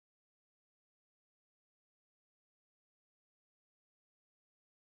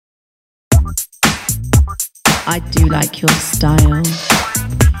I do like your style.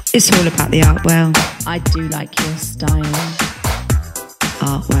 It's all about the art well. I do like your style.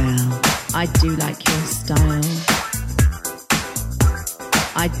 Art well. I do like your style.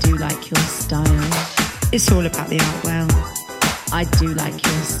 I do like your style. It's all about the art well. I do like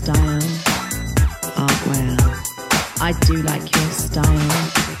your style. Art well. I do like your style.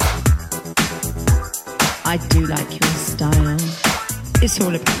 I do like your style. It's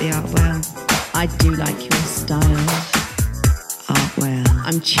all about the art well. I do like your style. Art well.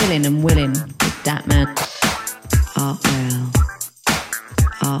 I'm chilling and willing with that man. Art well.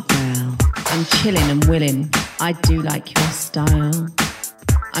 Art well. I'm chilling and willing. I do like your style.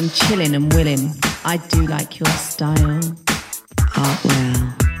 I'm chilling and willing. I do like your style. Art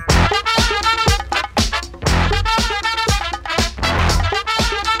well.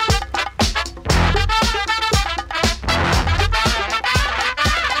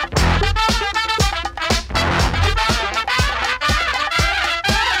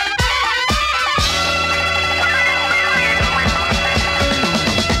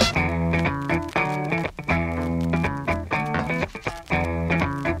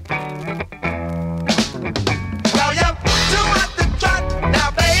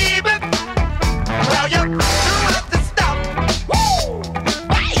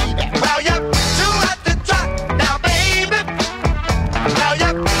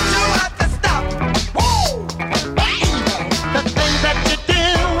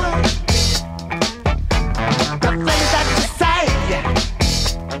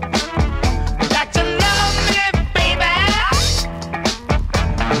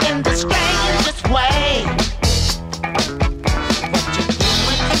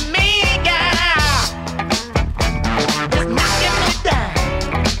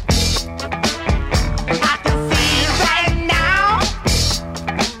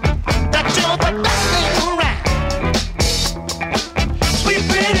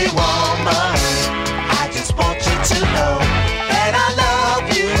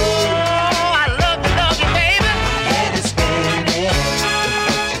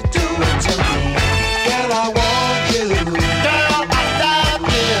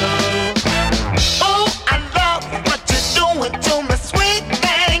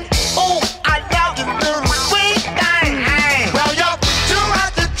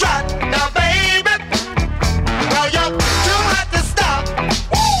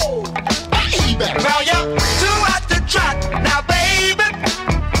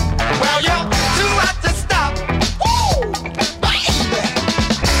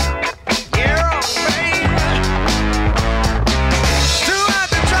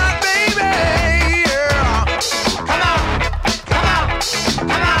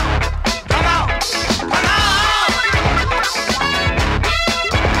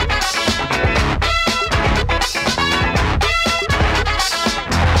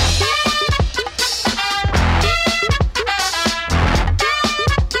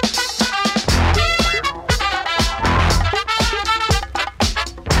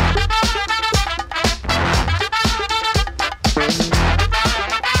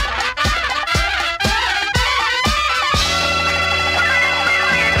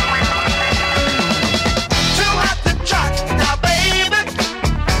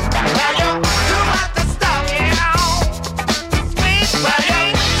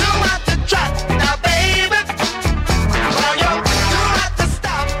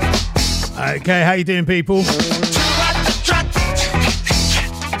 Okay, how you doing, people?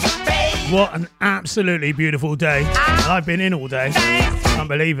 What an absolutely beautiful day. And I've been in all day. Can't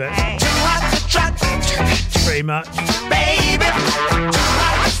believe it. Pretty much.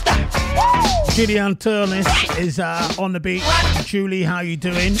 Gillian Turnes is on the beach. Julie, how you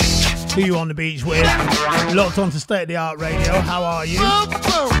doing? Who you on the beach with? Locked on to State of the Art Radio. How are you?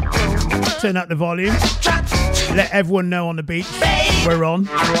 Turn up the volume. Let everyone know on the beach we're on.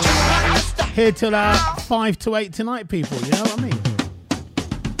 Here till 5 to 8 tonight, people. You know what I mean?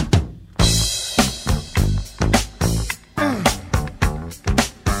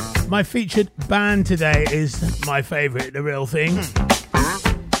 My featured band today is my favourite, The Real Thing.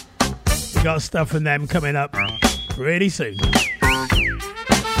 We got stuff from them coming up really soon.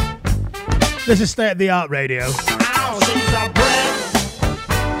 This is State of the Art Radio.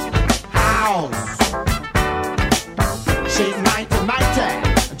 She's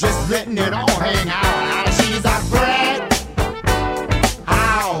mighty, just letting it all hang out. She's a bread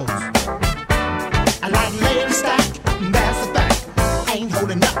house. I like lady stack, that's a fact. Ain't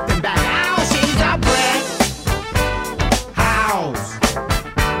holding nothing back. She's a bread house.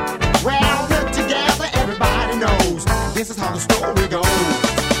 Well put together, everybody knows this is how the story goes.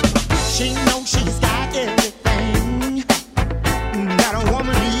 She knows she's got everything.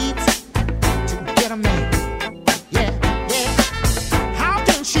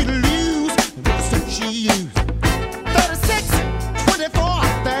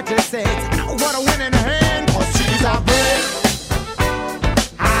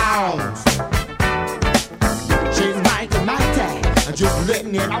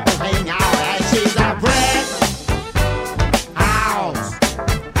 letting it all hang out. And she's a brick house.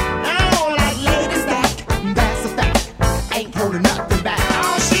 Oh, that lady stack, that's a fact. Ain't holding nothing back.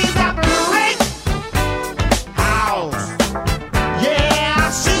 Oh, she's a brick house.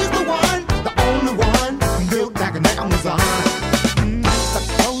 Yeah, she's the one, the only one, built like an Amazon. The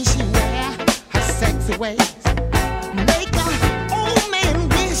clothes she wear, her sexy ways, make a old man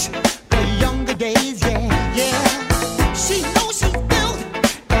wish for younger days. Yeah, yeah. She knows she's built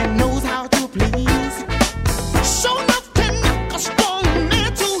and knows how to please. Show enough to knock a strong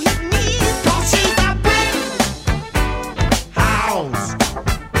man to his knees. 'Cause she's a brick house.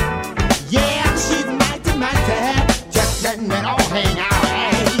 Yeah, she's mighty, mighty, just letting it all hang out.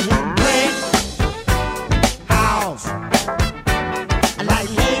 Hey, brick house. Like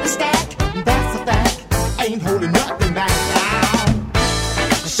lady stack, that's a fact. Ain't holding nothing back now.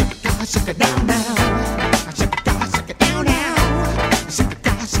 Shake it down now. Shake it down now. Shake it down now.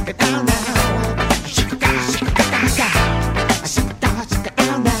 Shake it down now. Shake it down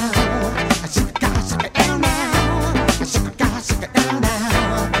now. Shake it down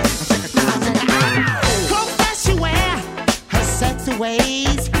now. Shake it down now. Clothes that she wear, her sexy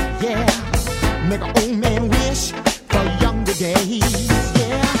ways, yeah, make an old man wish for younger days.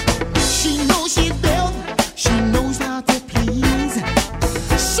 Yeah, she knows she's built, she knows how to please.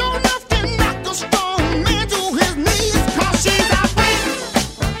 Show enough to knock a strong man to his knees. 'Cause she's a brick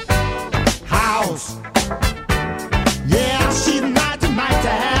house. Yeah, she's mighty,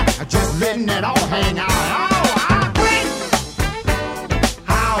 mighty, just letting it all hang out. Oh, a brick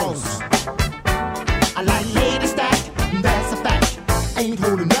house. I like lady stack, that's a fact. Ain't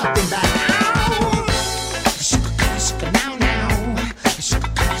holding nothing back. Shake it now now. Shake it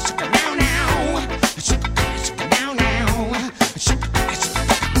now now. Shake it now now. Shake it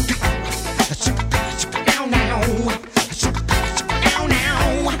now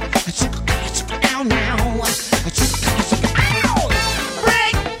now. Shake it now now. Shake it now now.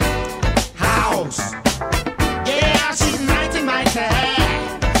 Brick house. Yeah, she's mighty, mighty,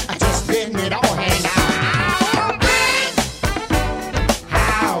 just letting it all hang out. Brick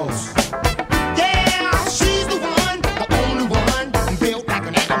house. Yeah, she's the one, the only one, built like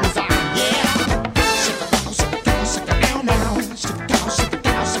an Amazon. Yeah. Shake it down, shake it down, shake it down now. Shake it down, shake it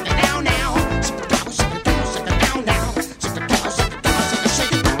down, shake it down now. Shake it down, shake it down, shake it down now. Shake it down, shake it down, shake it, shake it.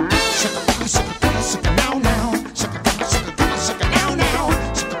 Shake it down, shake it down, shake it down now. Shake it down, shake it down, shake it down now.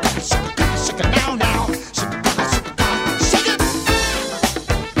 Shake it down, shake it down, shake it down now. Shake it down, shake it down, shake it.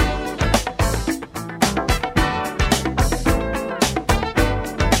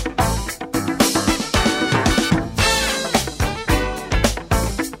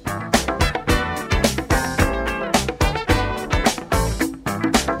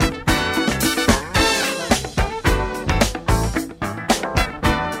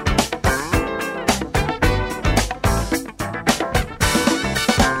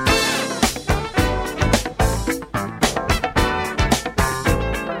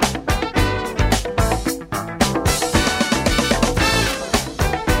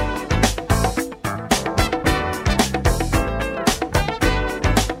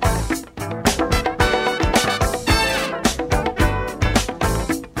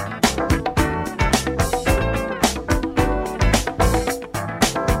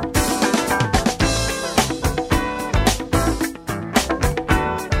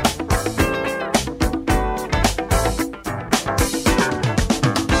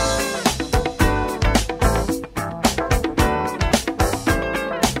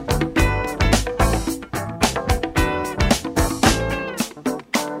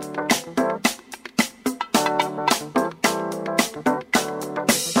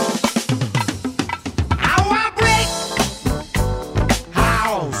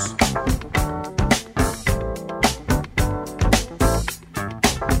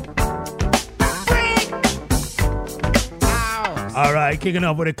 All right, kicking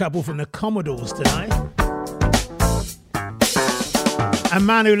off with a couple from the Commodores tonight. A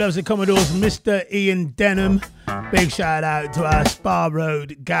man who loves the Commodores, Mr. Ian Denham. Big shout out to our Spa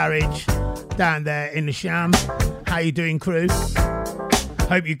Road garage down there in the Sham. How you doing, crew?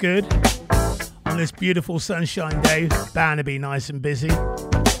 Hope you're good. On this beautiful sunshine day, bound to be nice and busy.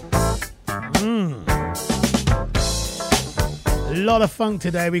 A lot of funk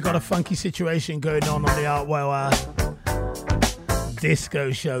today. We got a funky situation going on the Artwell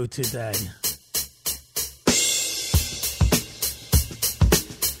disco show today.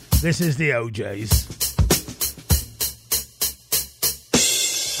 This is the OJs.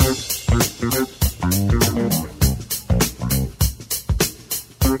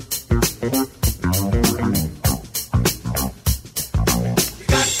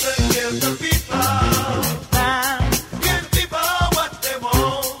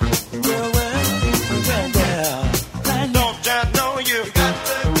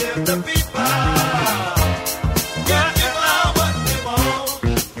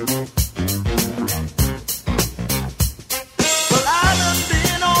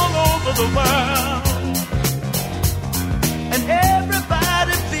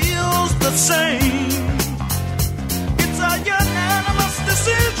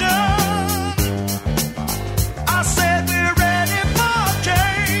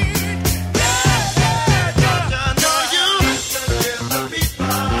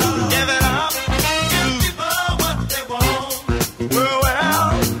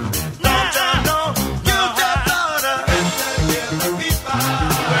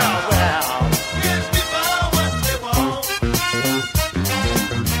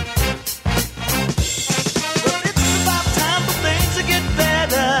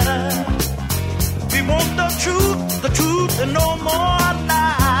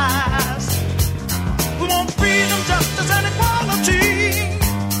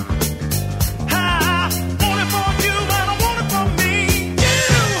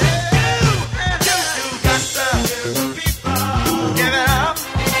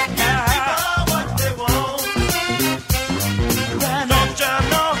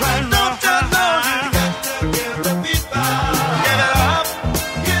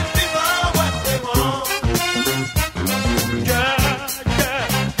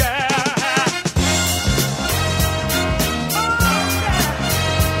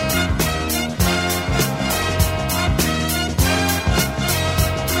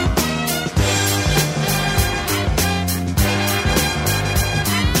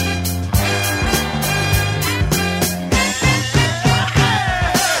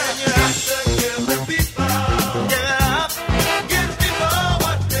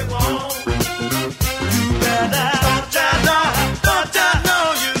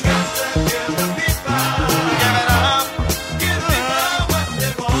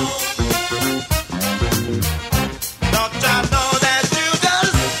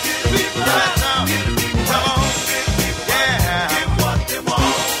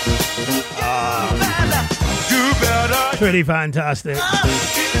 Pretty fantastic.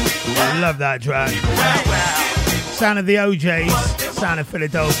 I love that track. Sound of the OJs, sound of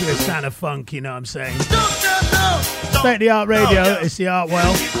Philadelphia, sound of funk, you know what I'm saying? State of the Art Radio, it's the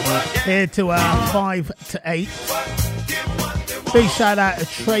Artwell. Here to 5 to 8. Big shout out to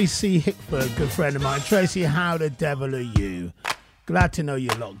Tracy Hickford, good friend of mine. Tracy, how the devil are you? Glad to know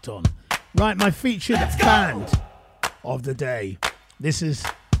you're locked on. Right, my featured band of the day. This is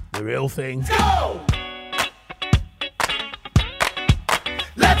The Real Thing. Let's go!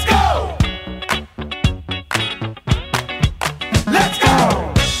 Let's go! Let's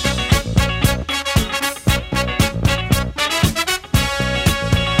go!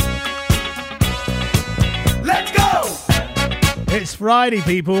 Let's go! It's Friday,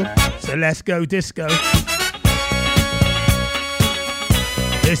 people, so let's go disco.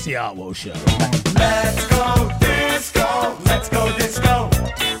 It's the Artwell Show. Let's go disco! Let's go disco!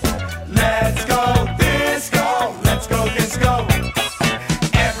 Let's go disco! Let's go disco!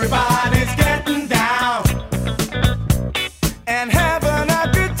 Everybody's getting down and having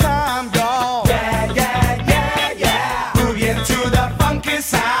a good time, y'all. Yeah, yeah, yeah, yeah. Boogie to the funky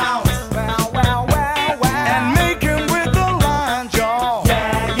sound. Wow, wow, wow, wow. And making with the lines, y'all.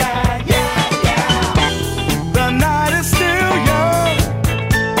 Yeah, yeah, yeah, yeah. The night is still young.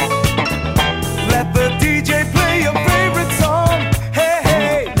 Let the DJ play your favorite song. Hey, hey.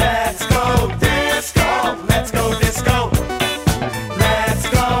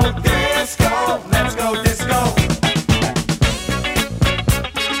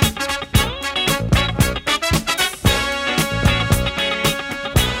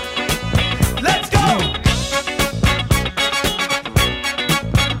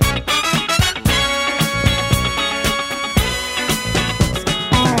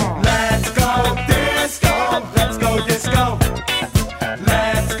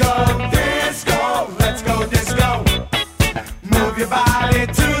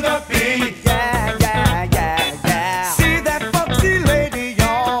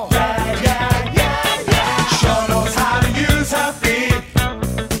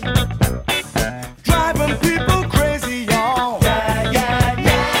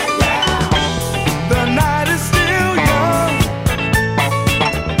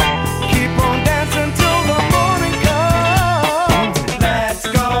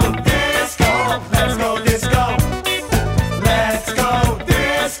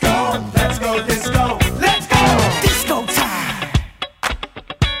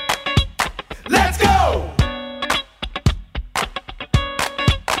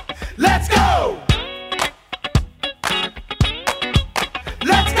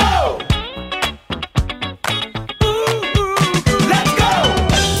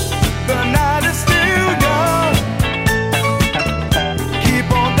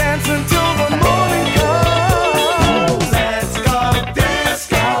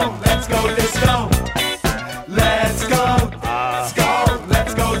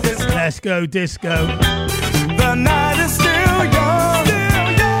 Let's go disco. The night is still young,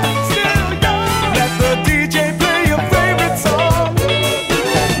 still young, still young. Let the DJ play your favorite song.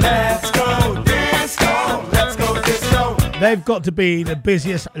 Let's go disco, let's go disco. They've got to be the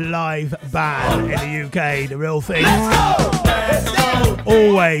busiest live band in the UK, The Real Thing. Let's go.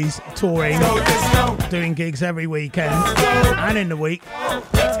 Always touring, Let's go disco. doing gigs every weekend and in the week.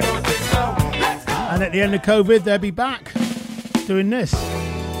 Let's go disco. And at the end of COVID, they'll be back doing this.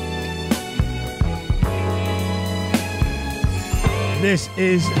 This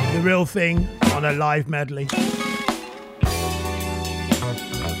is The Real Thing on a live medley.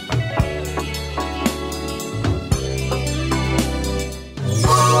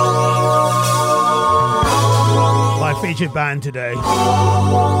 My featured band today.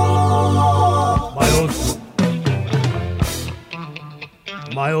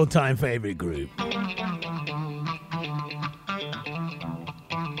 My all-time favorite group.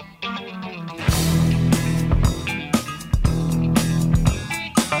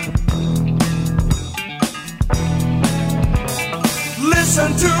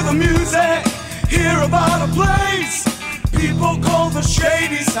 Listen to the music, hear about a place people call the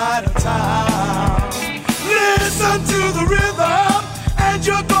shady side of town. Listen to the rhythm, and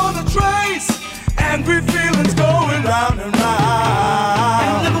you're gonna trace angry feelings going round and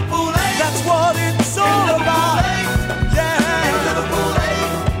round. In Liverpool, that's what it's all about. Yeah, in Liverpool,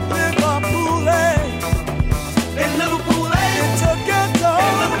 Liverpool, in Liverpool, it's a ghetto.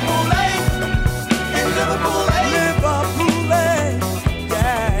 In Liverpool, in Liverpool, Liverpool,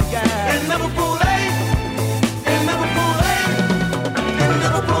 yeah, yeah. In Liverpool, in Liverpool, in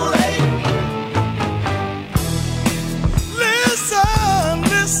Liverpool. Listen,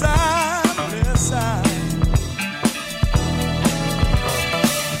 listen, listen.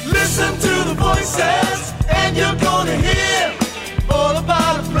 Listen to the voices, and you're gonna hear all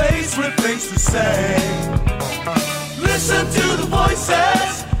about a place with things to say. Listen to the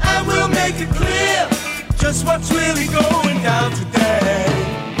voices, and we'll make it clear just what's really going down today.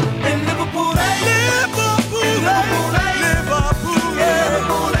 In Liverpool, Liverpool, Liverpool,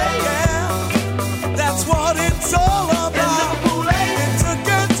 Liverpool, yeah. That's what it's all about. It's a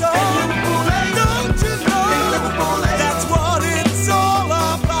ghetto. Don't you know? That's what it's all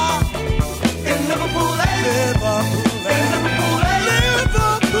about. In Liverpool, Liverpool, Liverpool,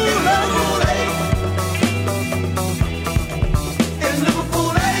 Liverpool, in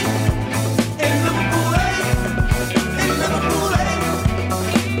Liverpool, in Liverpool, in Liverpool,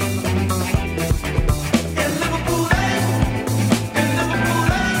 in Liverpool,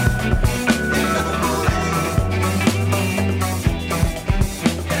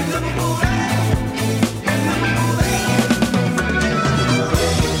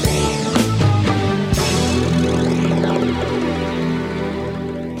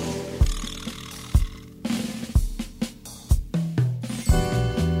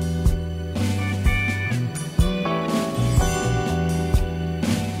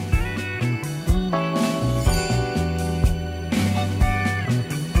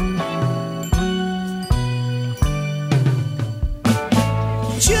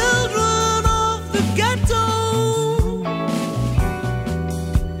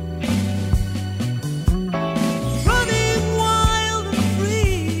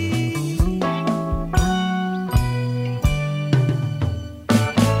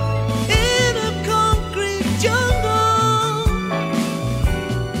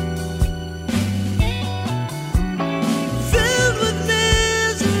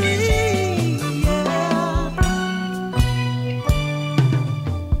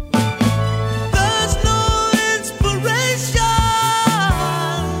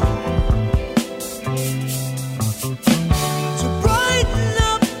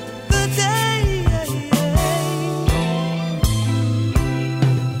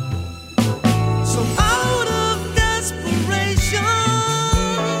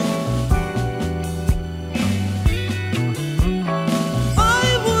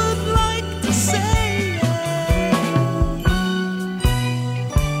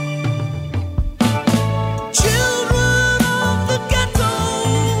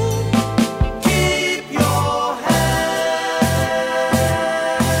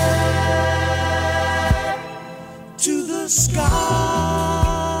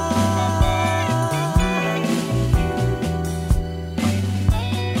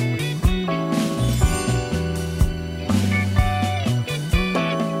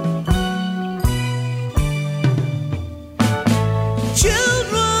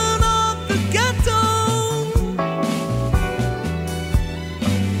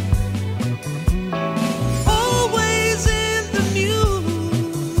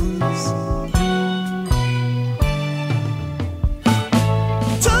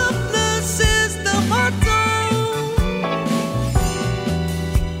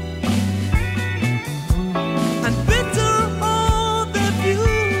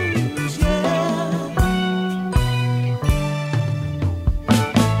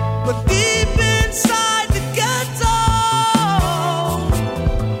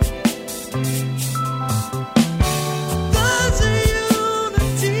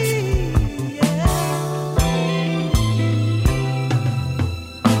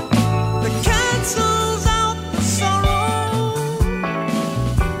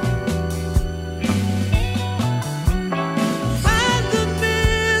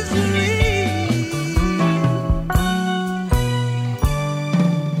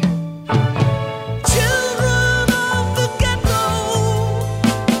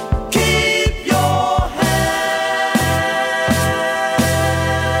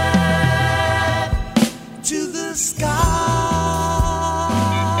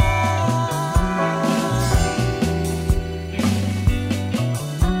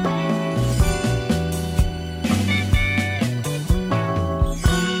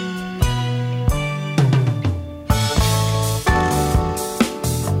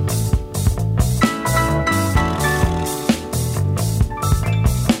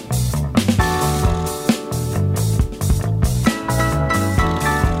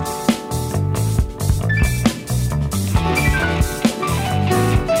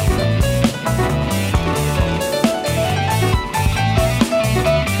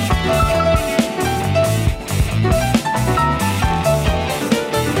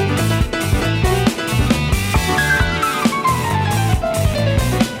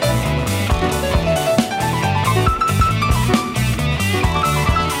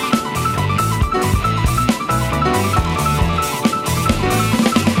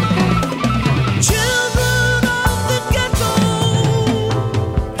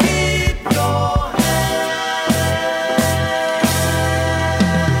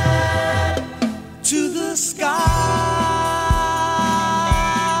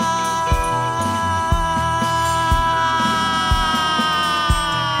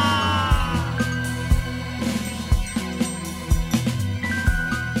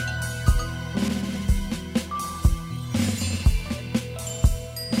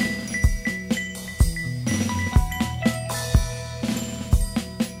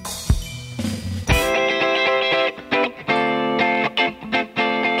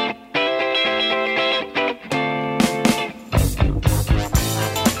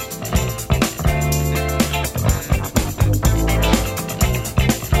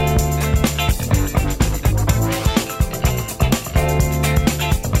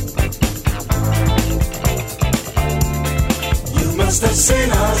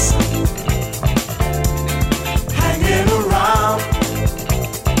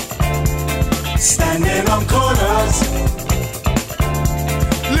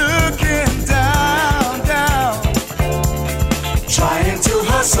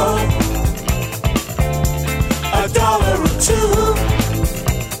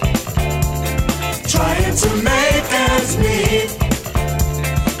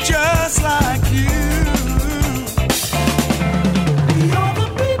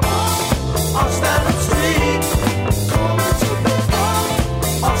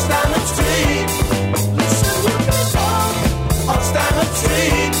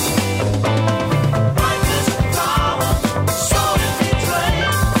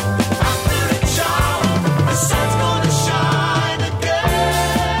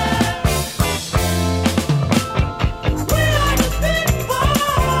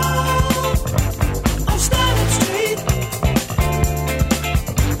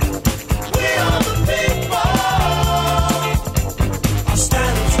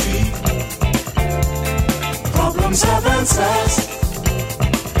 answers,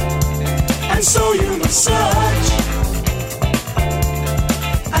 and so you must search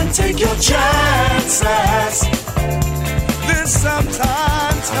and take your chances. This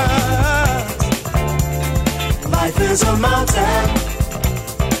sometimes hurts. Life is a mountain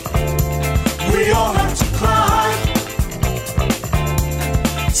we all have to climb.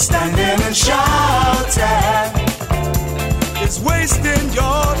 Standing and shouting is wasting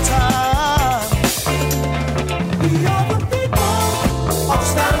your time. We are the people of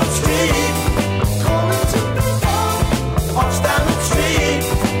Stanley Street, calling to people of Stanley Street.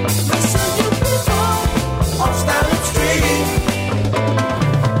 Listen to people of Stanley Street.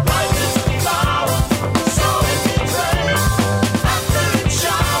 Life is a flower, so it can drain. After each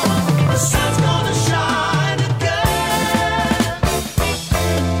shower, the sun's gonna shine again.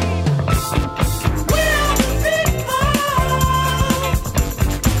 We are the people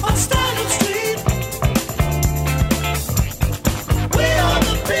of Stanley Street. We are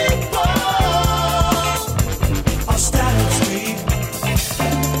the people of Stanley Street.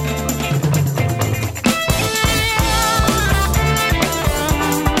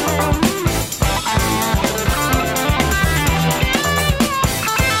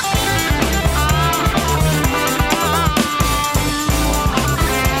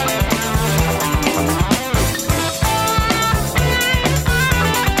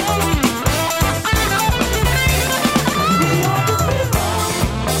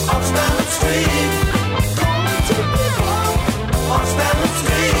 Of Stanley Street, calling to people of Stanley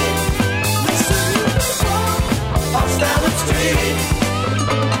Street. Listen to people of Stanley Street.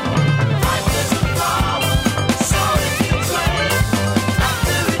 Life is a flower, so it can drain.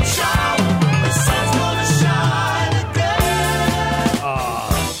 After each shower, the sun's gonna shine again.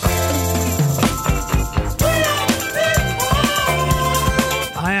 We are the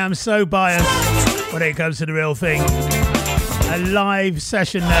people. I am so biased when it comes to the real thing. A live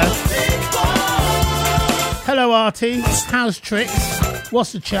session there. Hello, Artie. How's tricks?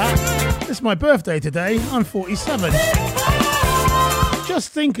 What's the chat? It's my birthday today. I'm 47.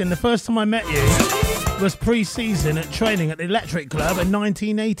 Just thinking, the first time I met you was pre-season at training at the Electric Club in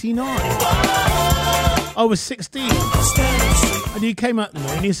 1989. I was 16. And you came up to me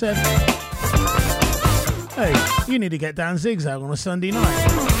and you said, "Hey, you need to get down Zigzag on a Sunday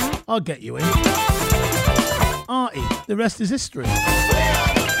night. I'll get you in." Artie, the rest is history.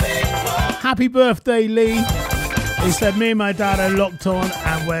 Happy birthday, Lee. He said, me and my dad are locked on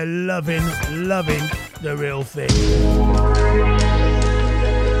and we're loving the real thing.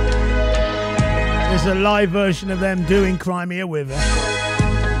 There's a live version of them doing Cry Me a River.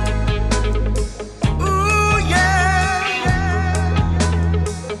 Ooh, yeah.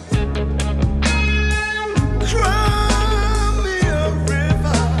 Cry me a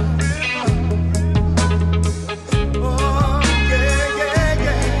river. Oh, yeah, yeah,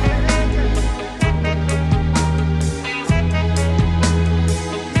 yeah.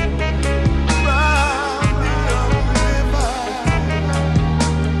 Cry me a river.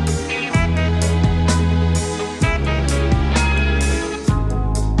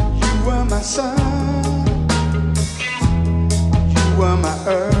 You were my sun, you were my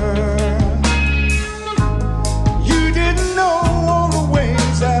earth. You didn't know all the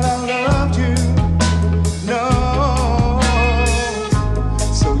ways that I loved you, no.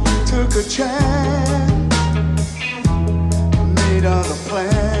 So you took a chance, made other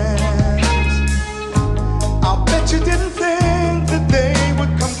plans. I'll bet you didn't think that they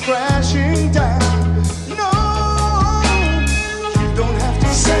would come crashing down. No, you don't have to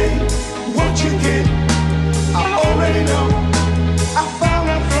say what you did. I already know. I found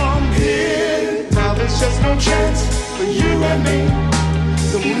out from here. Now there's just no chance for you and me.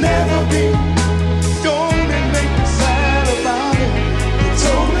 There will never be. Don't it make me sad about it? You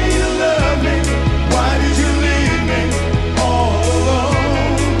told me you loved me. Why did you leave me all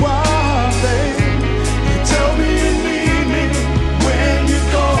alone? Why, babe? You tell me you need me when you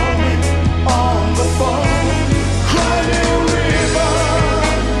call me on the phone. Cry me a river.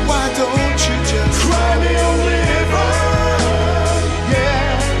 Why don't you just cry me a river? Yeah,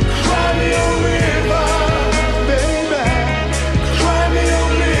 cry me a river, baby. Cry me a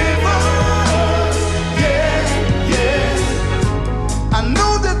river.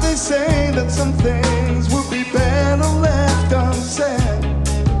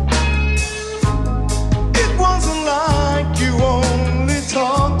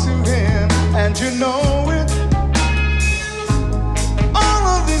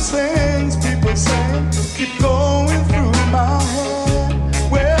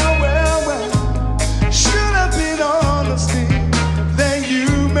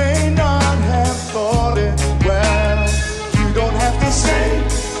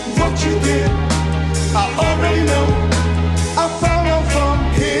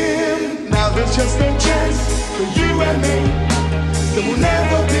 just a chance for you and me. There will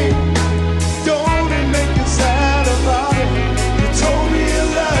never be. Don't it make you sad about it? You told me you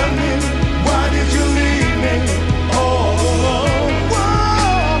loved me. Why did you leave me all alone?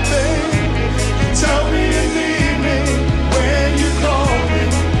 Whoa, babe. You tell me you need me when you call me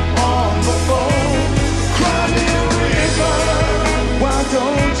on the phone. Cry me a river. Why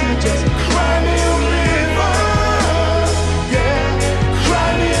don't you just cry me a river? Yeah, cry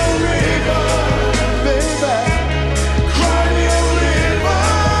me a river, baby. Cry me a river.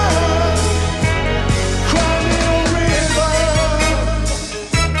 Cry me a river.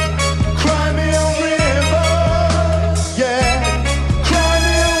 Cry me a river. Yeah, cry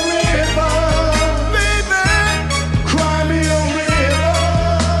me a river, baby. Cry me a river.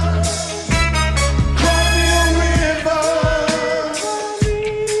 Cry me a river.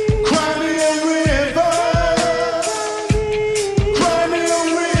 Cry me a river. Cry me a river. Cry me a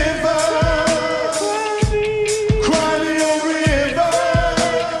river. Cry me a river.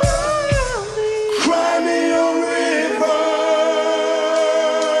 Cry me a river.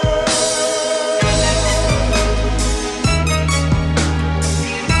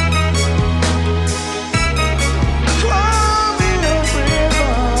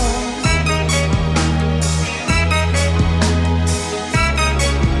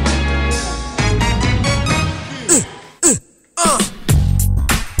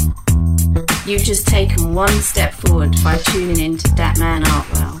 You've just taken one step forward by tuning in to Dat Man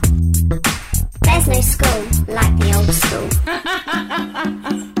Artwell. There's no school like the old school.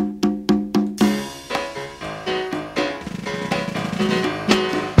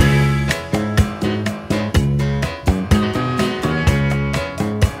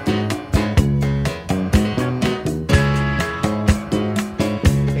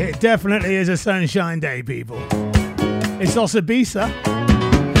 It definitely is a sunshine day, people. It's Osabisa.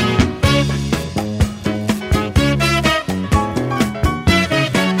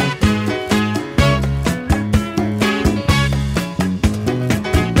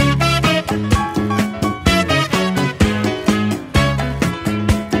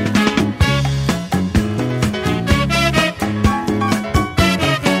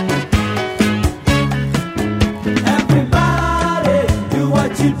 Everybody, do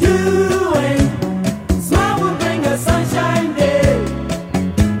what you doing. Smile will bring a sunshine day.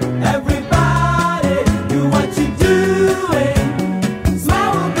 Everybody, do what you doing.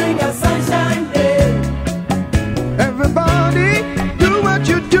 Smile will bring a sunshine day. Everybody, do what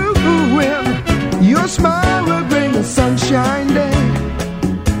you do. Your smile will bring a sunshine day.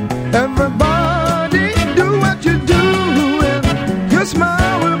 Everybody, do what you do. Your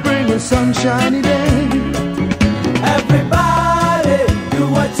smile will bring a sunshiny day. Everybody, do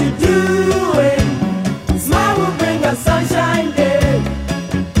what you doing. Smile will bring a sunshine day.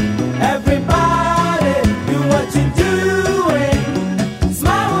 Everybody, do what you doing.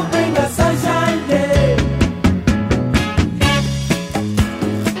 Smile will bring a sunshine day.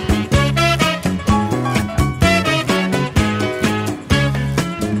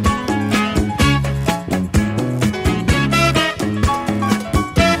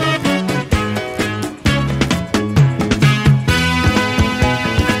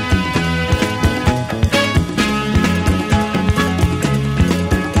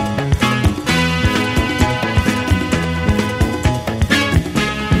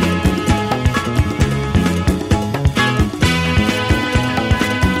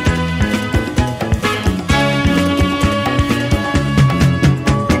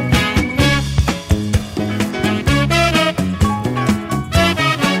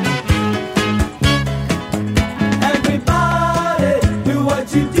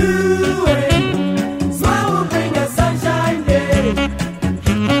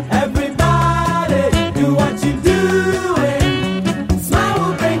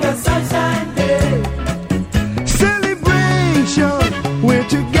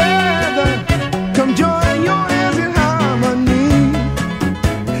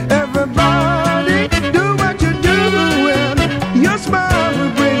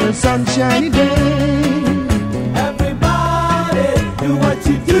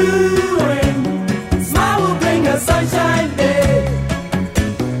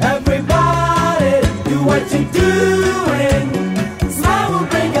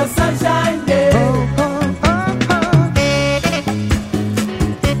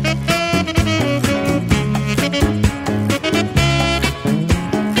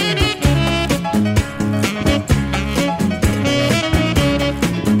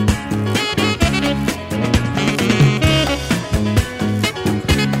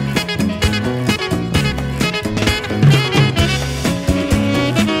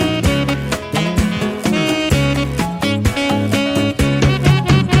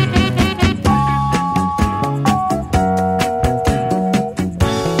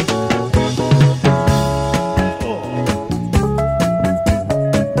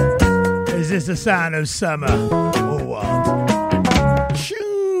 this the sound of summer or what? Shoo!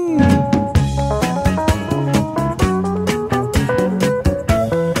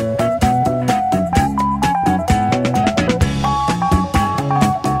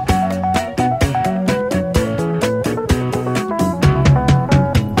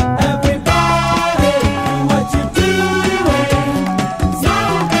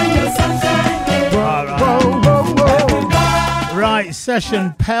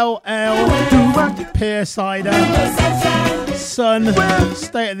 Session, Pale Ale, Pear Cider, Sun,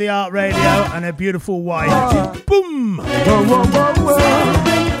 State of the Art Radio, and a beautiful wife. Boom!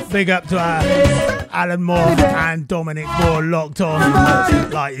 Big up to Alan Moore and Dominic Moore locked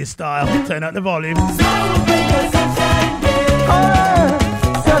on. Like your style. Turn up the volume.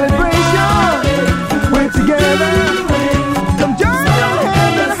 Celebration, we're together. Come join your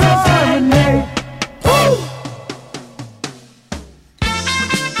hands in harmony.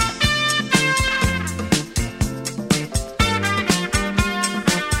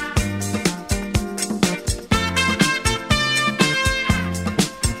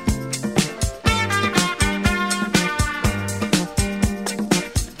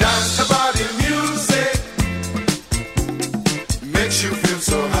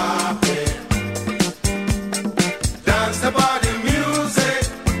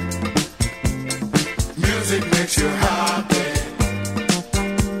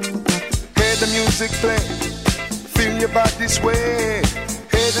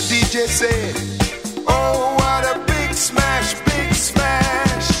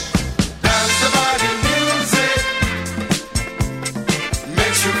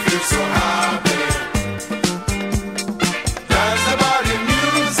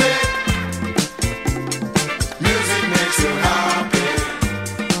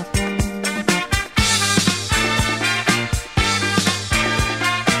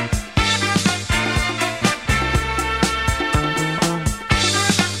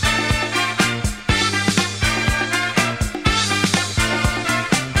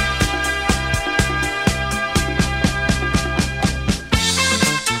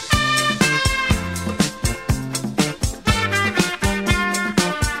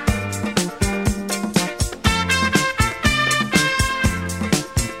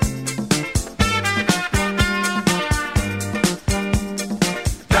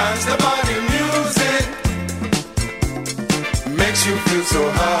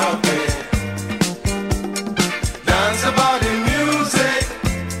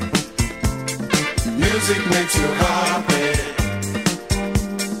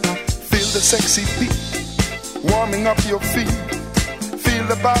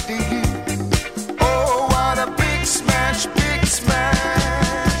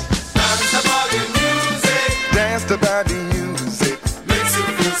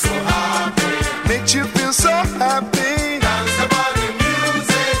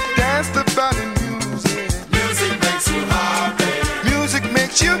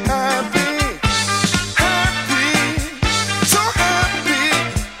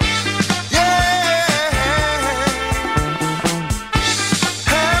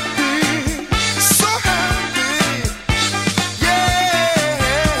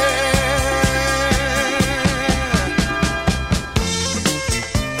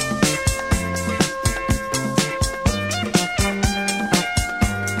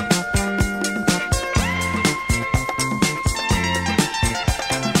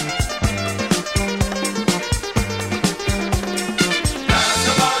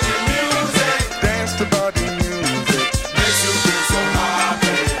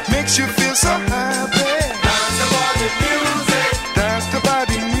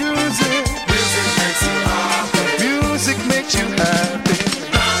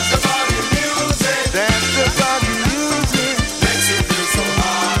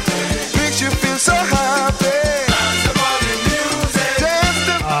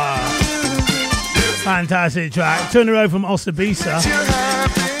 Fantastic track. Turn the road from Osabisa.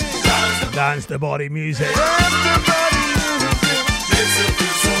 Dance the Body Music.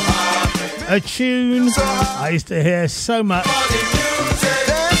 A tune I used to hear so much.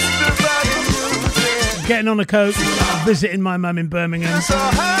 Getting on a coach, visiting my mum in Birmingham.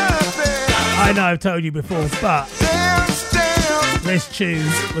 I know I've told you before, but this tune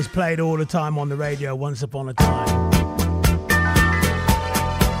was played all the time on the radio once upon a time.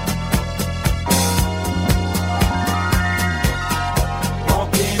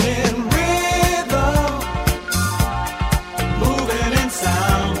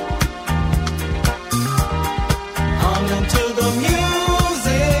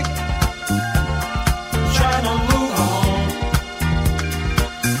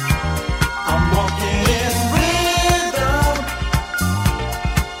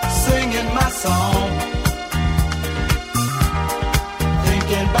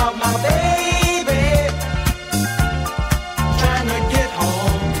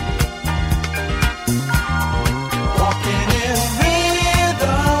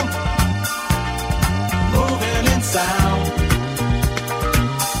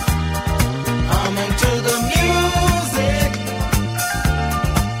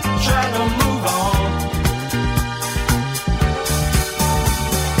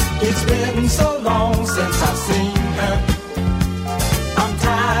 so long since I've seen her. I'm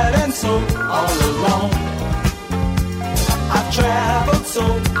tired and so all alone. I've traveled so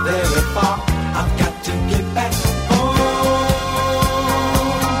very far. I've got to get back home.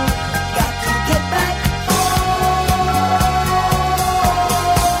 Got to get back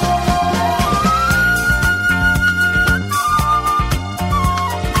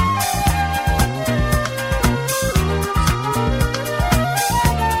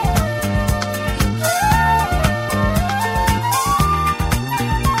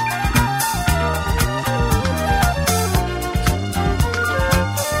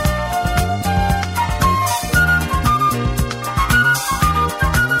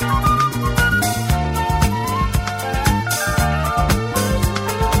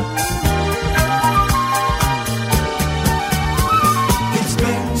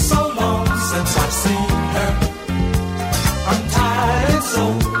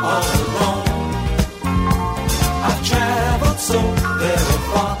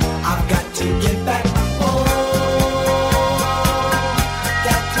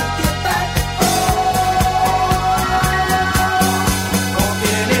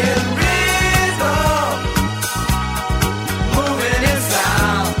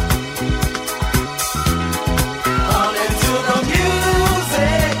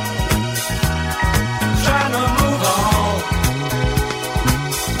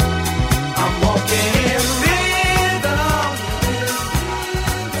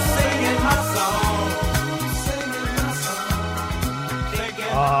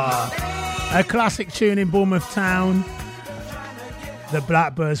a classic tune in Bournemouth Town. The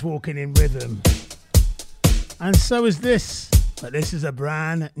Blackbirds Walking in Rhythm. And so is this, but this is a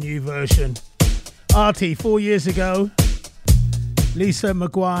brand new version. Artie, 4 years ago, Lisa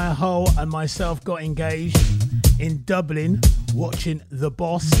Maguire, Hull and myself got engaged in Dublin watching The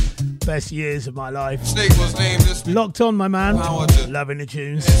Boss. Best years of my life. Snake was named this. Locked on, my man. Loving the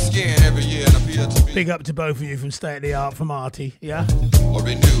tunes. Every year and appear to be. Big up to both of you from State of the Art, from Artie, yeah? Or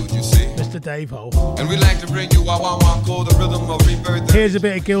renewed, you see. Mr. Dave Hull. And we like to bring you Wah Wah Wah Call, the rhythm of rebirth. Here's a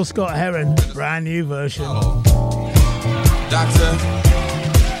bit of Gil Scott Heron, brand new version. Oh. Doctor,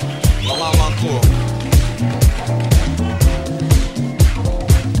 Wah Wah Wah Call.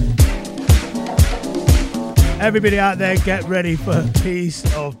 Everybody out there, get ready for a piece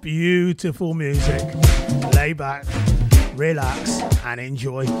of beautiful music. Lay back, relax, and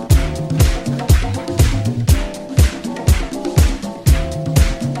enjoy. Come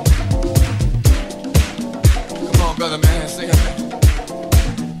on, brother man, sing it.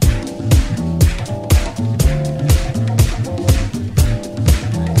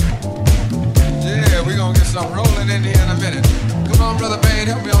 Yeah, we're gonna get something rolling in here in a minute. Come on, brother man,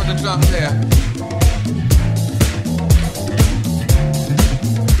 help me on the drums there.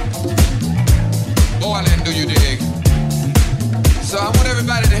 Boiling, do you dig? So I want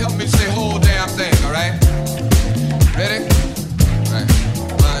everybody to help me say whole damn thing, all right? Ready? All right.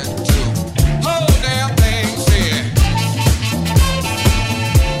 1, 2. Whole damn thing, say it.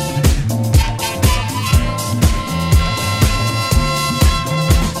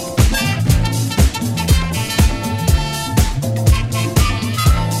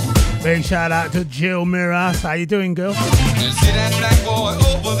 Big shout out to Jill Miras. How you doing, girl? You see that black boy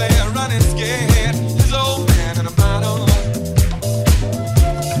over there running scared? His old man in a bottle.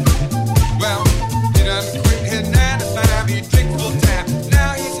 Well, he done quit his 9 to 5. He drinks full time.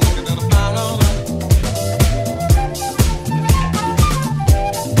 Now he's looking at a bottle.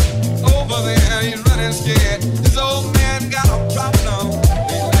 Over there, he's running scared. His old man got a problem.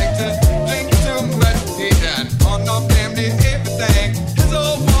 He like to drink too much. He done on up damn near everything. His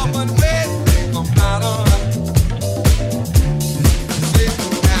old woman with a bottle.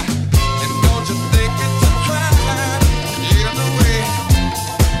 And don't you think it's a crime?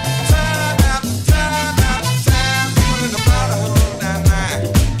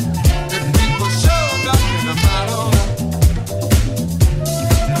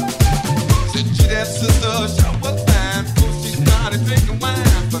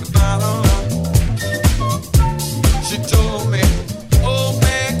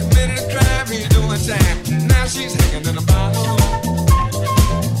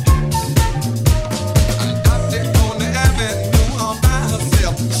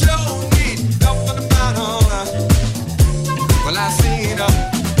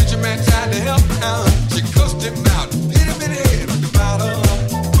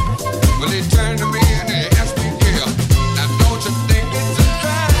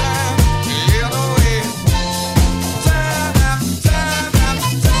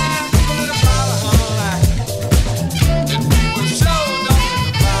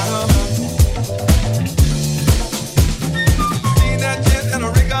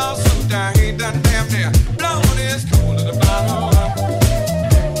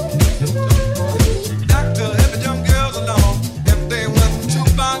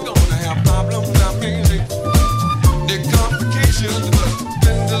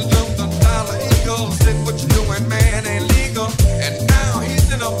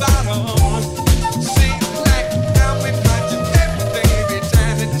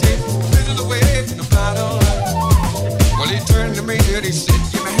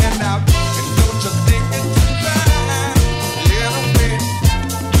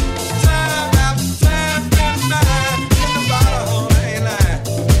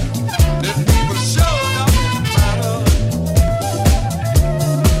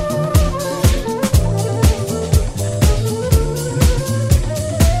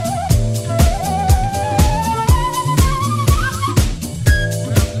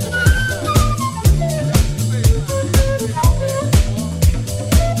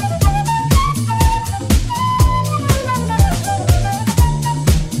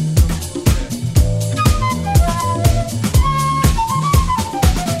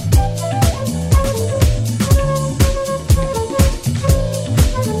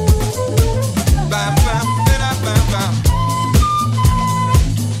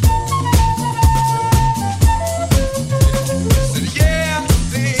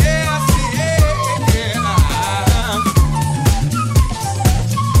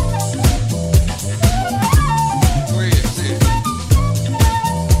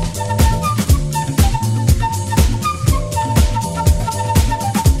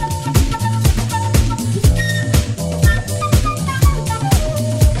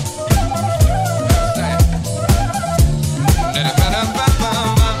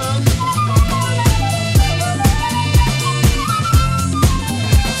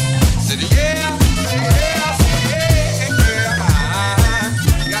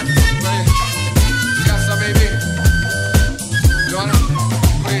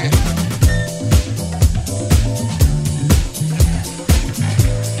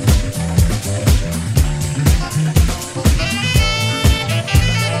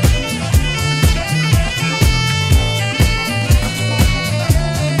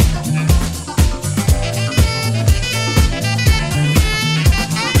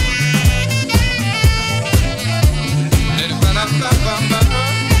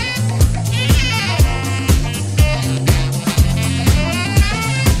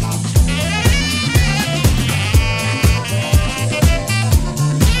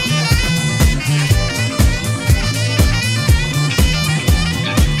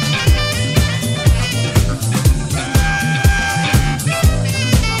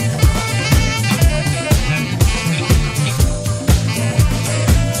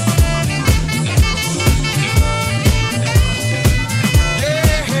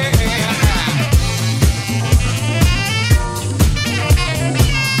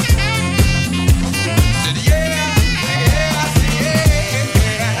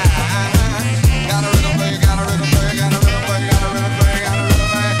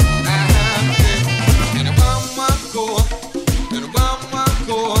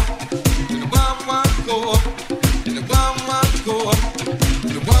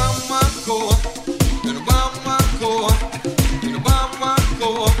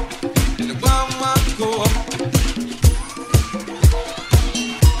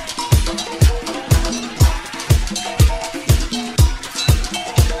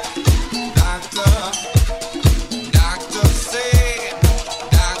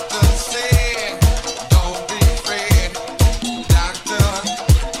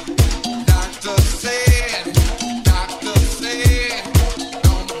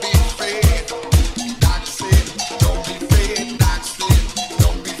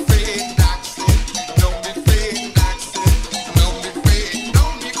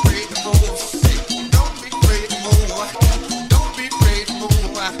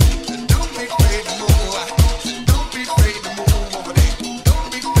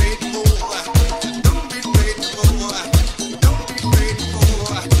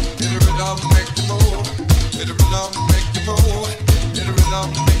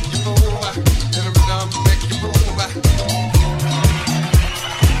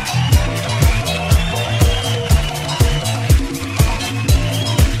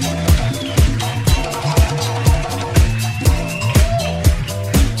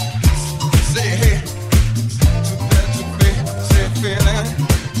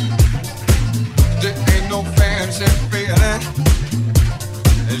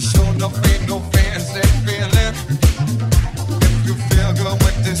 no pain, no fancy feeling. If you feel good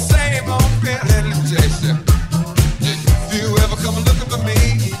with the same old feeling, just if you ever come looking for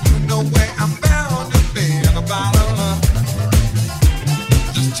me, you know where I'm bound to be. In a bottle,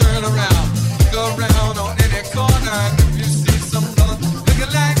 just turn around, go around on any corner, and if you see some brother looking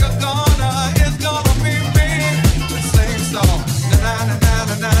like a goner, it's gonna be me. The same song. Na na na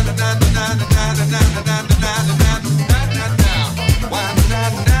na na na na na na na na na na na na.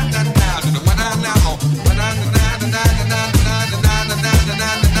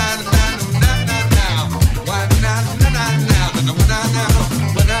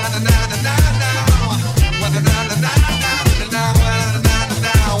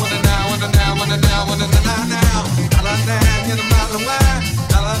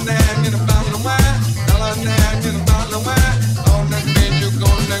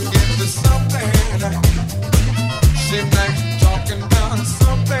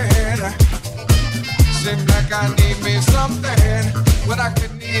 I need me something. What I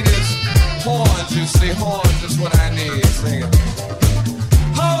could need is horns, you see, horns is what I need. Sing it.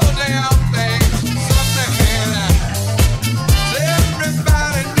 Hold down things, something.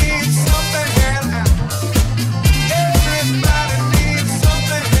 Everybody needs something. Everybody needs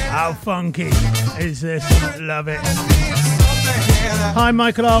something. How funky is this? Love it. Hi,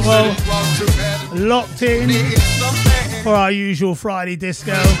 Michael Arwell. Locked in for our usual Friday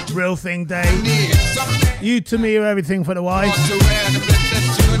disco, Real Thing Day. You to me are everything for the wife.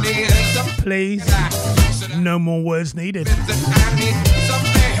 Please, no more words needed. That's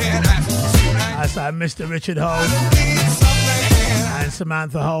Mr. Richard Hull and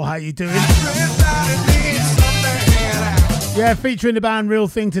Samantha Hull. How you doing? Yeah, featuring the band Real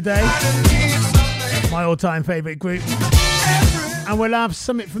Thing today. My all-time favourite group. And we'll have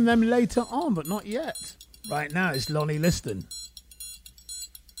something from them later on, but not yet. Right now it's Lonnie Liston.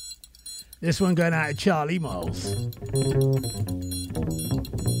 This one going out to Charlie Miles.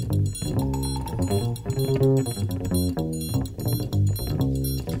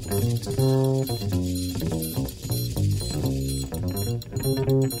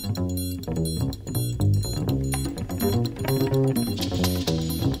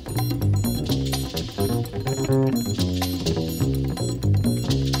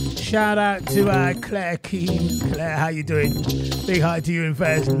 Shout out to Claire Keane. Claire, how you doing? Big hi to you in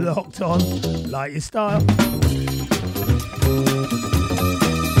Fairs. Locked on. Like your style.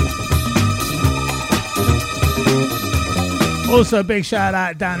 Also, big shout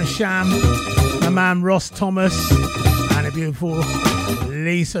out down to Sham, my man Ross Thomas, and a beautiful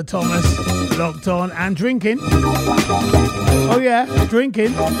Lisa Thomas. Locked on and drinking. Oh yeah,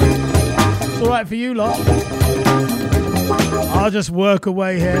 drinking. It's alright for you lot. I'll just work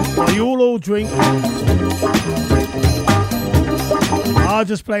away here while you all drink. I'll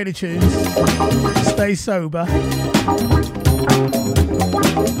just play the tunes. Stay sober.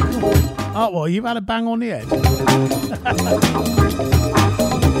 Oh, well, you've had a bang on the head.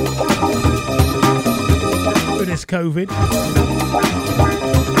 With this COVID.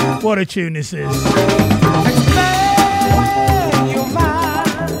 What a tune this is. Expand your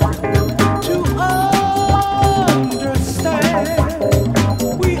mind to understand.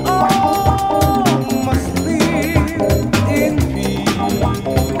 We all must live in peace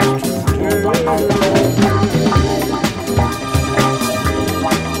together.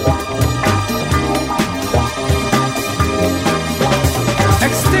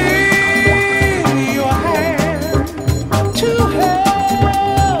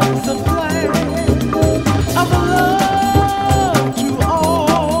 Of love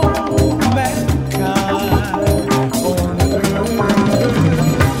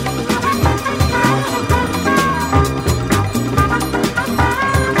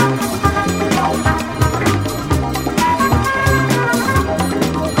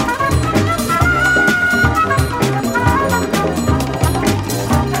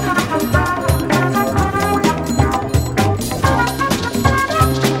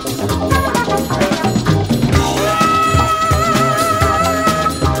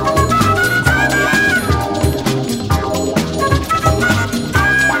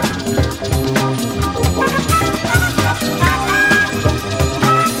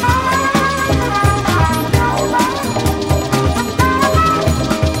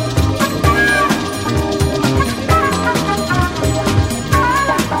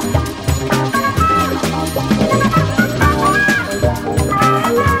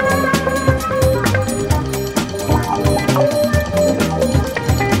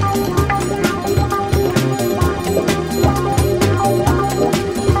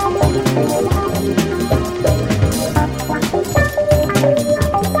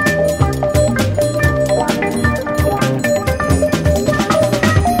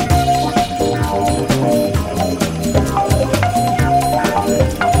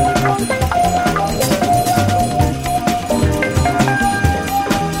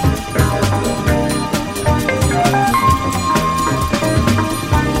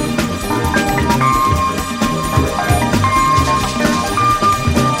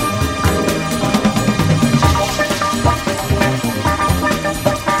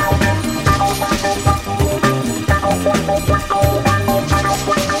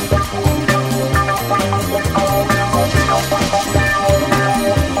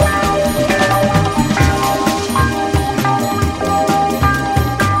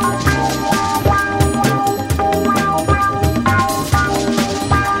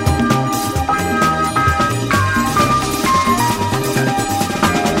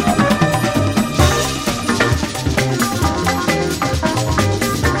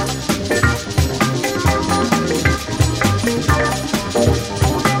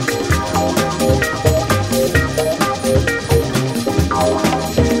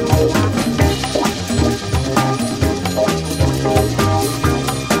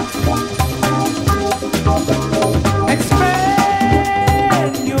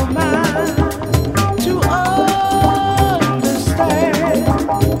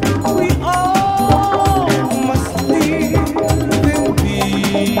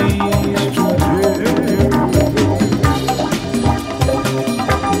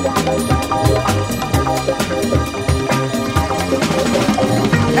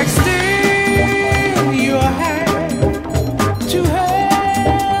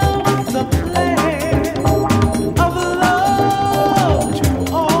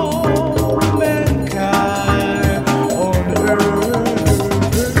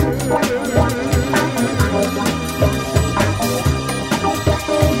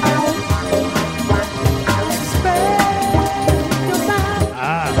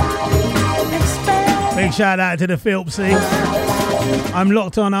Big shout out to the Philpsy. I'm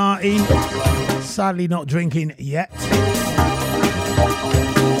locked on Artie. Sadly not drinking yet.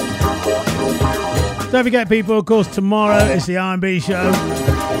 Don't forget, people, of course, tomorrow is the R&B show.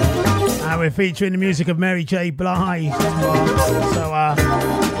 And we're featuring the music of Mary J. Blige tomorrow. So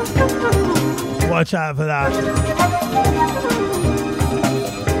watch out for that.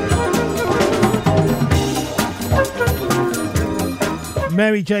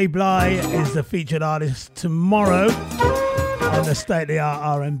 Mary J. Blige is the featured artist tomorrow on the State of the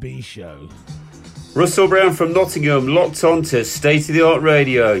Art R&B show. Russell Brown from Nottingham, locked on to State of the Art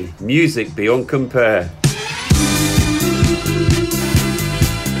Radio. Music beyond compare.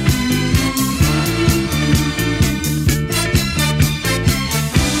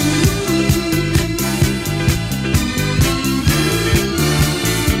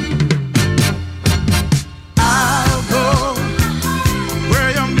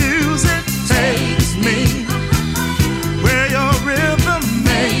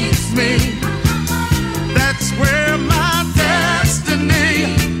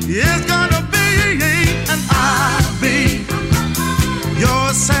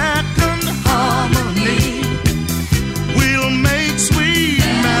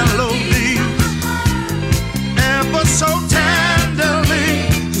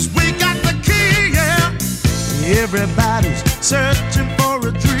 Everybody's searching for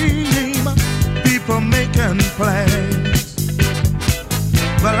a dream, people making plans.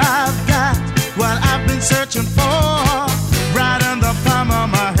 Well, I've got what I've been searching for right in the palm of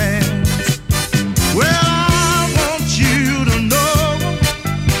my hands. Well, I want you to know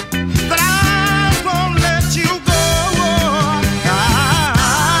that I won't let you go.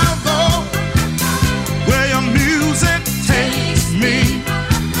 I'll go where your music takes me,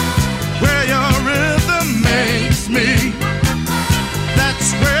 where your rhythm makes me.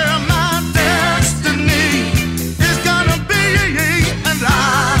 That's where my destiny is gonna be, and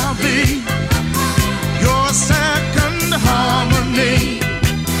I'll be your second harmony.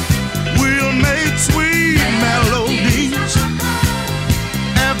 We'll make sweet melodies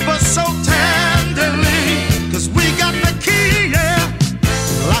ever so tenderly, 'cause we got the key, yeah.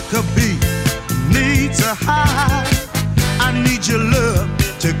 Like a bee needs a hive, I need your love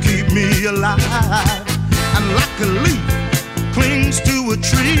to keep me alive. And like a leaf clings to a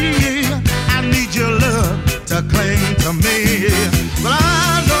tree, I need your love to cling to me. But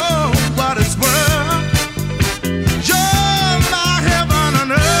I know what it's worth. You're my heaven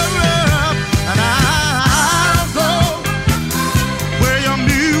on earth, and I'll go where your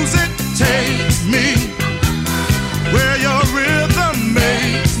music takes me, where your rhythm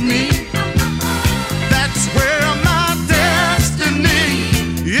makes me. That's where my destiny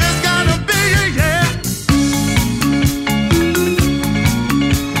is gonna be, yeah.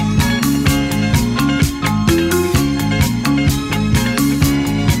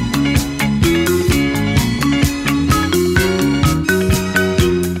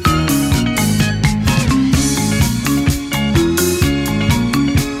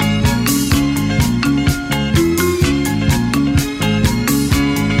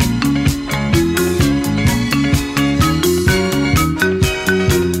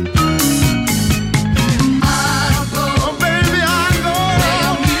 Oh, baby, I go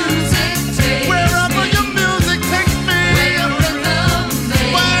wherever your music takes me, wherever your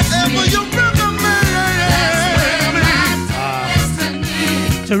rhythm makes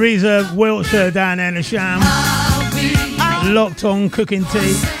me. Teresa Wiltshire down there in the Sham. Locked on cooking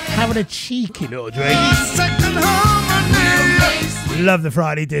tea. Having a cheeky little drink. Second harmony, Love the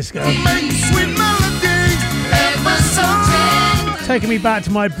Friday disco. make sweet melodies ever so tender. Taking me back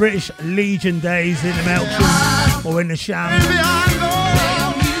to my British Legion days in the Melton or in the Sham. Baby, I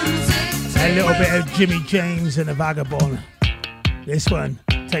A little bit of Jimmy James and the Vagabond. This one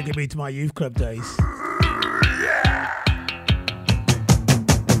taking me to my youth club days.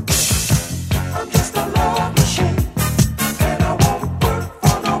 I'm just a love machine, and I won't work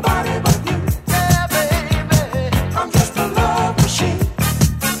for nobody but you. Yeah, baby. I'm just a love machine,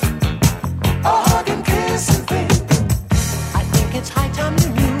 a hug and kiss and think. I think it's high time you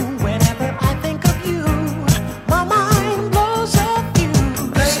knew. Whenever I think of you, my mind blows up you,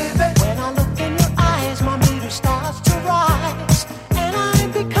 baby. When I look in your eyes, my meter starts to rise, and I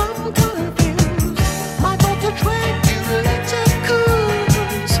become confused.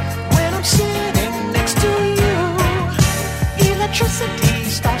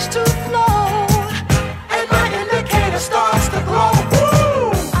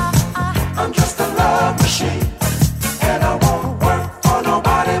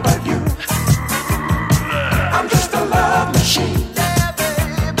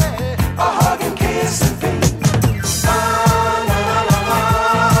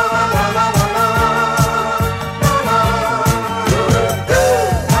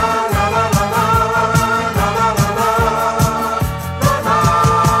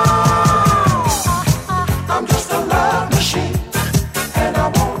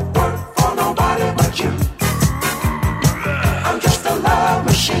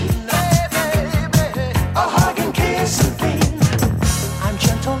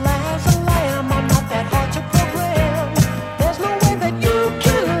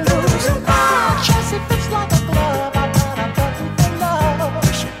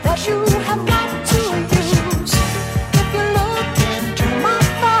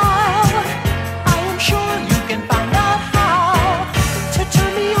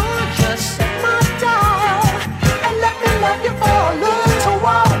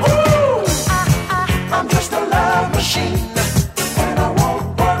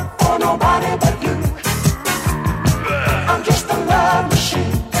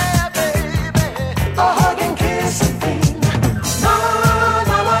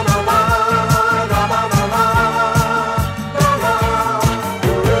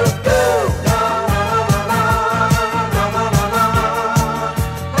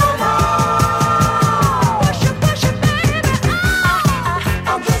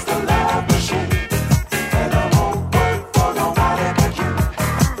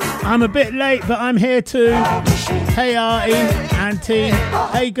 I'm a bit late, but I'm here too. Hey Artie, Auntie,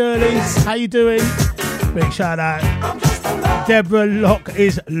 hey girlies, how you doing? Big shout out. Deborah Locke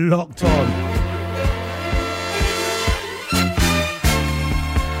is locked on.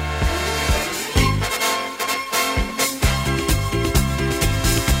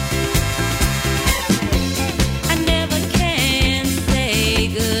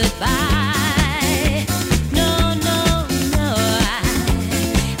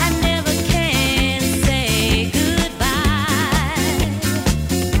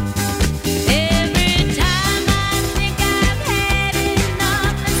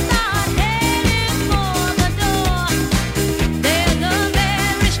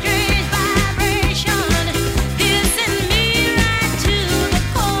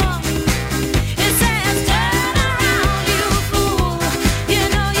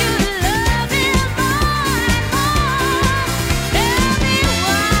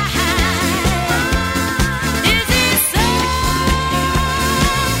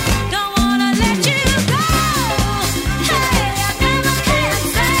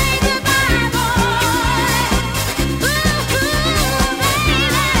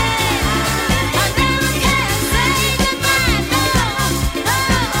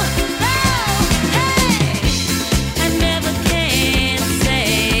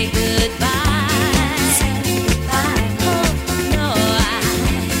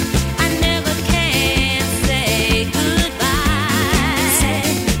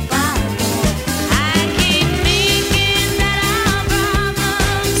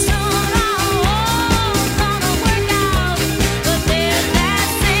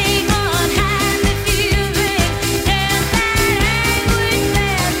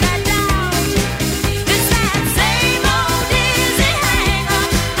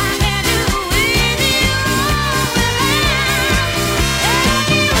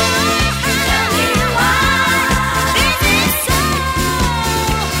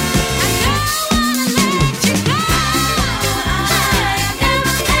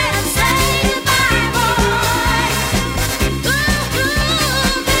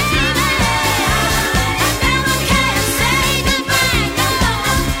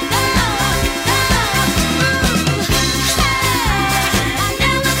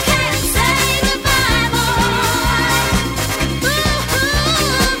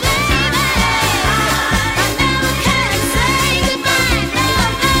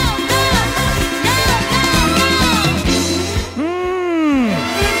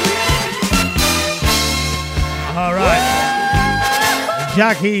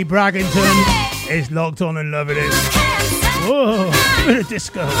 Jackie Braggington is locked on and loving it. Whoa, a bit of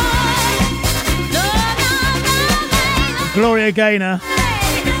disco. Gloria Gaynor.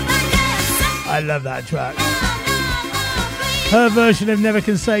 I love that track. Her version of Never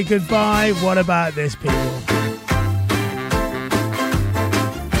Can Say Goodbye. What about this, people?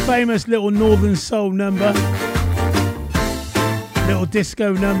 Famous little Northern Soul number. Little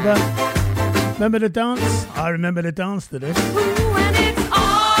disco number. Remember the dance? I remember the dance to this.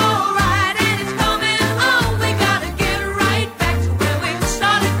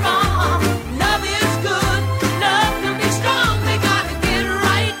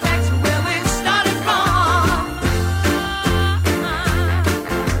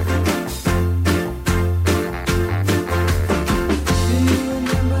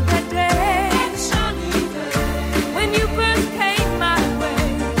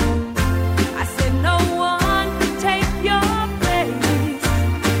 I said no one could take your place.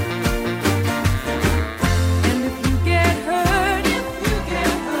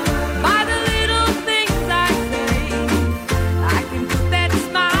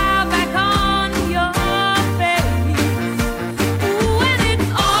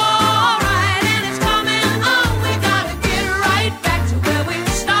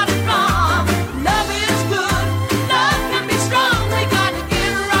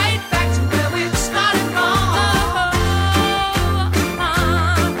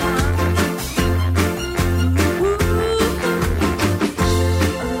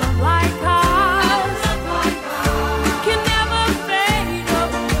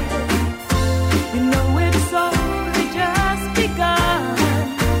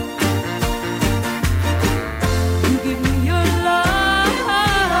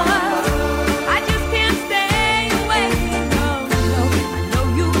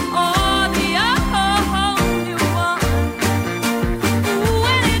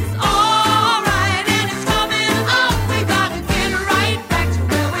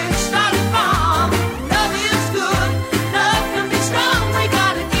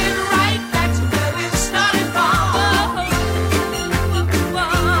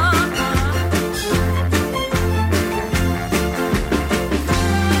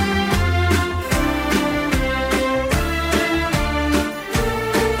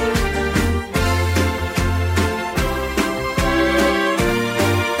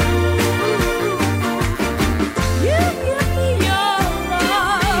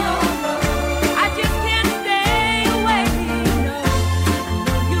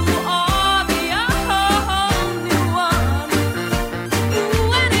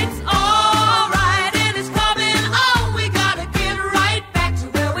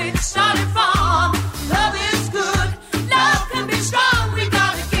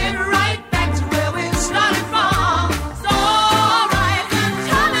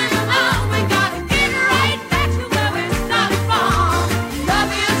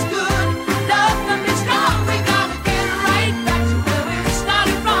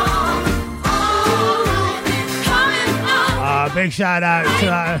 Big shout out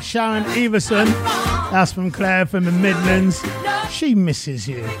to Sharon Everson. That's from Claire from the Midlands. She misses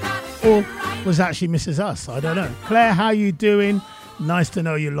you. Or was actually misses us. I don't know. Claire, how you doing? Nice to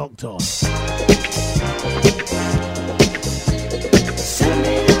know you're locked on.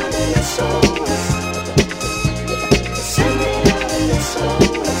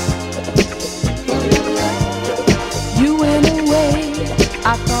 You went away.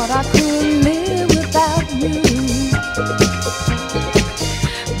 I thought I could live without you.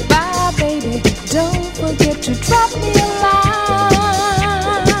 Bye, baby. Don't forget to drop me a line.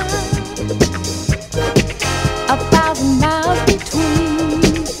 1,000 miles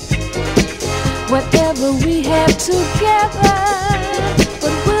between whatever we have together.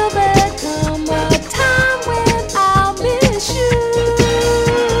 But will there come a time when I'll miss you?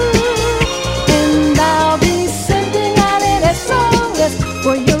 And I'll be sending out an SOS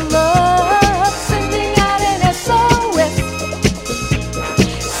for your love. Sending out an SOS.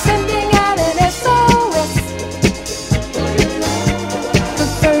 Sending out an SOS. The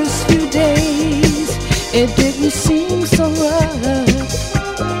first few days, it didn't seem so rough.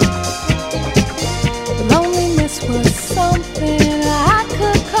 Loneliness was something I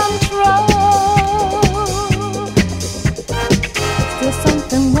could control. Still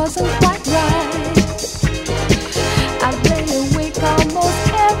something wasn't quite right. I'd lay awake almost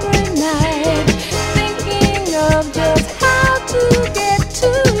every night, thinking of just how to get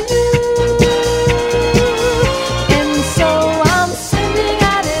to you. And so I'm sending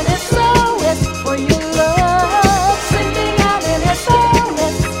out an SOS for your love. Sending out an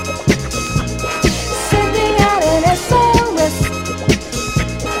SOS. Sending out an SOS.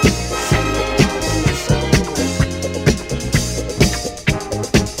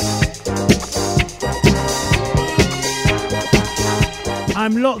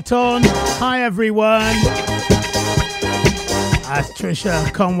 I'm locked on. Hi everyone. That's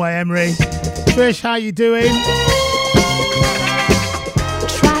Trisha Conway Emery. Trish, how you doing?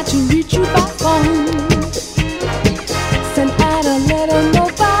 Tried to reach you by phone. Sent out a letter,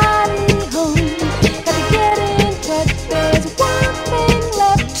 nobody home. Gotta get in touch, there's one thing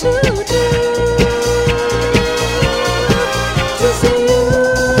left to do. To see you.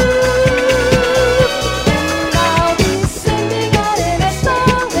 And I'll be sending out an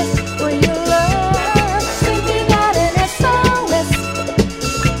SOS for your love. Sending out an SOS.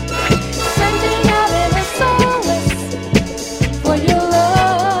 Sending out an SOS for your love.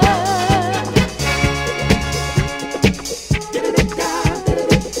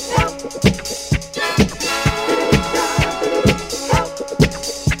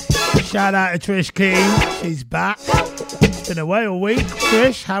 Shout out to Trish King. She's back. Been away all week.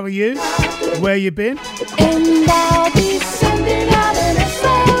 Trish, how are you? Where you been? And I'll be sending out an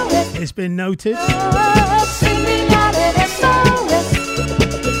SOS. It's been noted. Sending out an SOS.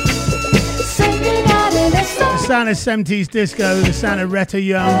 Sending out an The SOS. sound of 70s disco, the sound of Retta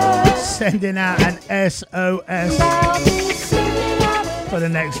Young, sending out an SOS I'll be sending out an for the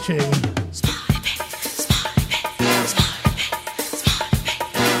next tune.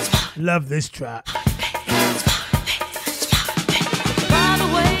 Love this track. By the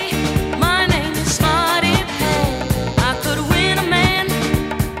way, my name is Smarty Pants. I could win a man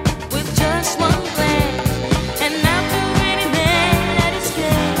with just one glance, and after any man that is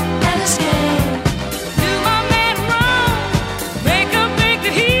scared, do my man wrong, make him think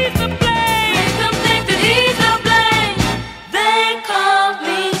that he's to blame, They called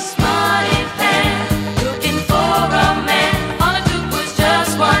me Smarty Pants, looking for a man. All it took was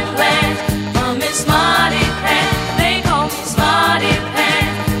just one glance from his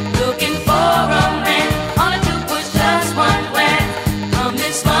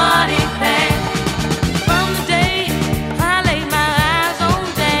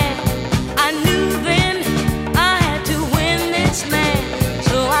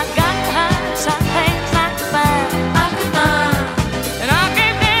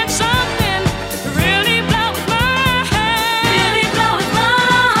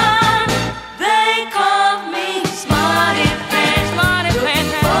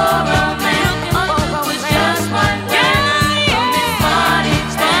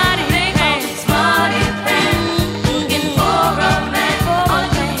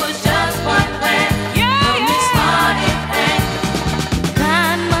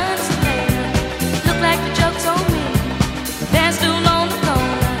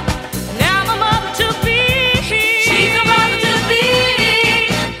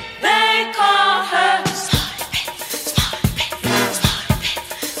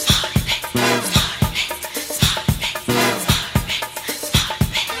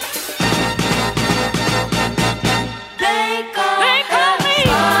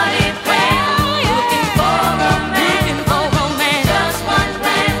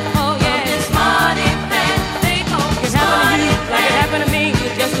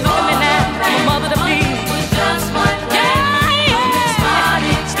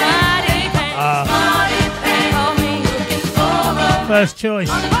First choice,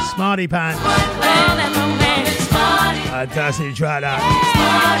 Smarty Pants. Fantastic track that.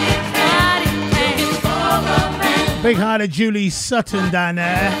 Big hi to Julie Sutton down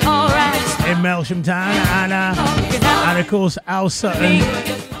there in Melsham Town, and of course Al Sutton.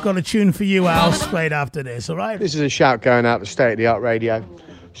 Got a tune for you, Al, straight after this. All right. This is a shout going out to State of the Art Radio.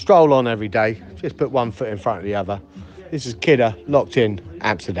 Stroll on every day. Just put one foot in front of the other. This is Kidder, Locked In,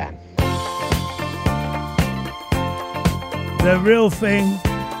 Amsterdam. The Real Thing,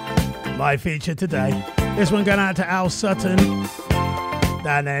 my feature today. This one going out to Al Sutton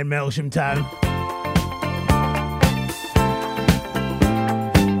down there in Melsham Town.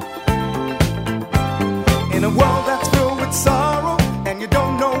 In a world that's filled with sorrow and you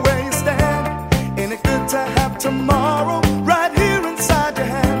don't know where you stand, ain't it good to have tomorrow right here inside your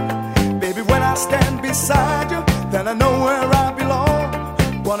hand? Baby, when I stand beside you, then I know where I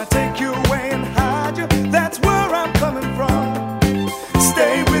belong. Wanna take you away and hide you, that's where I'm coming from.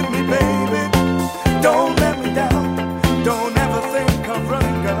 Stay with me, baby, don't let me down. Don't ever think of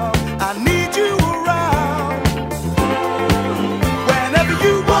running, girl, I need you around. Whenever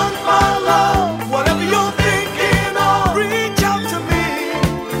you want my love, whatever you're thinking of, reach out to me,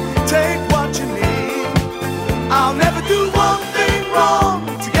 take what you need. I'll never do one thing wrong,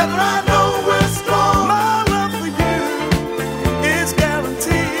 together I know we're strong. My love for you is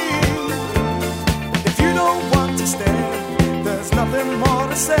guaranteed. If you don't want to stay, there's nothing more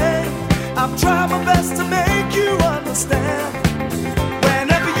to say. I've tried my best to make you understand.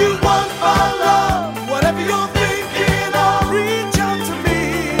 Whenever you want my love, whatever you're thinking of, reach out to me,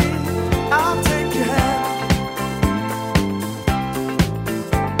 I'll take your hand.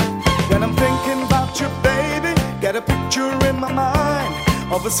 When I'm thinking about you, baby, get a picture in my mind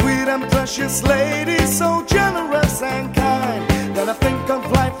of a sweet and precious lady, so generous and kind. Then I think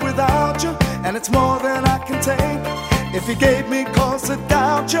of life without you, and it's more than I can take. If you gave me cause to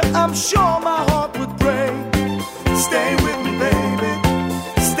doubt you, I'm sure my heart would break. Stay with me, baby,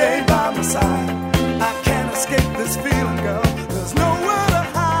 stay by my side. I can't escape this feeling, girl, there's nowhere to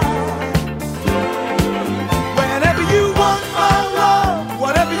hide. Whenever you want my love,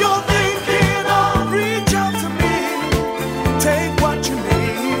 whatever you're thinking of, reach out to me, take what you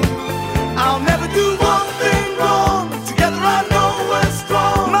need. I'll never do one thing wrong, together I know we're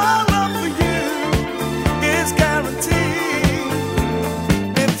strong. My love for you is guaranteed.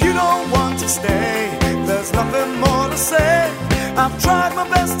 If you don't want to stay, there's nothing more to say. I've tried my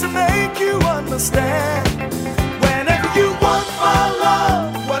best to make you understand. Whenever you want my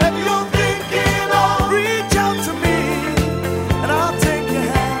love, whatever you're thinking of, reach out to me, and I'll take your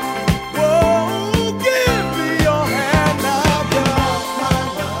hand. Whoa, give me your hand now, girl. My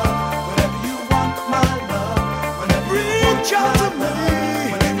love, whenever you want my love, whenever reach out to me,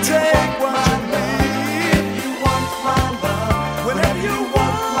 take what you need. Whenever you want my love, whenever you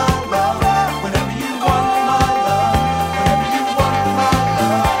want my love, whenever you want my love, whenever you want my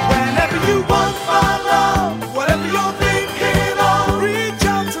love, whenever you want my love, whatever you're thinking of, reach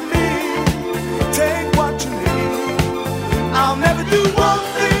out to me, take what you need. I'll never do one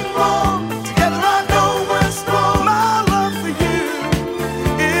thing wrong, together I know we're strong. My love for you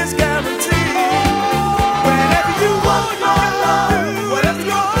is guaranteed. Whenever you want my love, whatever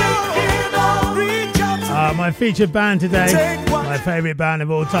you're thinking of, reach out to me. My featured band today, my favourite band of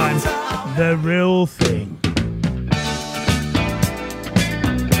all time, The Real Thing.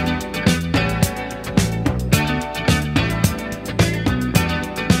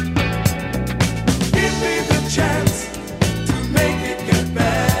 Give me the chance to make it get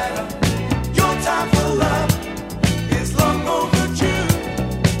better. Your time for love is long overdue.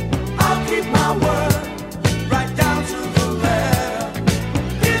 I'll keep my word right down to the letter.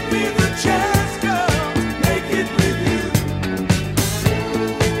 Give me the chance, girl, to make it with you.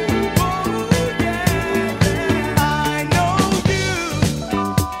 Oh, yeah.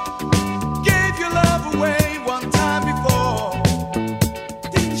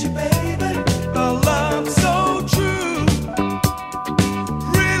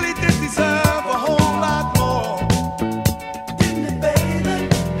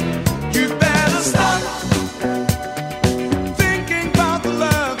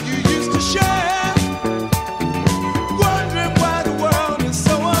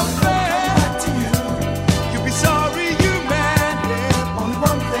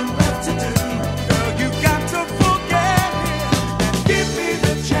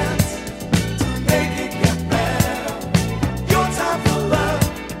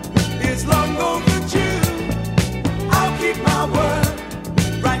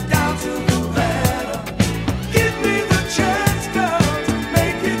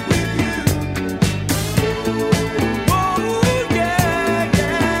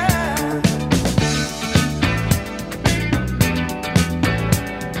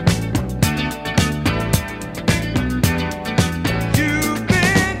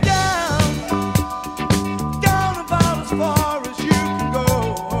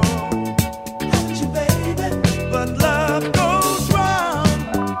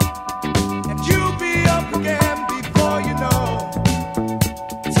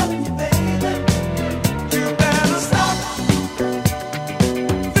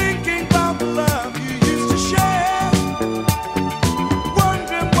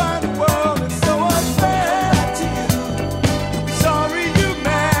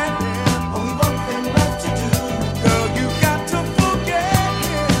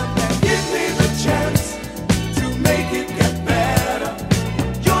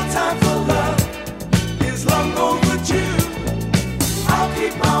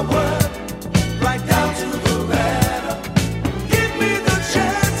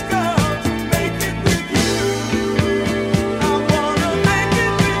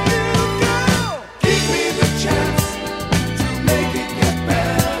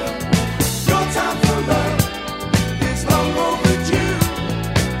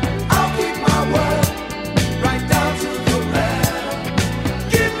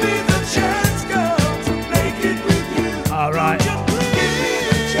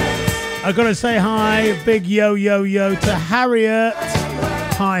 I gotta say hi, big yo to Harriet.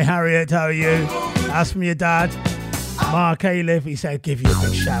 Hi Harriet, how are you? That's from your dad, Mark Aliff. He said give you a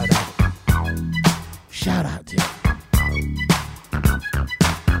big shout out. Shout out to you.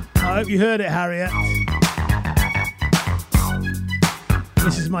 I hope you heard it, Harriet.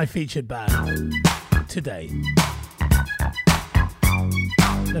 This is my featured band today.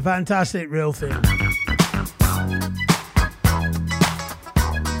 The fantastic Real Thing.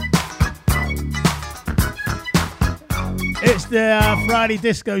 It's the Friday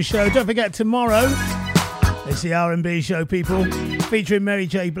Disco Show. Don't forget tomorrow, it's the R&B show, people, featuring Mary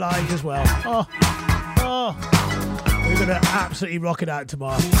J. Blige as well. We're going to absolutely rock it out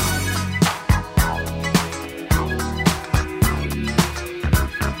tomorrow.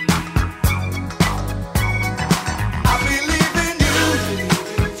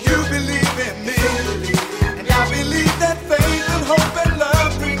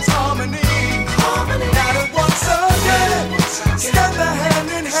 Stand the hand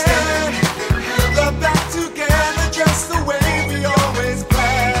in hand, love back together just the way we always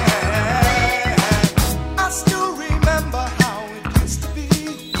planned. I still remember how it used to be,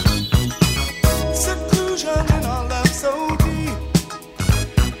 seclusion in our love so deep.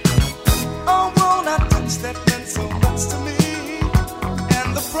 A world I touched that meant so much to me,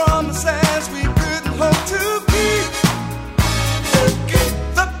 and the promises we couldn't hope to keep.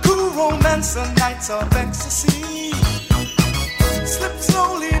 The cool romance of nights of ecstasy slip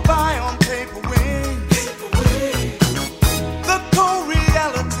slowly by on paper wings. The cold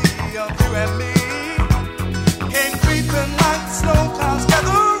reality of you and me came creeping like snow clouds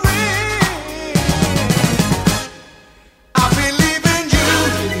gathering. I believe in you,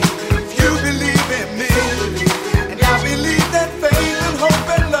 you believe in me, and I believe that faith and hope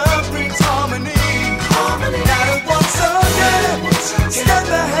and love brings harmony. Now that once again, stand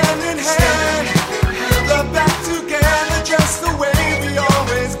the hand in hand, love back together just the way we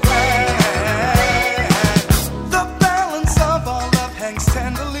always planned. The balance of our love hangs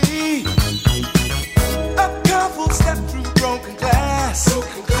tenderly, a careful step through broken glass.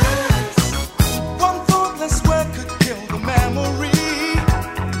 One thoughtless word could kill the memory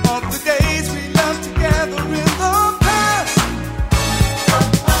of the days we loved together in the past.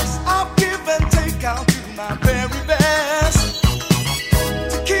 I'll give and take, I'll do my very best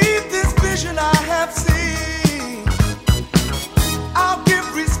to keep this vision I have seen. I'll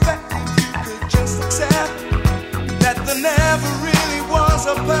give respect if you could just accept that there never really was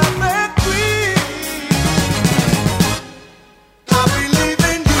a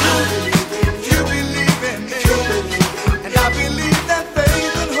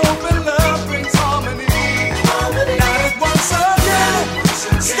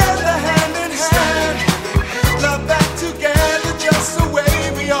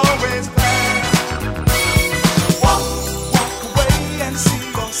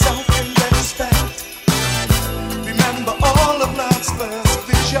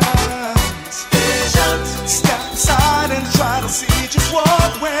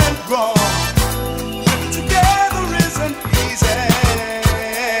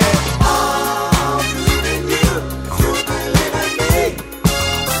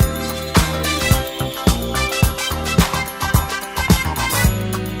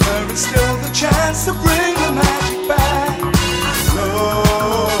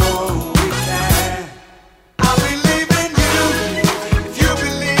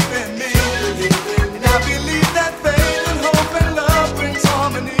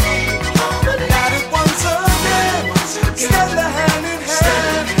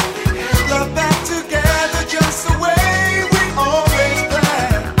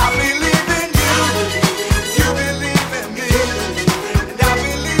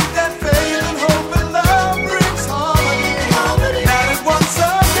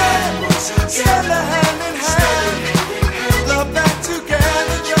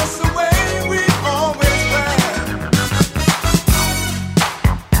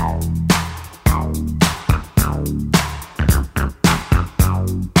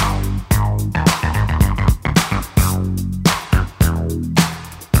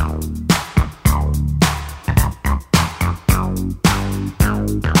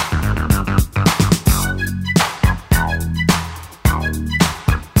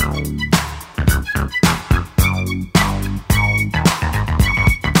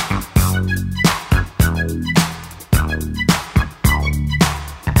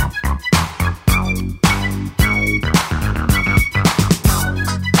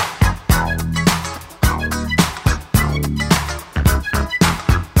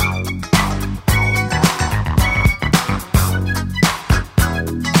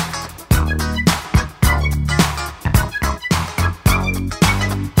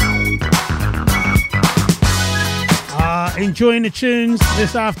Enjoying the tunes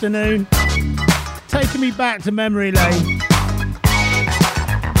this afternoon. Taking me back to memory lane.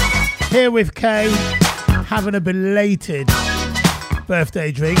 Here with Kay, having a belated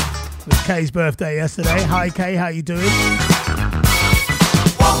birthday drink. It was Kay's birthday yesterday. Hi Kay, how you doing?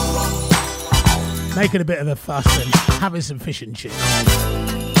 Making a bit of a fuss and having some fish and chips.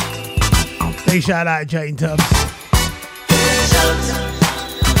 Big shout out to Jane Tubbs.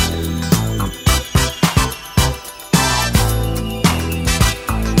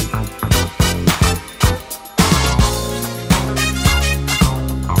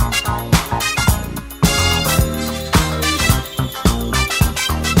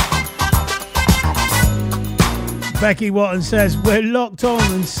 Becky Watton says, we're locked on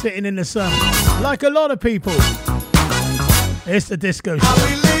and sitting in the sun. Like a lot of people. It's the disco show. I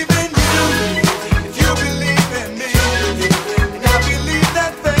believe in you, if you believe in me. And I believe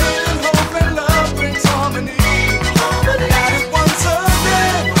that faith and hope and love brings harmony. That if once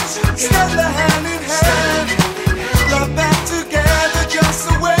again, stand the hand in hand. Love back together just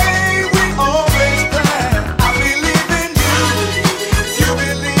the way we always planned. I believe in you, if you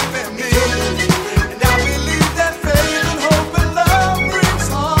believe in me. And I believe that faith and hope and love brings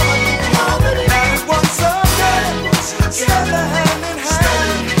harmony. That if once again, stand the hand in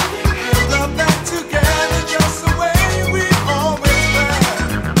hand. Love back together just the way we always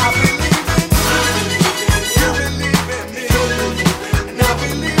planned. I believe in you, you believe in me. And I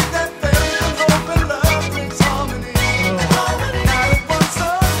believe that faith and hope and love brings harmony. Now if once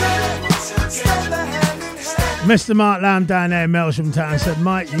again, stand the hand in hand. Mr. Mark Lamb down there in Melsham Town said,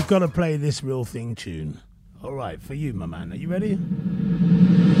 Mike, you've got to play this Real Thing tune. All right, for you, my man. Are you ready?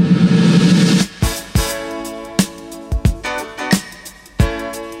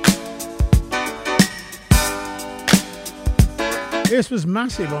 This was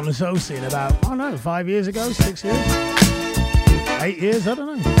massive on the soul scene about, I don't know, 5 years ago, 6 years, 8 years, I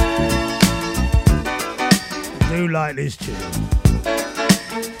don't know. I do like this tune.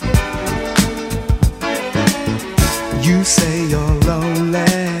 You say you're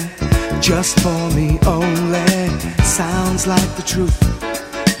lonely, just for me only. Sounds like the truth.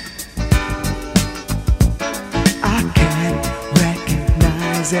 I can't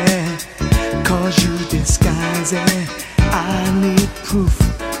recognize it, 'cause you disguise it. I need proof.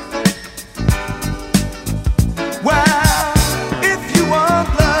 Well, if you want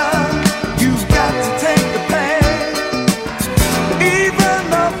love, you've got to take the pain. Even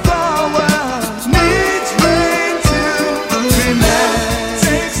the flower needs rain to remain.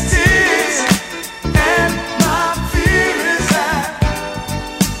 Takes tears, and my fear is that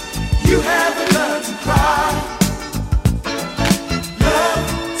you haven't learned to cry. Love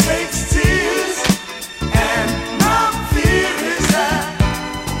takes tears, and my fear is that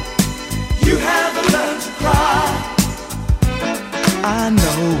you haven't learned to cry. I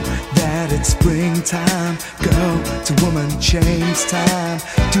know that it's springtime, girl, to woman change time.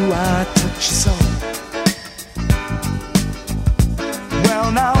 Do I touch your soul?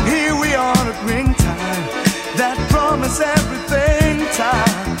 Well, now here we are at ring time, that promise everything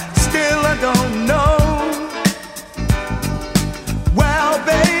time. Still I don't know. Well,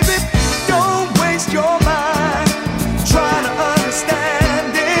 baby, don't waste your mind trying to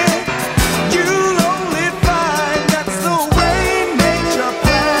understand it. You'll only find that's the way nature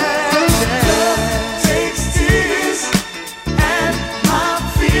planned it. Love takes tears, and my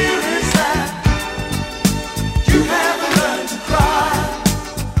fear is that you haven't learned to cry.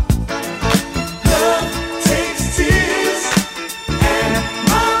 Love takes tears, and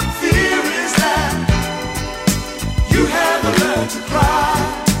my fear is that you haven't learned to cry.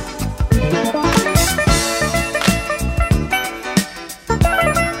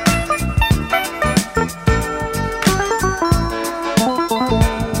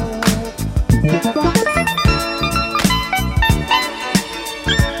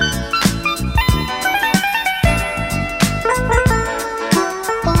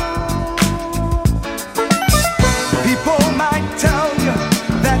 People might tell you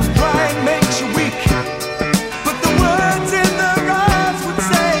that crying makes you weak, but the words in their eyes would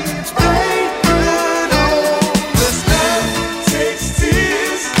say they could understand. Takes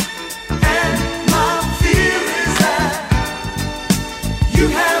tears, and my fear is that you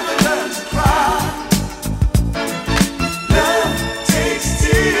haven't learned to cry. Love takes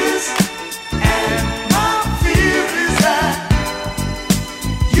tears, and my fear is that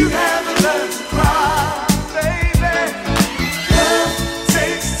you haven't learned to cry, baby. Love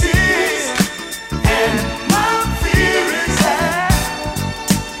takes tears, and my fear is that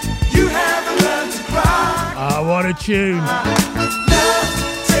you haven't learned to cry. Ah, what a tune. Love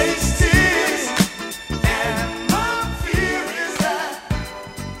takes tears, and my fear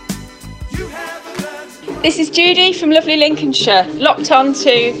This is Judy from lovely Lincolnshire, locked on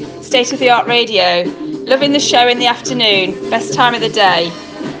to State of the Art Radio. Loving the show in the afternoon, best time of the day.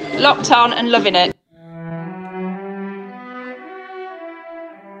 Locked on and loving it.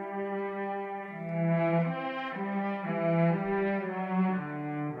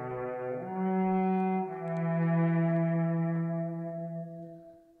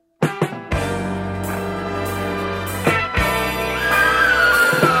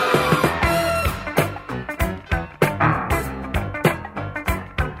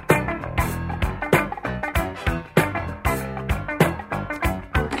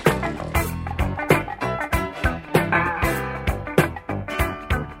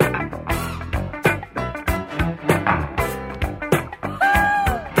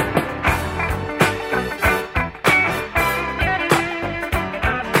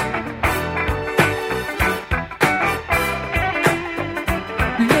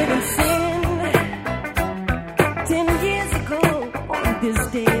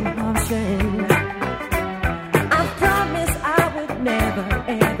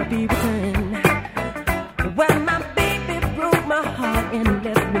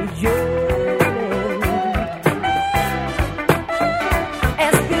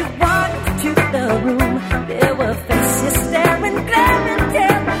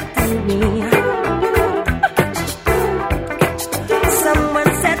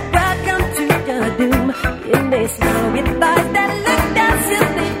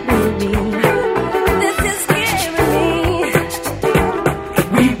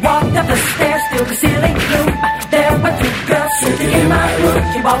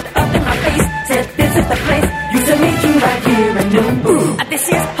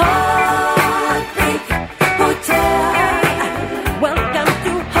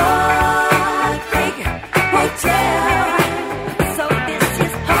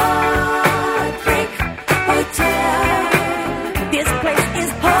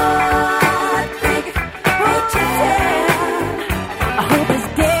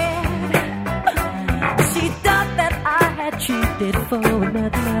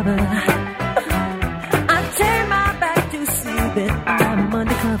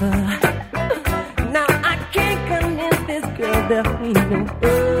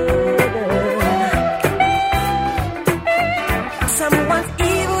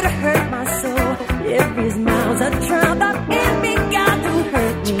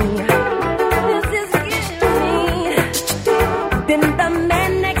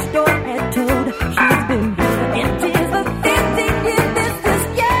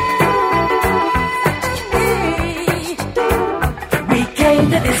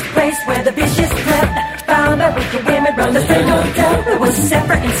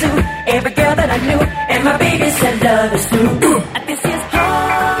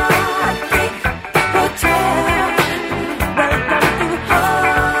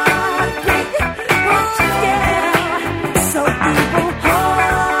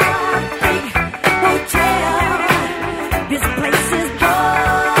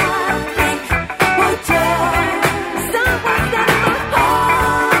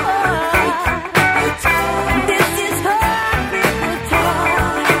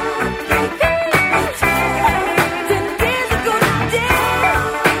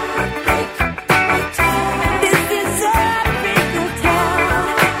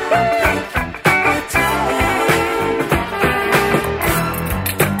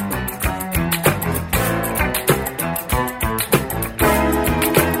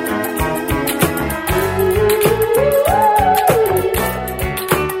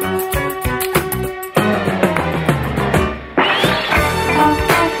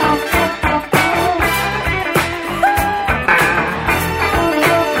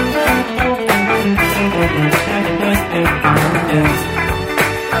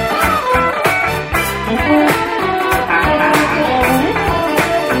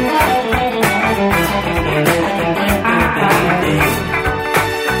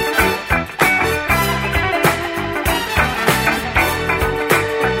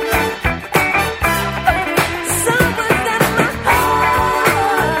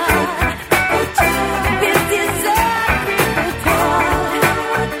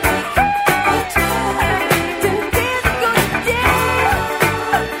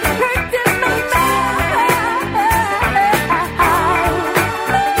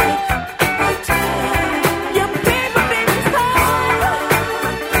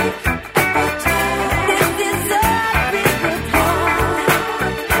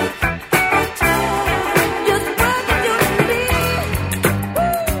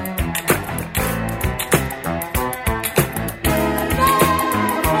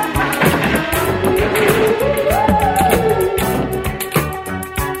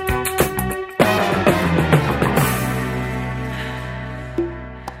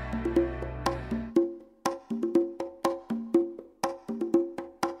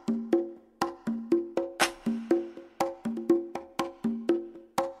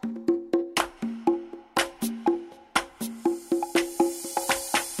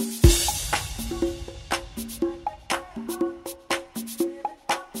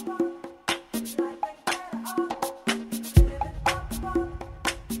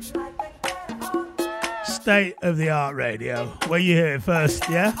 State of the Art Radio. Where you hear it first,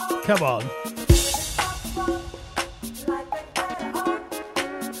 yeah? Come on.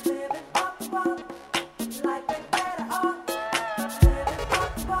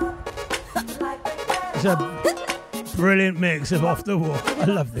 It's a brilliant mix of Off the Wall. I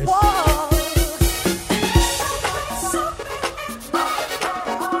love this.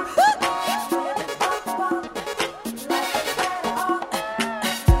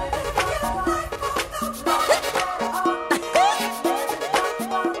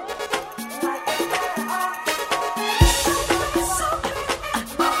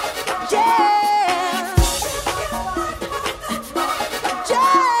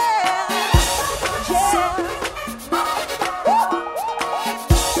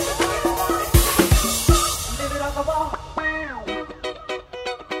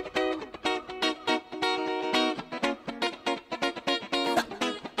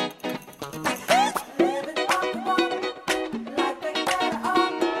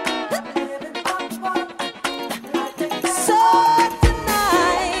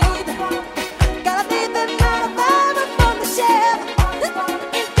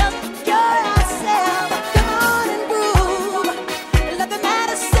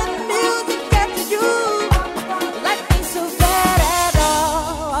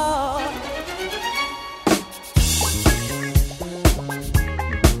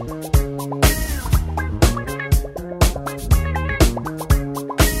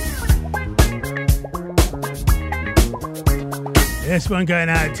 This one going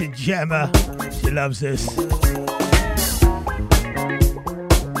out to Gemma. She loves this.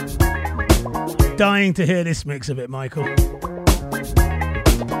 Dying to hear this mix of it, Michael. When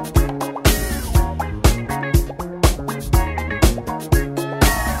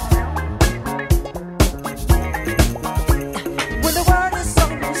the world is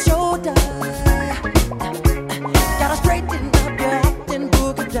on your shoulder, gotta straighten up your acting,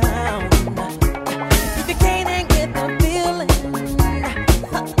 boogie down. If you can't hang with the feeling,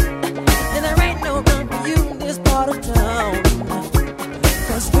 then there ain't no room for you in this part of town.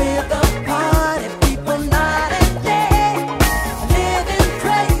 'Cause we're the party people night and day, living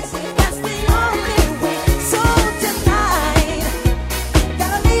crazy, that's the only way. So tonight,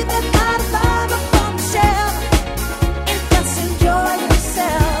 gotta leave that 9 to 5 up on the shelf and just enjoy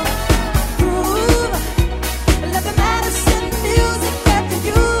yourself. Groove, let the medicine music get to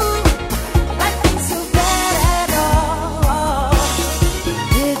you. Life ain't so bad at all.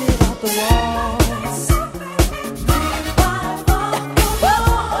 Live it off the walls.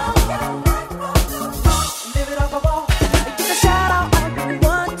 Live it off the wall. Give a shout out all you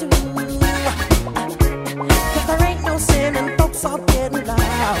want to. 'Cause there ain't no sin and folks all getting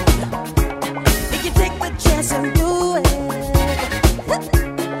loud. If you take the chance and do it,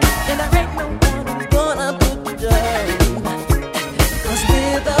 then there ain't no one who's gonna put you down. 'Cause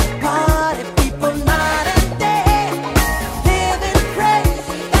we're the party people night and day, living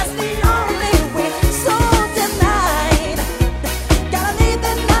crazy, that's the only way. So tonight, gotta leave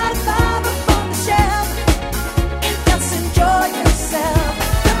that 9 to 5 up on the shelf and just enjoy yourself.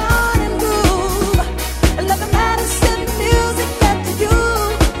 Come on and groove, and let the medicine music get to you.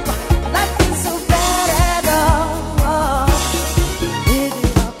 Life ain't so bad at all. Live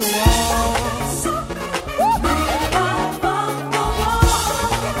it off the walls.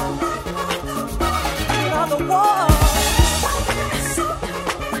 Live it off the wall.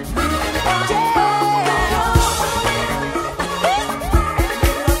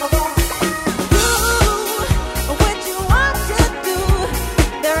 What you want to do,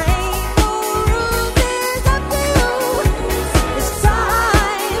 there ain't no rules, it's up to you. It's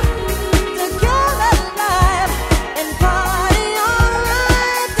time to get alive and party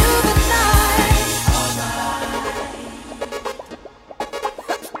alright through the night.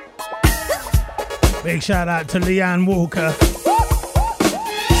 Big shout out to Leanne Walker.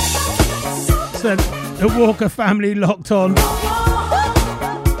 Said the Walker family locked on.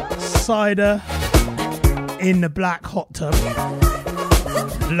 Cider in the black hot tub.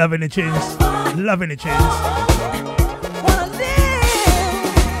 Loving the tunes. Loving the tunes.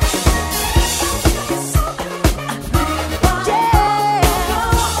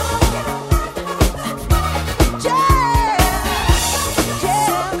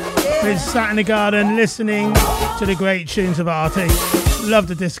 Been sat in the garden listening to the great tunes of Artie. Love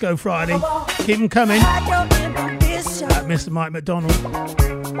the Disco Friday. Keep them coming. At Mr. Mike McDonald.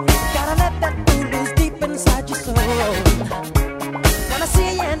 Gotta let that fool loose deep inside your soul. Wanna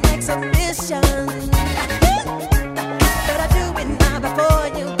see an exhibition. Better do it now before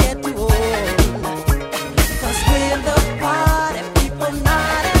you get too old. 'Cause we're the party people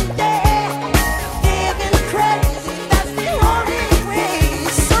night and day, living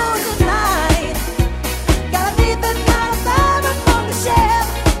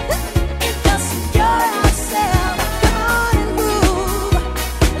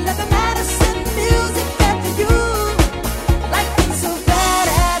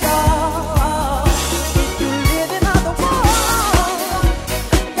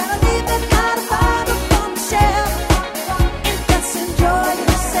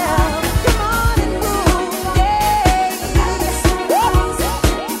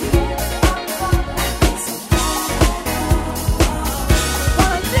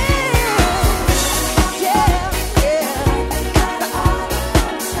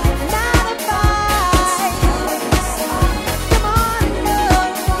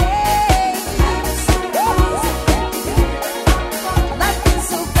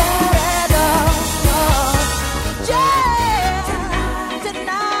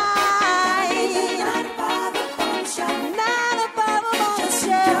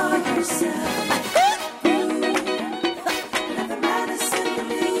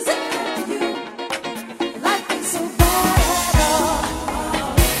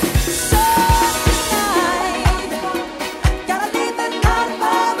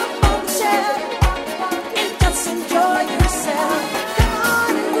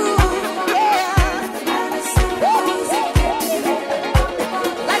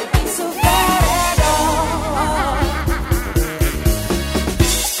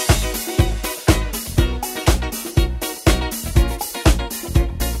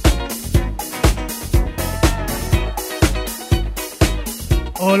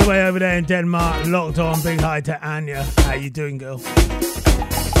All the way over there in Denmark, locked on. Big hi to Anya. How you doing, girl?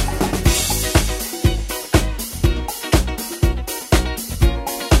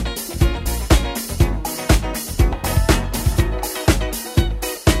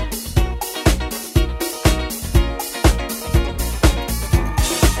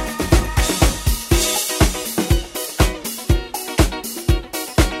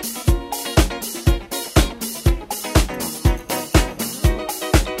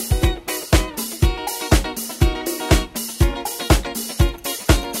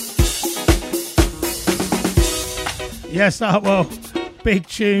 Yes, well, big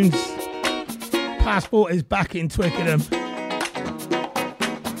tunes. Passport is back in Twickenham.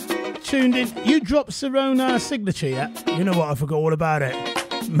 Tuned in. You dropped Serona signature yet? You know what? I forgot all about it.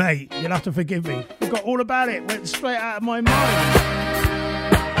 Mate, you'll have to forgive me. Forgot all about it. Went straight out of my mind.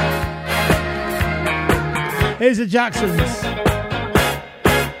 Here's the Jacksons.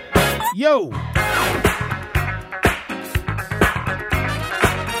 Yo!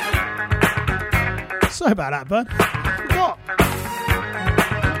 Sorry about that, bud.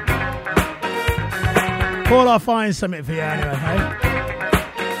 Paul, I'll find something for you anyway, hey?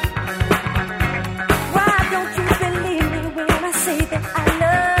 Why don't you believe me when I say that I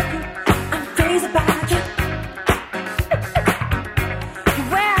love you? I'm crazy about you. You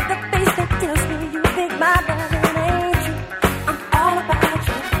wear the face that tells me you think my love ain't true. I'm all about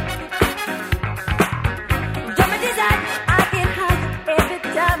you. You're my desire, I get high every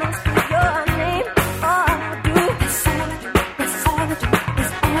time I speak your name. All I do, that's all I do, that's all I do,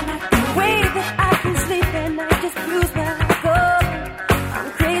 that's all I do. The way that I can sleep and I just lose where I go. I'm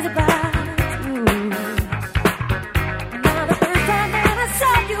crazy about you. Now the first time that I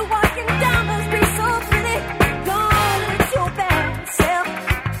saw you walking down the street so pretty, gone with your bad self.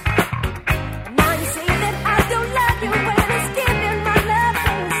 Now you say that I don't love you when it's giving my love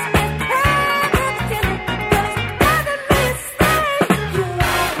and it's pretending, but it's driving me insane.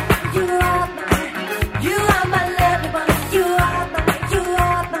 You are mine, you are my lovely one. You are mine, you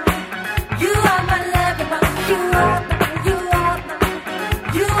are mine, you are my lovely one. You are mine, you are mine,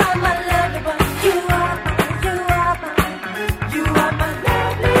 you are my lovely one. You are mine, you are mine, you are my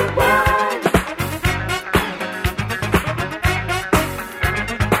lovely one.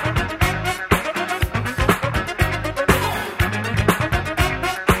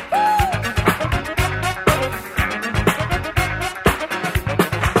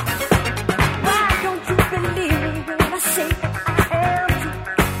 Why don't you believe me when I say that I am true?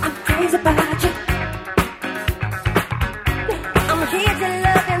 I'm crazy about you. I'm here to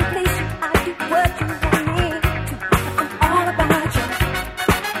love and please you. I do what you want me to. I'm all about you.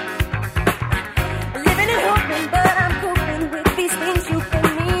 Living and hoping, but I'm coping with these things you put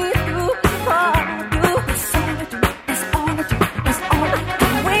me through. All I do, that's all I do, that's all I do, that's all I do.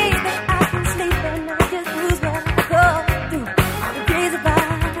 The way that I can sleep and I just lose where I go through. I'm crazy about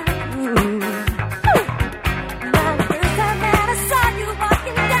you. Now the first time that I saw you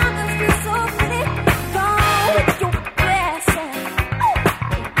walking down the street so pretty, gone with your best self.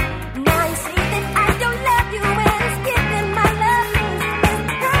 Now you say that I don't love you when it's giving my love means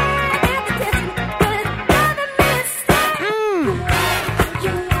it's trying to test me, but it's driving me insane.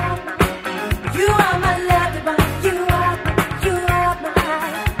 You are mine, you are my lovely one. You are mine, you are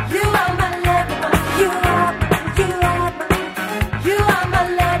mine, you are my lovely one. You are mine, you are mine, you are my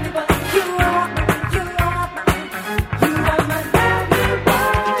lovely one. You are mine, you are mine, you are my lovely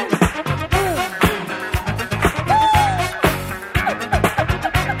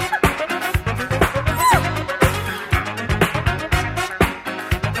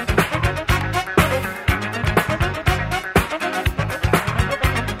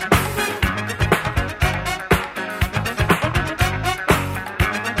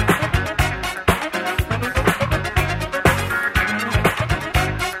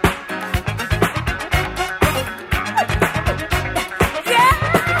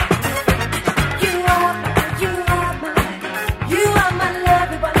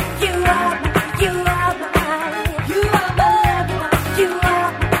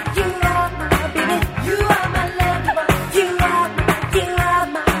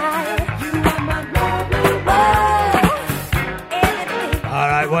All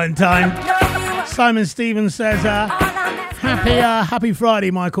right, one time. Simon Stevens says, happy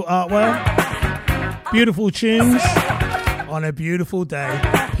Friday, Michael Artwell. Beautiful tunes on a beautiful day.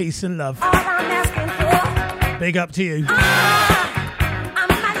 Peace and love. Big up to you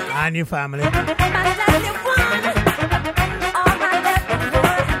and your family.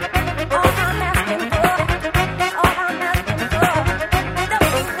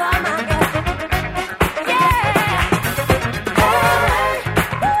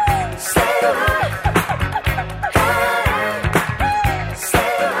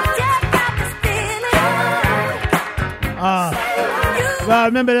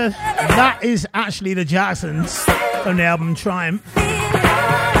 Remember, that is actually the Jacksons from the album Triumph.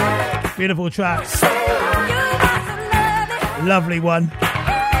 Beautiful track. Lovely one.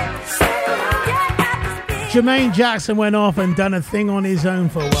 Jermaine Jackson went off and done a thing on his own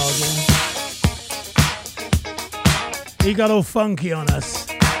for a while. Yeah. He got all funky on us.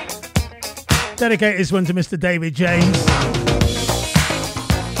 Dedicate this one to Mr. David James.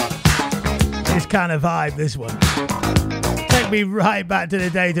 This kind of vibe, this one. Take me right back to the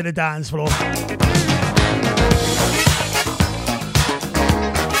day, to the dance floor.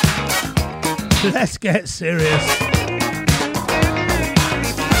 Let's get serious.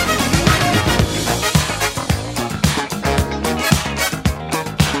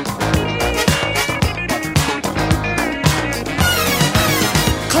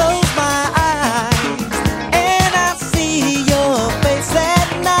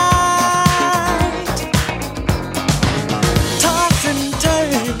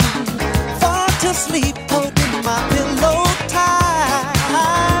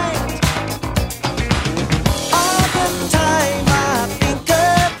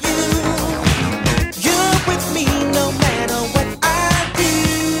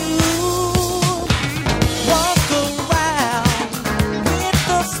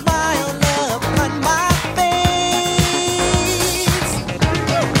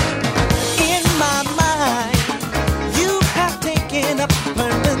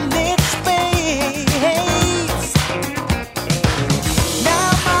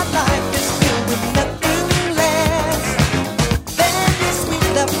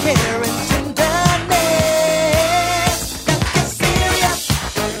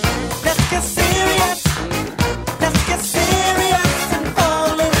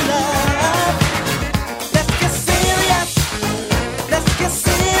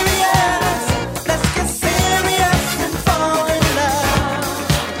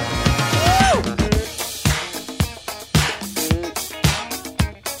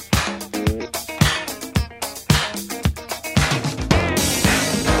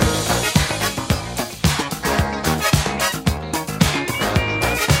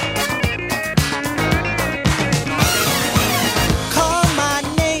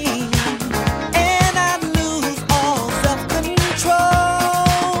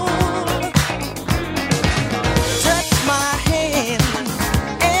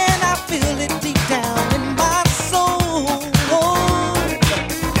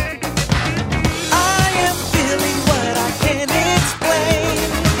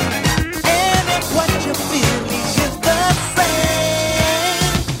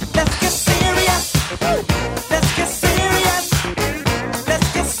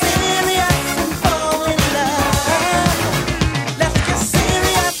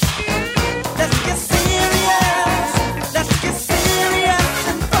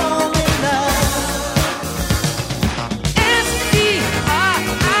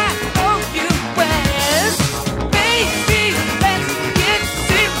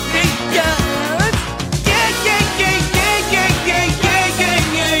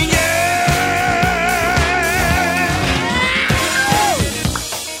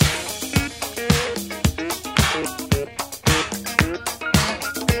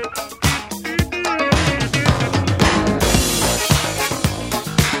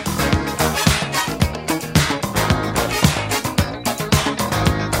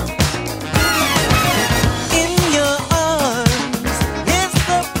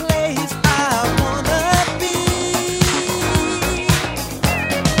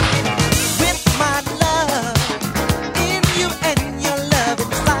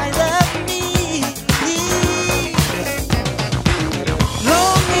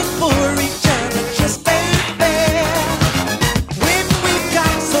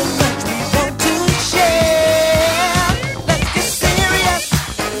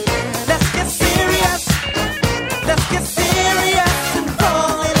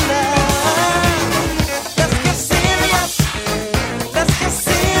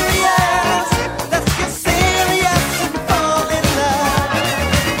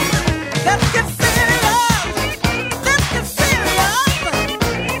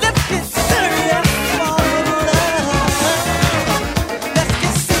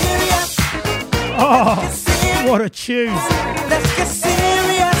 What a tune.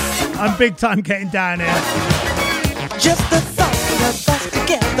 I'm big time getting down here. Just the thought of us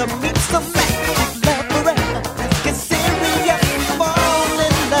together means some magic love forever. Let's get serious and fall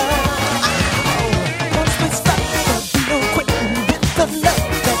in love. Once we start, there'll be no quitting with the love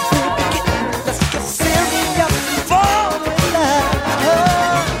that we'll be getting. Let's get serious and fall in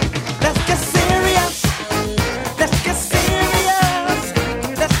love. Let's get serious. Let's get serious.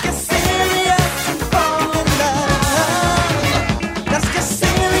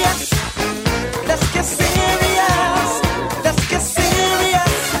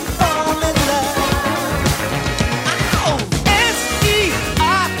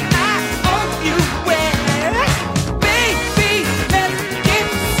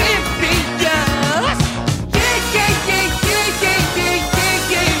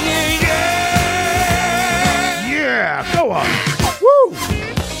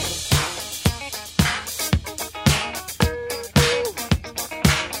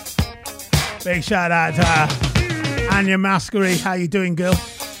 Big shout out to Anya Maskery. How you doing, girl?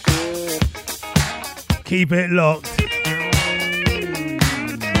 Keep it locked.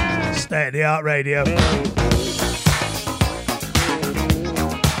 State of the Art Radio.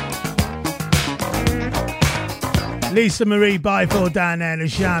 Lisa Marie Byford down there in the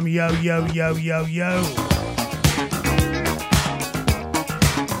sham. Yo, yo, yo, yo, yo.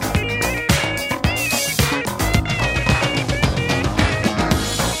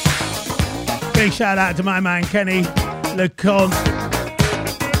 Big shout out to my man Kenny LeConte.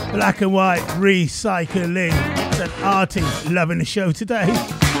 Black and White Recycling. It's an arty loving the show today.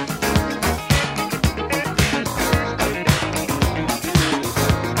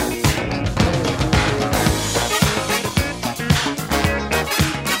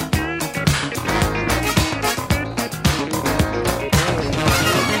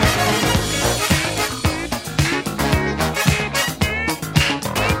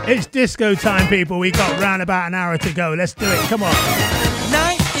 It's disco time, people. We got round about an hour to go. Let's do it. Come on.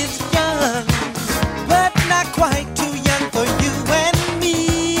 Night is young, but not quite too young for you and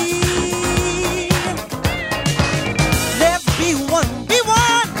me. Let's be one,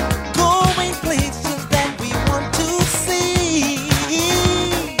 going places that we want to see.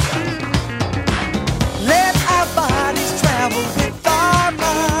 Let our bodies travel with our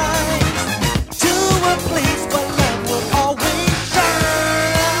minds to a place where love will always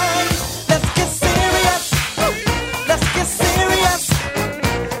shine. Let's get serious. Let's get serious.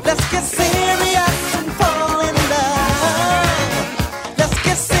 Let's get serious and fall in love. Let's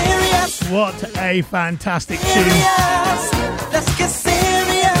get serious. What a fantastic tune. Serious. Let's get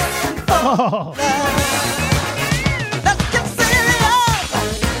serious and fall in love. Let's get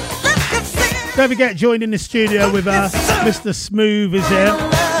serious. Let's get serious. Don't forget, joined in the studio with Mr. Smooth is here.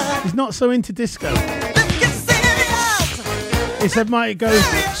 He's not so into disco. He said, might go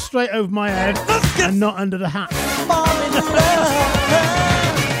straight over my head and not under the hat.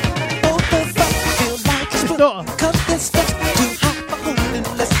 His daughter.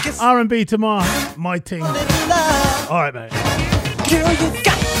 R&B tomorrow, my team. Alright, mate. Girl, you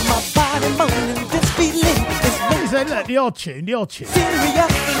got my body moaning. This feeling is He said, look, the odd tune. serious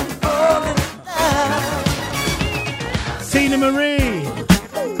and fall in love. Tina Marie.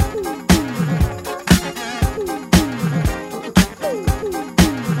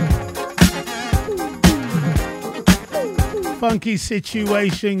 Funky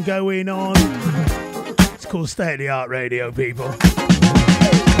situation going on. It's called State of the Art Radio, people.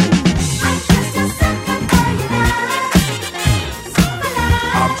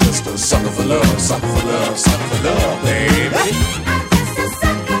 I'm just a sucker for love, sucker for love, sucker for love, baby.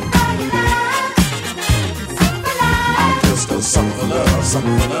 I'm just a sucker for love,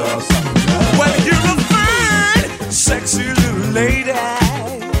 sucker for love, sucker for love. Well, you're a fine, sexy little lady.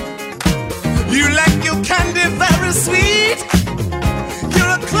 You like your candy very sweet.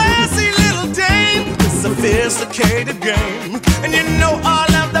 You're a classy little dame, sophisticated game, and you know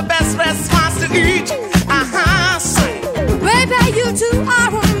all of the best restaurants to eat. Say. Baby, you two are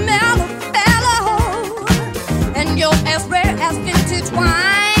a mellow fellow, and you're as rare as vintage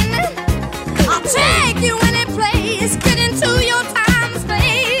wine. I'll take you any place, get into your time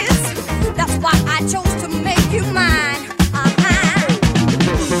space. That's why I chose to make you mine.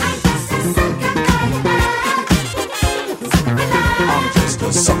 I'm just a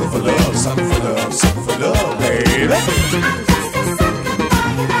sucker for love, sucker for love, sucker for love, baby.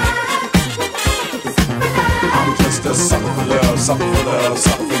 I'm just a sucker for love, sucker for love,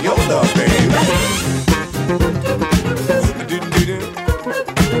 sucker for your love, baby. I didn't do that.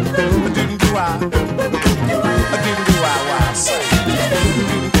 I didn't do I. I didn't do I. Why I say.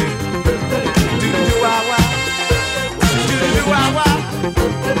 Didn't do I. Why. Didn't do I. Why.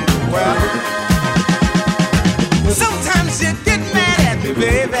 Well. Sometimes you get mad at me,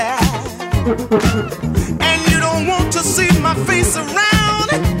 baby, and you don't want to see my face around.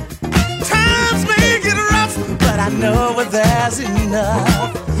 Times may get rough, but I know there's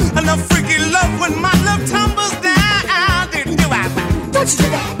enough freaky love when my love tumbles down. Didn't you? Don't you do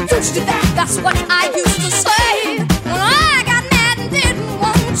that, don't you do that. That's what I used to say when I got mad and didn't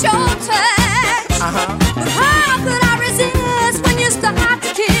want your touch. But how could I resist when you start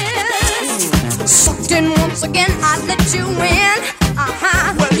to kiss? Sucked in once again, I let you in.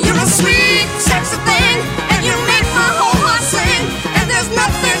 Well, you're a sweet, sexy thing, and you make my whole heart sing. And there's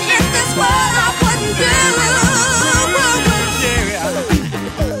nothing in this world I wouldn't do.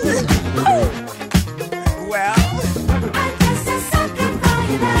 Well,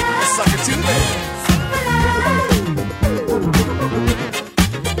 suck it too, baby.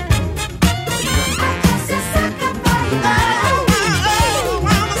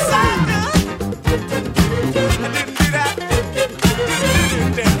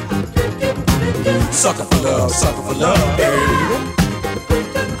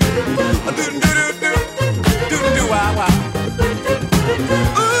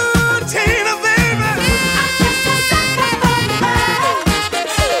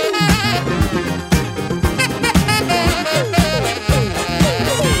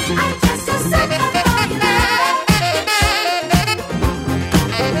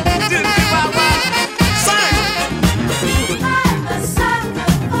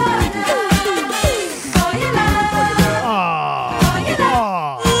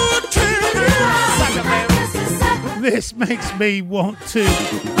 This makes me want to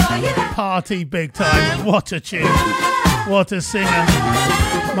party big time. What a tune. What a singer.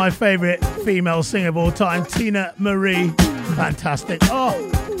 My favourite female singer of all time, Tina Marie. Fantastic. Oh.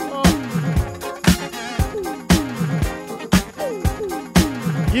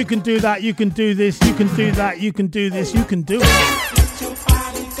 You can do that, you can do this, you can do that, you can do this, you can do it.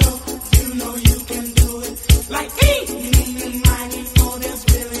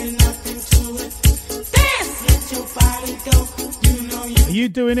 Are you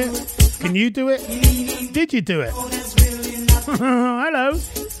doing it? Can you do it? Did you do it? Hello.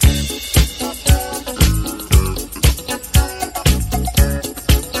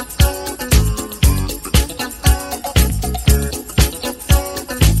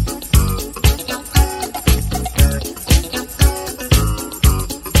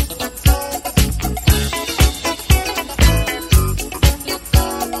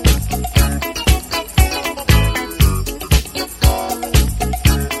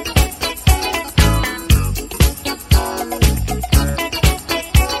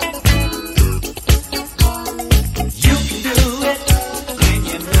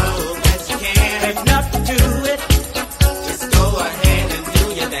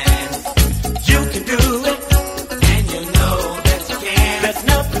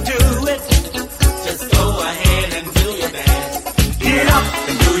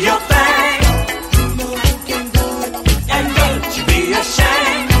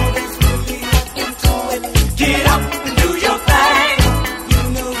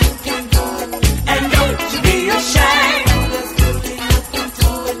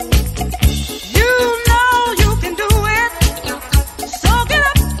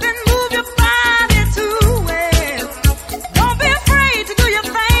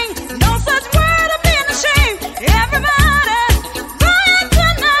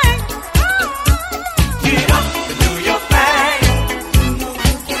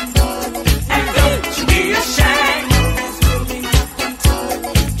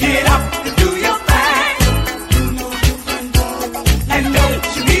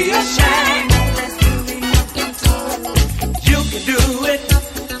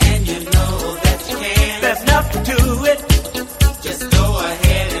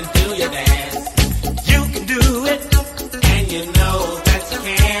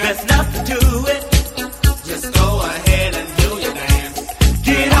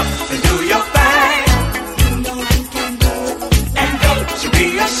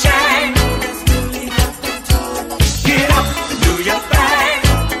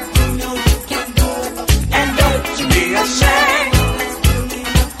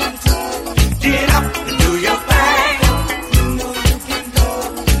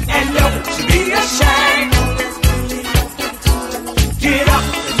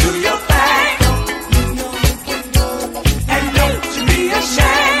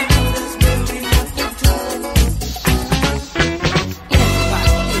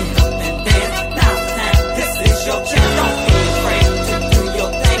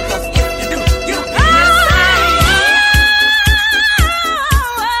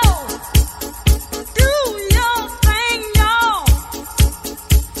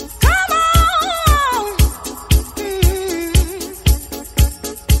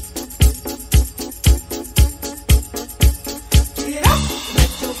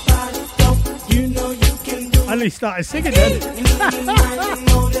 Started singing then.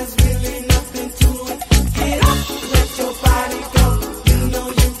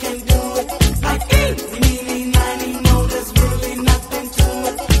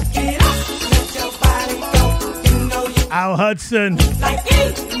 Al Hudson.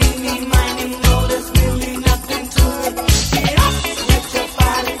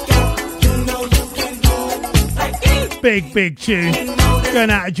 Big tune.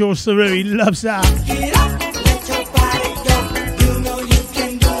 Going out to George Saru, he loves that.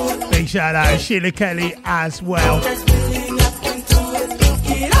 Shout out to Sheila Kelly as well.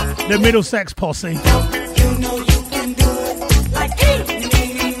 The Middlesex Posse.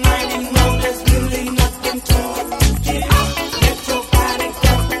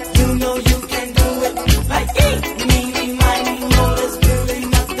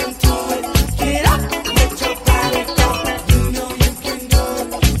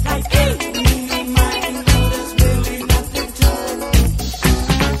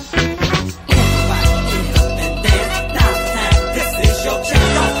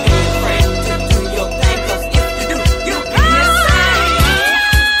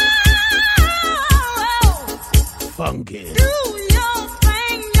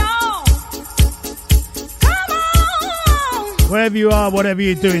 Wherever you are, whatever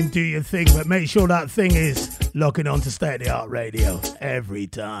you're doing, do your thing, but make sure that thing is Logging on to State of the Art Radio every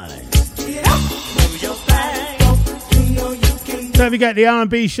time. Don't forget the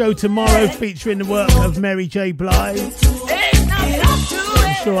R&B show tomorrow featuring the work of Mary J. Blige. I'm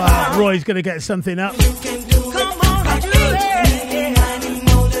sure Roy's going to get something up.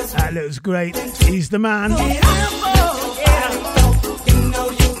 That looks great. He's the man.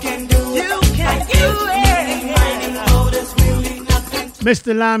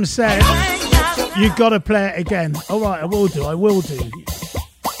 Mr. Lamb said, you got to play it again. All right, I will do.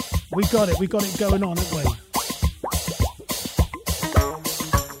 We got it going on, haven't we?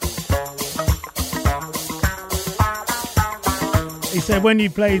 He said, when you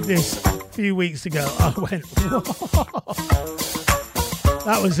played this a few weeks ago, I went,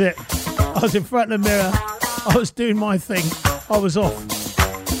 that was it. I was in front of the mirror. I was doing my thing. I was off.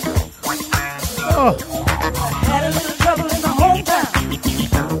 Oh. Had a little trouble in my hometown.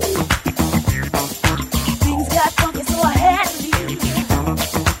 Things got funky, so I had to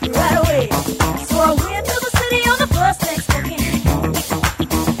leave right away. So I went to the city on the bus next weekend.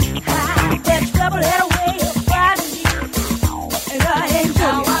 That trouble had a way of finding me, and I ain't joking.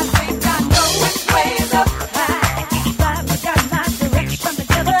 Now I think I know which way is up. I finally got my direction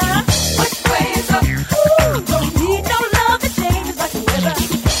together. Which way is up? Ooh, don't need no love that changes like the weather.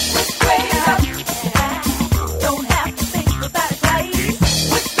 Which way is up? Don't have to think about it twice.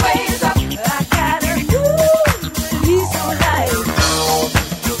 Which way is up? I got a new lease on life.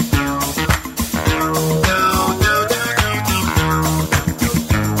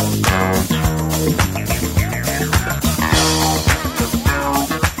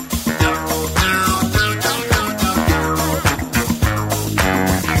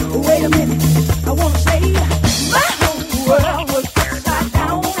 Wait a minute, I wanna say my whole world was upside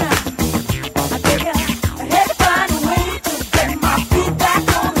down. I think I had to find a way to get my feet back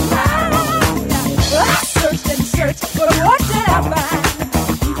on the ground. I searched and searched, but what did I find?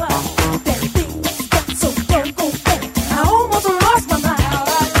 That things got so doggone bad, I almost lost my mind.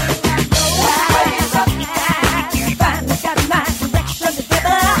 I finally got my direction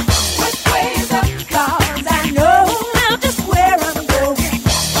together. Which way is up? 'Cause I know now just where I'm going.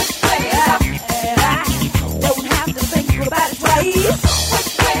 Which way is up? And I don't have to think about it twice.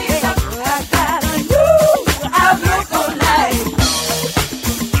 Which way is up? I got a new outlook on life.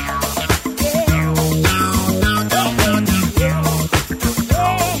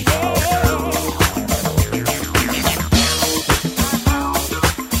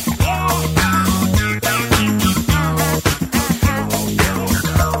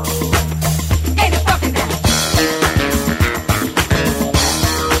 Ain't it fucking now?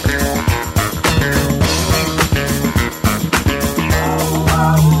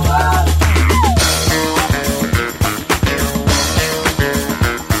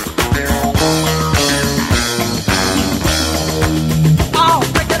 Oh,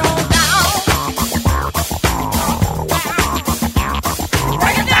 break it on down.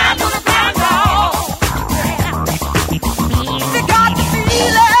 Break it down to the ground, y'all. They got the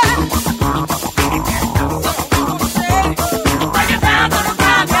feeling. Break it down to the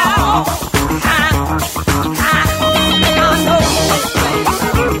ground, y'all.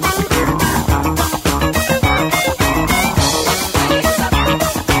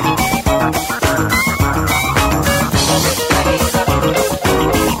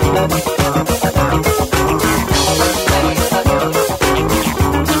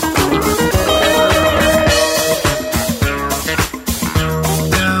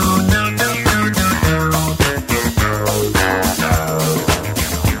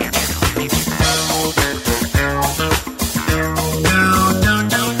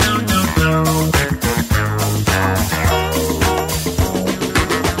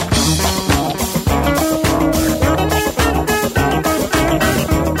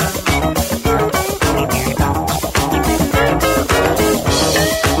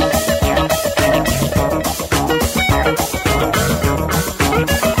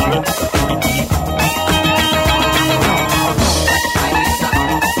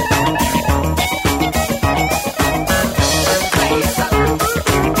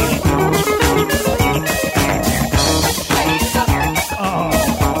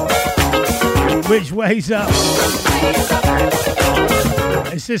 Which way's up?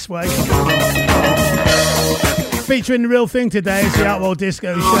 It's this way. Featuring the real thing today is the Outworld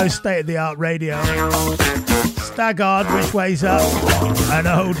Disco Show, State of the Art Radio. Stagard, Which Way's Up? An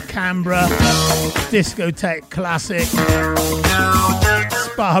old Canberra discotheque classic.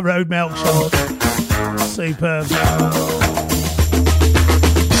 Spa Road Milk Shop. Superb.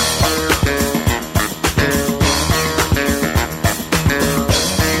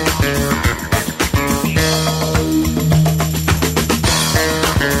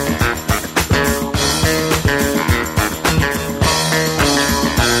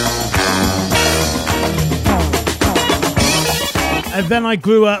 then I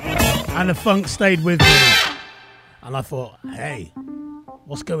grew up and the funk stayed with me. And I thought, hey,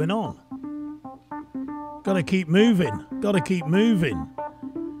 what's going on? Gotta keep moving. Gotta keep moving.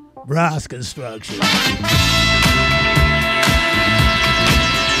 Brass Construction.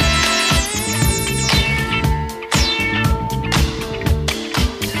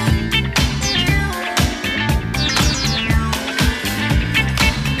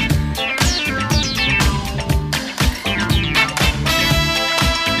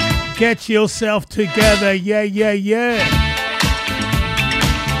 Get yourself together, yeah, yeah, yeah.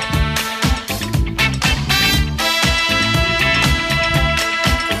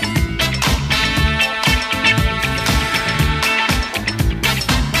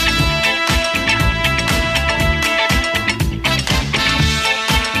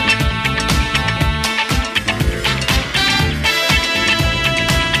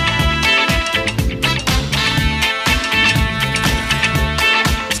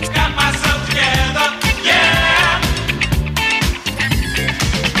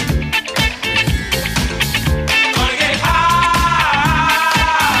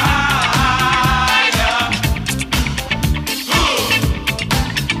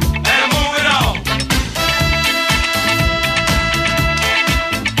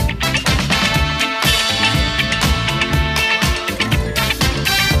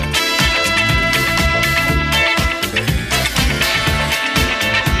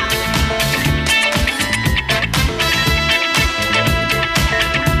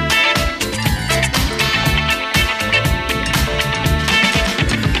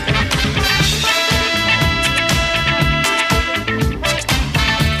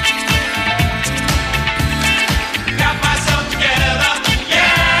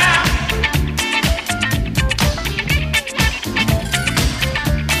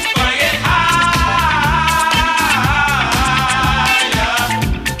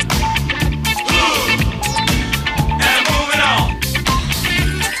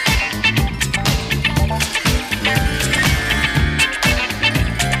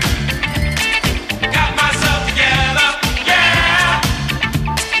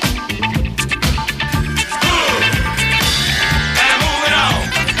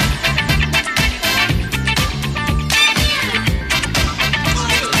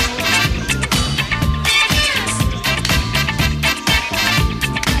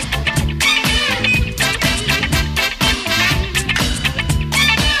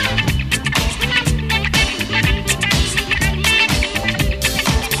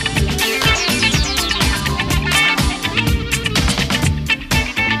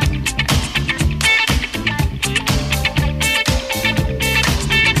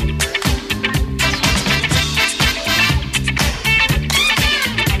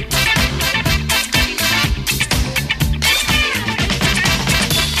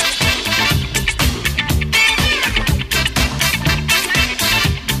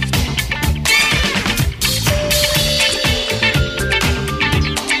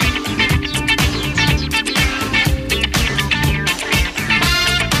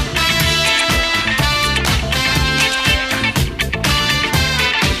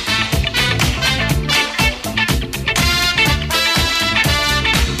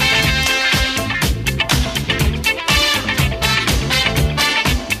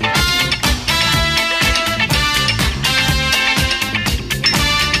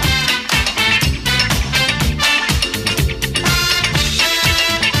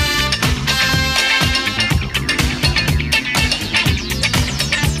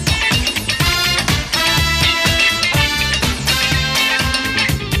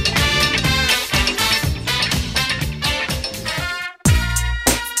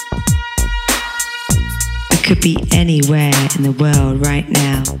 Could be anywhere in the world right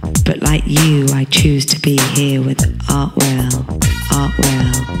now, but like you, I choose to be here with Artwell,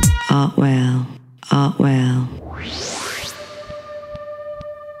 Artwell, Artwell, Artwell.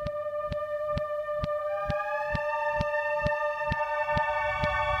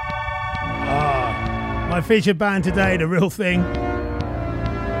 My featured band today, The Real Thing,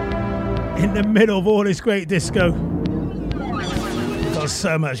 in the middle of all this great disco. Got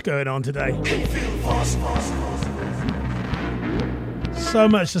so much going on today. So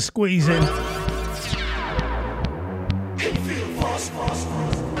much to squeeze in.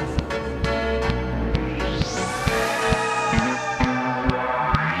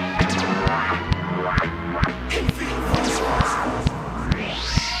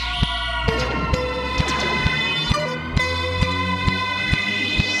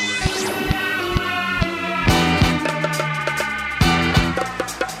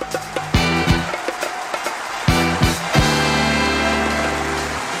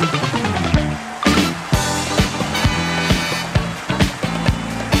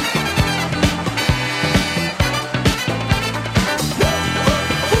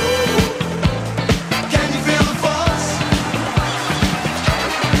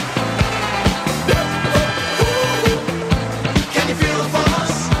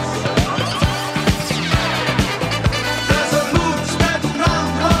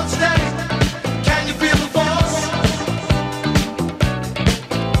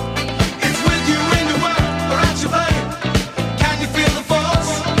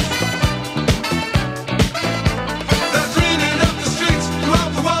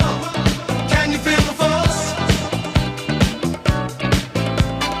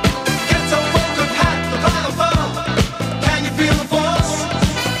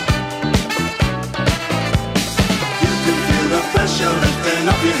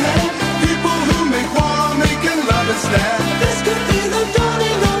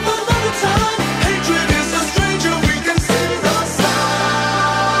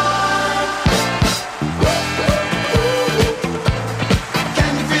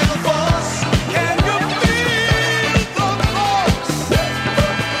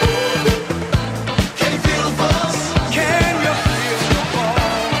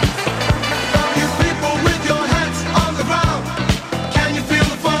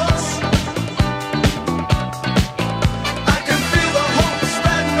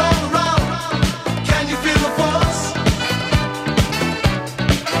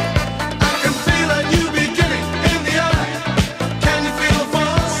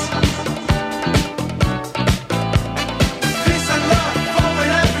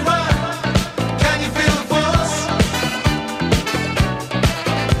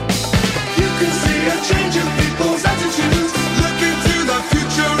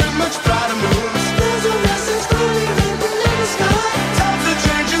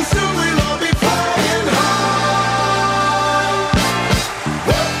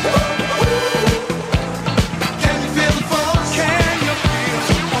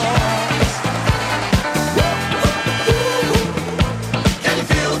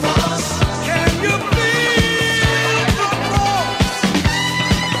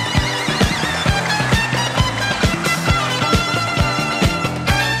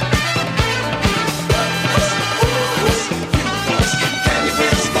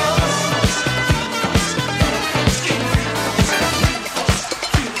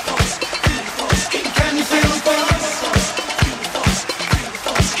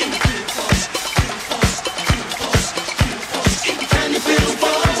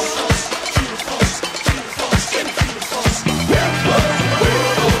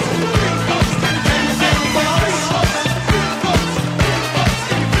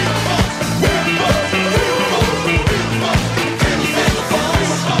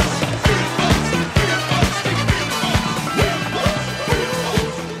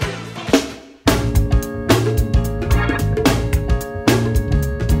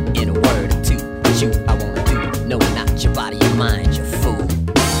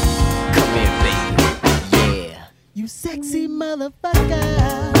 motherfucker.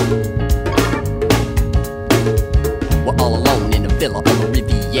 We're all alone in a villa on the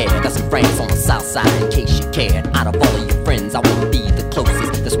Riviera. Got some friends on the south side in case you cared. Out of all of your friends, I wanna be the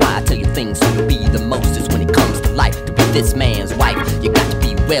closest. That's why I tell you things so you'll be the mostest. When it comes to life, to be this man's wife, you got to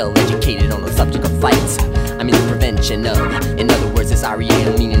be well educated on the subject of fights. I mean the prevention of. In other words, it's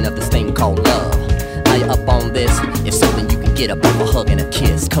R.E.A. meaning of this thing called love. Are you up on this? If so, then you can get up off a hug and a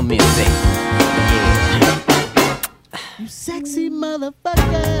kiss. Come here, baby. Yeah. You sexy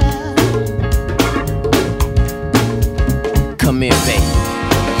motherfucker. Come here, baby.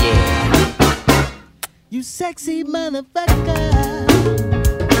 Yeah. You sexy motherfucker.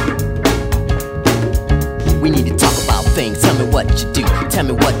 We need to talk about things. Tell me what you do. Tell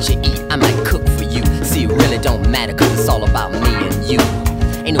me what you eat. I might cook for you. See, it really don't matter, cause it's all about me and you.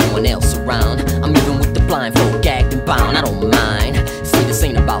 Ain't no one else around. I'm even with the blindfold, gagged and bound. I don't mind. See, this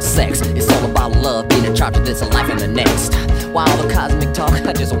ain't about sex. It's all about love, being in charge of this life and the next. While all the cosmic talk,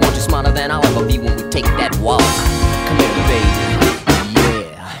 I just want you smarter than I'll ever be when we take that walk. Come here, baby.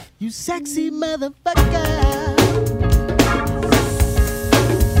 Yeah. You sexy motherfucker.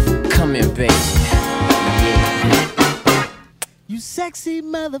 Come here, baby. Yeah. You sexy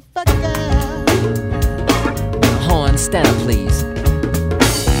motherfucker. Horn, stand up, please.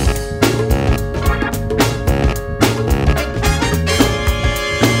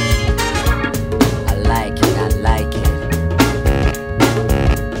 I like it, I like it.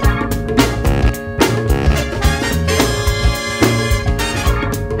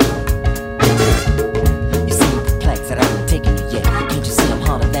 You seem perplexed that I haven't taken you yet. Can't you see I'm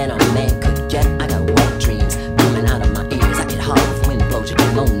harder than a man could get? I got wet dreams coming out of my ears. I get hard if wind blows, you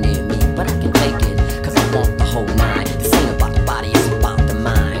get low near me. But I can take it, cause I want the whole nine. This ain't about the body, it's about the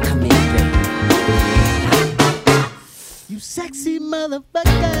mind. Come here, baby. You sexy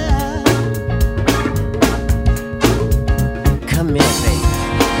motherfucker. Come here, baby.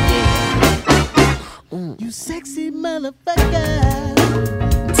 Yeah. You sexy motherfucker.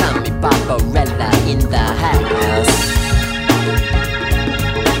 Tommy Barbarella in the house.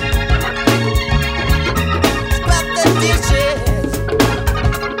 Scrap the dishes.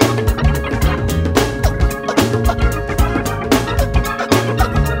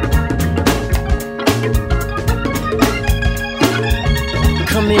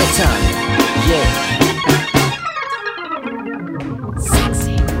 Come here, Tommy. Yeah.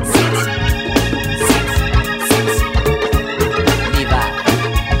 Sexy, sexy, sexy, sexy.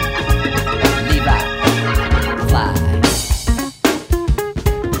 Levi, fly.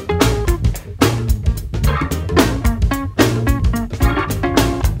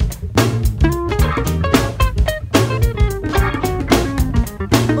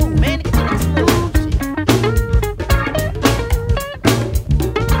 Oh man, it's an explosion.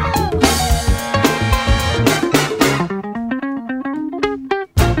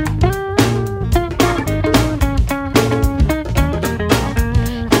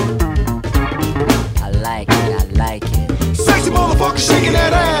 I like it, I like it. Sexy motherfucker shaking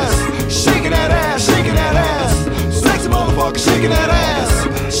that ass, shaking that ass, shaking that ass. Sexy motherfucker shaking that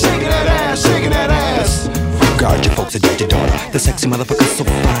ass, shaking that ass, shaking that ass. Guard your folks, adjust your daughter. The sexy motherfucker's so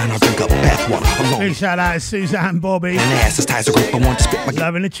fine, I'll drink up bathwater. Alone. Big shout out to Suzanne Bobby. And ass is tight, so great, I want to spit my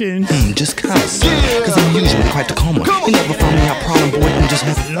Loving the tunes. just cause. Cause I'm usually quite the calm one. You never found me out problem, boy, I'm just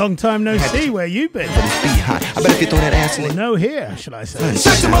having Long time no see. Where you been? this behind. I bet if you throw that ass in Well, it. no here, shall I say?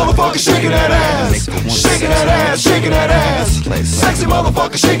 Sexy motherfucker shaking that ass, shaking that ass, shaking that ass. Sexy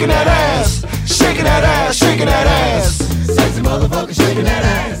motherfucker shaking that ass, shaking that ass, shaking that ass. Sexy motherfucker shaking that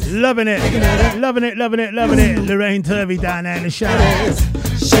ass, Loving it. Loving it, loving it, loving it. Lorraine Turvey down there in the shower.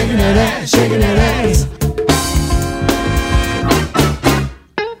 shaking that ass, shaking that ass.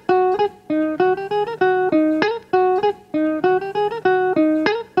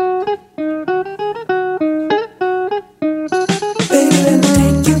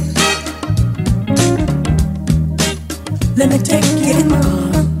 Baby, let me take you in my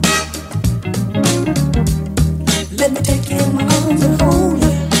arms. Let me take you in my arms and hold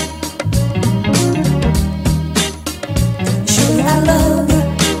you. Show you I love you.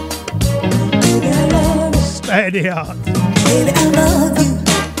 Baby, I love you. Steady art. Baby, I love you.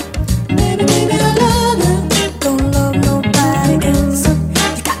 Baby, baby, I love you. Don't love nobody else. You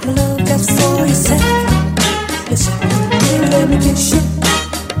got my love just for yourself. Listen, baby, let me kiss you.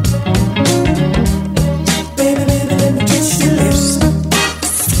 Baby, baby, let me kiss your lips.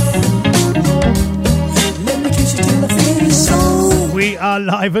 Let me kiss you till I feel your soul. We are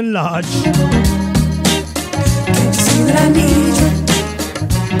live and large. Can't you see that I need you?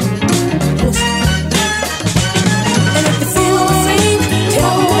 Listen. And if you feel the same,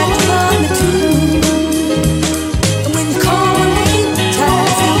 tell me that you love me too. And when you call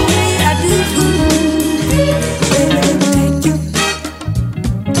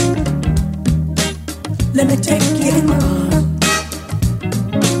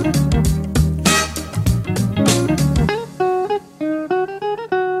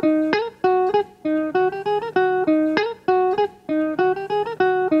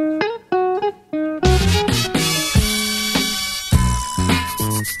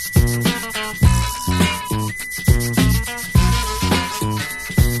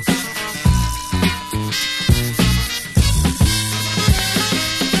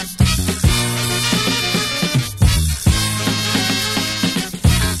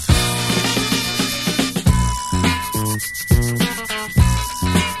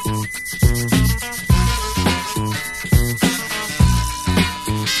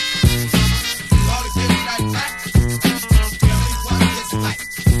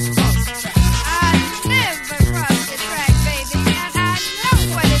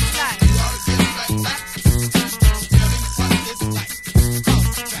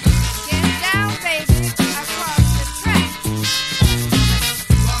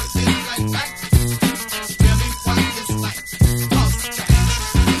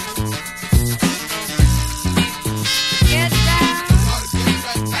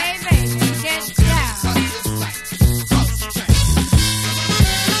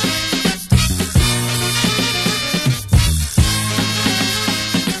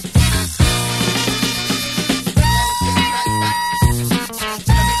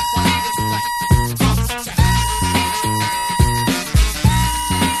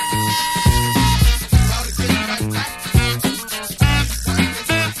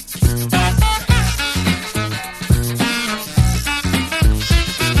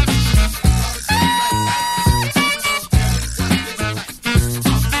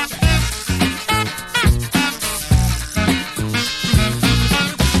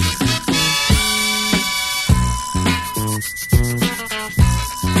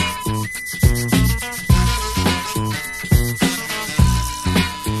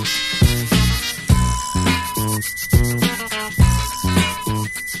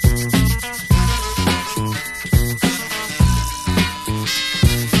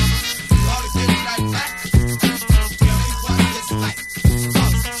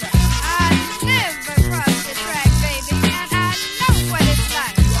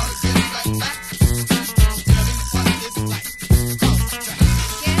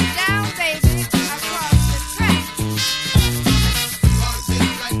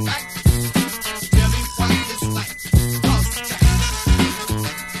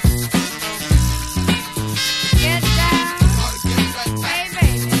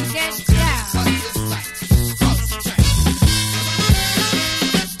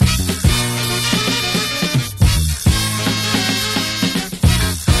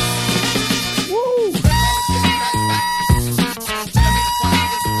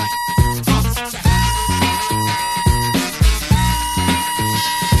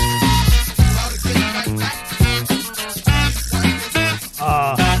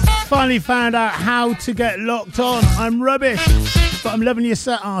finally found out how to get locked on. I'm rubbish, but I'm loving your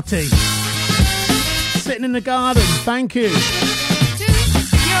set, Artie. Sitting in the garden, thank you.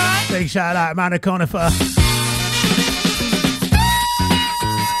 Big shout out, Amanda Conifer.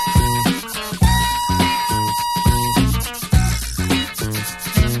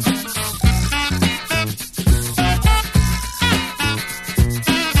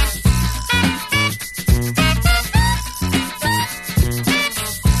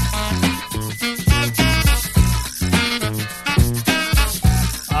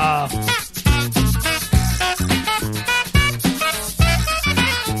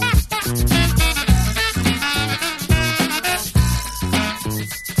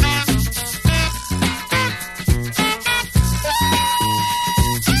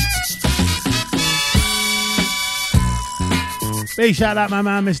 Big shout out my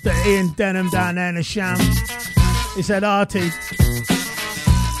man, Mr. Ian Denham down there in the Sham. He said, Artie,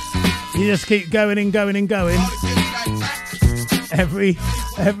 you just keep going and going and going. Every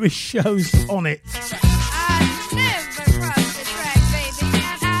show's on it.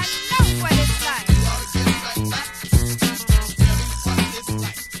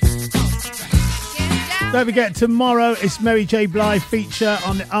 Don't forget, tomorrow it's Mary J. Blige feature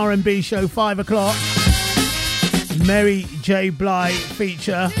on the R&B show, 5 o'clock. Mary J. Blige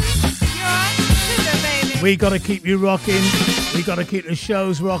feature. We got to keep you rocking. We got to keep the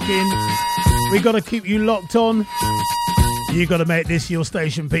shows rocking. We got to keep you locked on. You got to make this your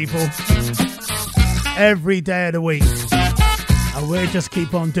station, people. Every day of the week. And we'll just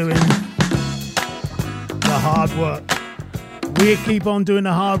keep on doing the hard work. We keep on doing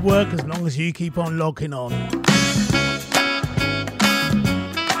the hard work as long as you keep on locking on.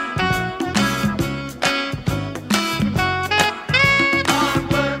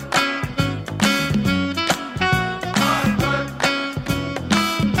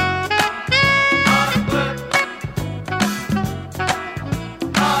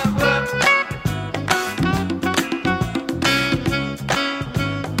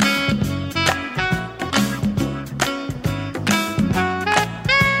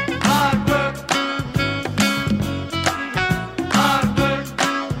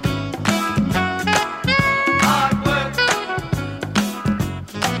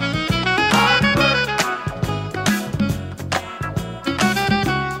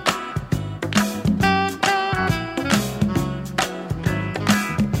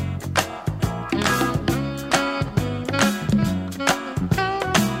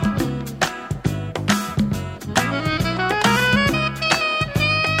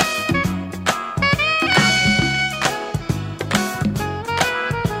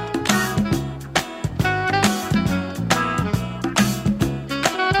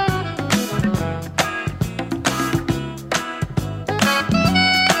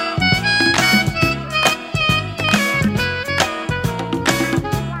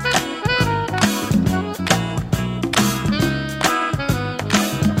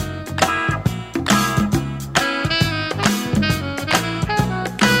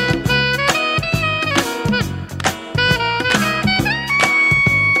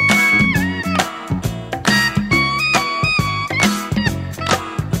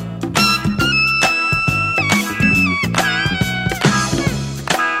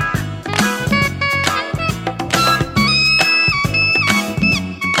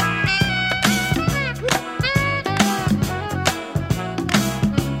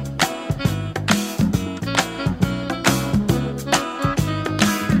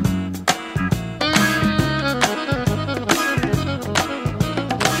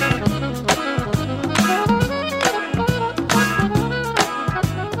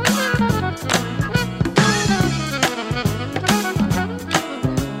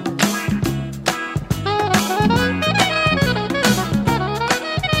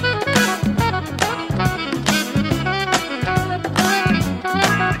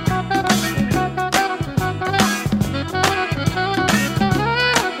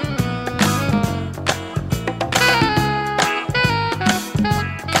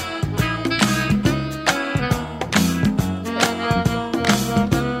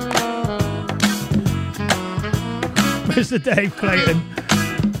 Mr. Dave Clayton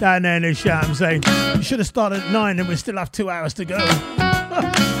down there in the sham saying, you should have started at 9 and we still have 2 hours to go.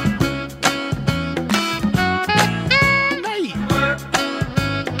 Mate.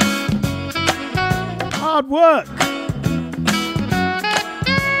 Hard work.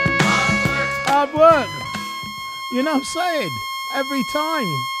 Hard work. You know what I'm saying? Every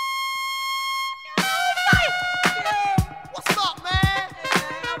time.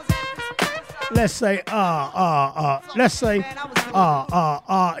 Let's say Let's say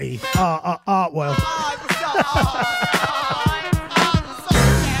Artie. Artwell.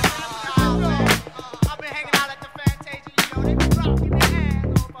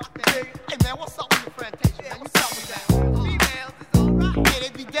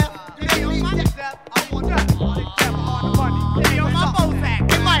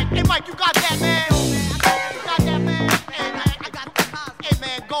 Hey Mike, you got that, man? You got that, man? Hey, man, I got the cosmos. Hey,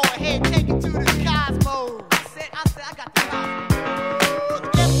 man, go ahead, take it to the cosmos. I said, I got the cosmos.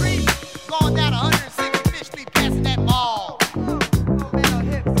 Get free, going down 165th Street, passing that ball.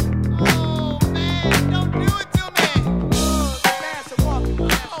 Oh, man, don't do it to me. Oh,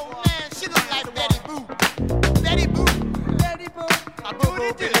 man, she look like Betty Boop. Betty Boop. Betty Boop. I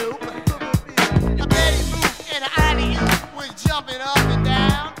boop-boop-de-doop. A Betty Boop and an alley-oop was jumping up and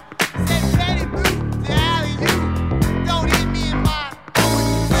down.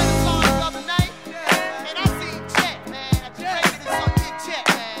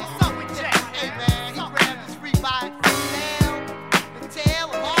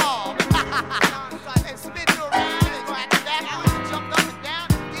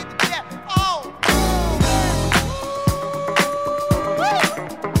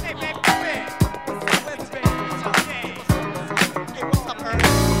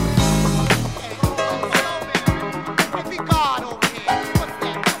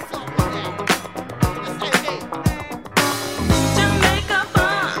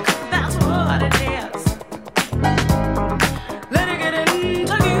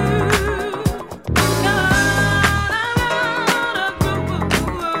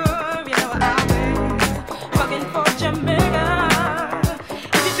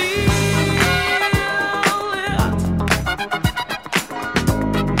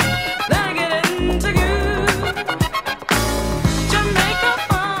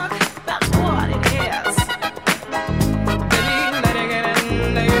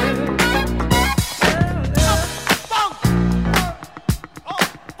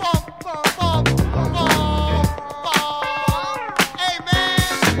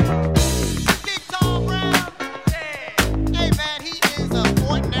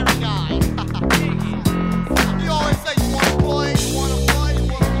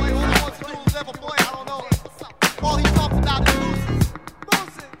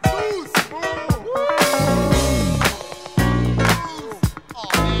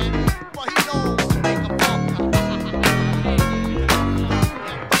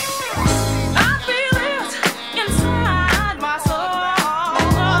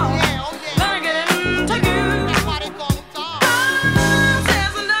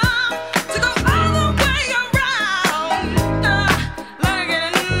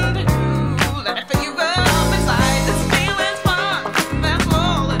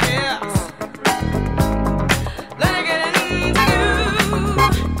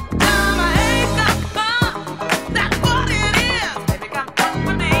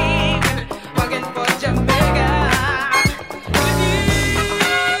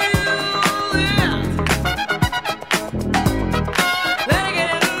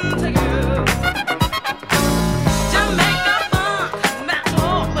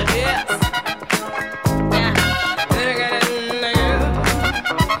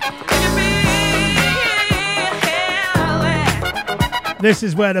 This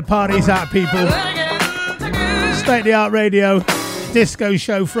is where the party's at, people. State of the Art Radio, Disco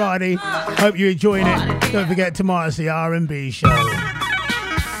Show Friday. Hope you're enjoying it. Don't forget, tomorrow's the R&B show.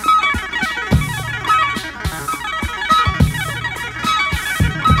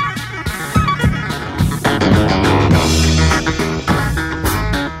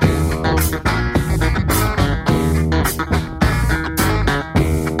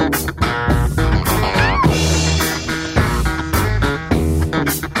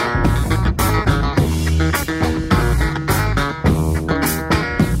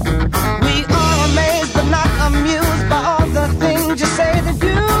 We are amazed but not amused by all the things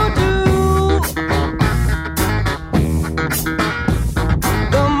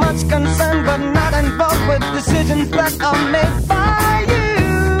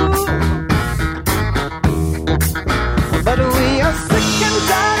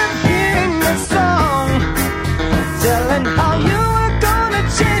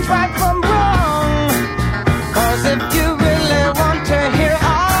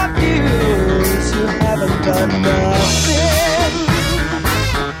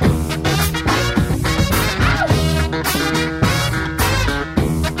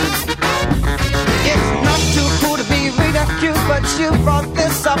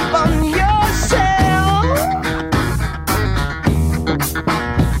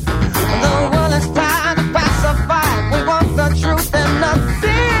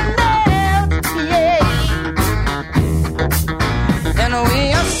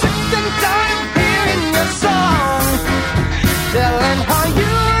how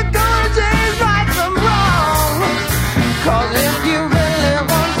you gonna change right from wrong. 'Cause if you really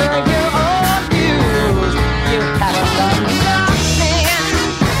want to hear all news, you haven't done nothing.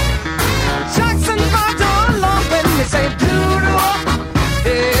 Jackson Five along when they say doo-doo-wop,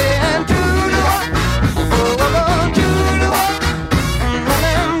 yeah, doo-doo-wop, oh, oh, oh, doo-doo-wop,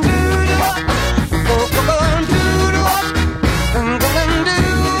 doo-doo-wop, oh, oh, oh, doo-doo-wop,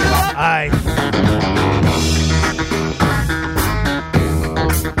 doo-doo-wop. Aye.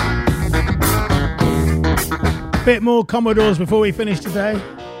 Bit more Commodores before we finish today.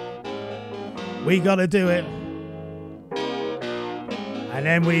 We gotta do it. And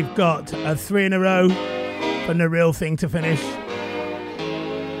then we've got a 3 in a row from The Real Thing to finish.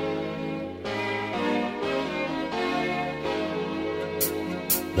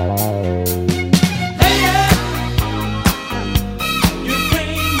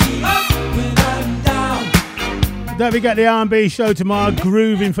 Don't forget the R&B show tomorrow,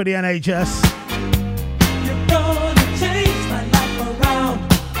 Grooving for the NHS.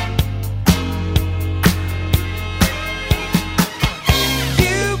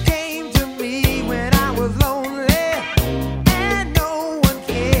 You came to me when I was lonely and no one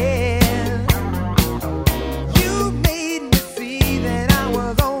cared. You made me see that I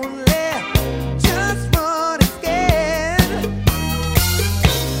was only just running scared.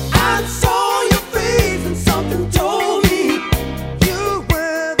 I saw your face and something told me you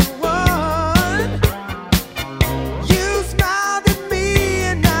were the one. You smiled at me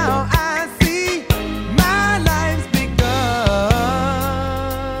and now I see my life's begun.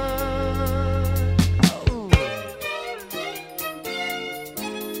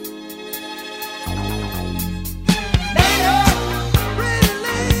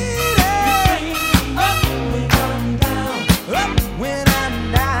 When I'm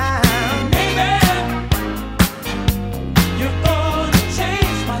down, you're gonna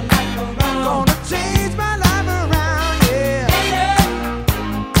change my life around. Gonna change my life around, yeah.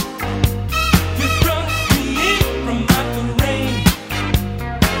 You brought me in from out the rain,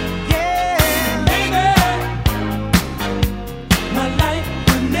 yeah. My life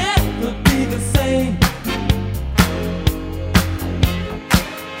will never be the same.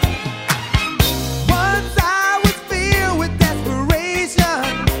 Once I was filled with desperation,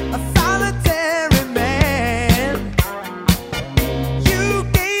 a solitary man. You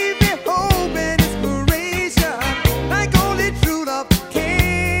gave me hope and inspiration, like only true love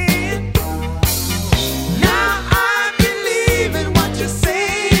can. Now I believe in what you're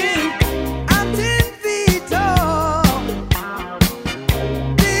saying. I'm 10 feet tall.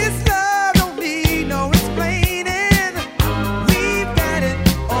 This love don't need no explaining. We've got it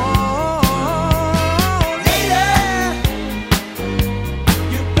all. Lady,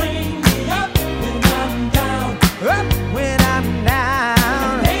 you bring me up when I'm down. Up when I'm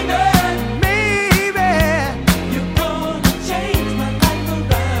down. Maybe you're gonna change my life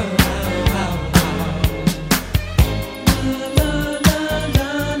around.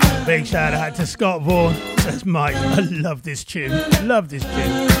 Big shout out to Scott Vaughan. Says Mike, I love this tune. Love this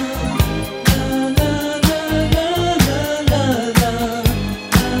tune.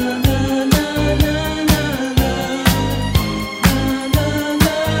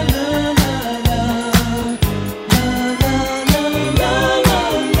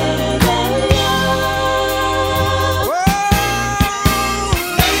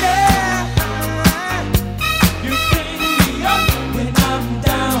 You bring me up when I'm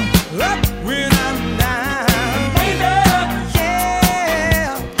down. Up when I'm down. Baby,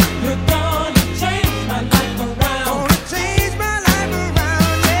 yeah. You're gonna change my life around. Gonna change my life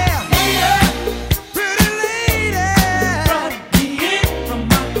around, yeah. Yeah. Pretty lady. Brought me in from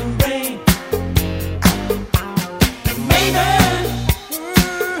out the rain. Maybe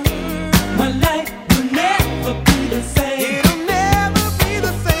my life will never be the same. It'll never be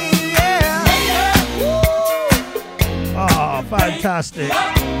the same, yeah. Oh, fantastic.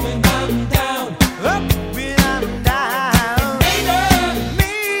 Up when I'm down. Up when I'm down.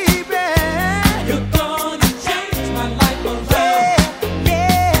 Maybe you're gonna change my life around.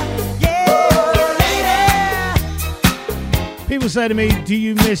 Yeah. People say to me, do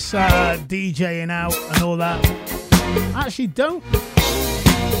you miss DJing out and all that? I actually don't.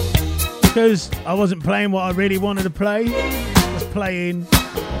 Because I wasn't playing what I really wanted to play. I was playing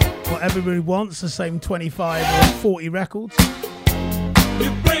what everybody wants, the same 25 or 40 records.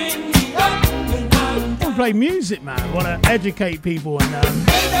 You bring me up when I'm I want to play music, man. I want to educate people and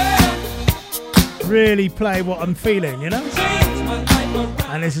really play what I'm feeling, you know?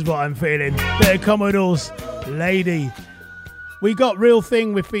 And this is what I'm feeling. Bit of Commodores, Lady. We got Real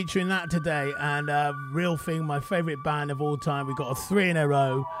Thing, we're featuring that today, and Real Thing, my favourite band of all time. We got a 3 in a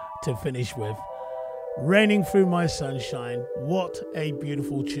row to finish with. Raining Through My Sunshine. What a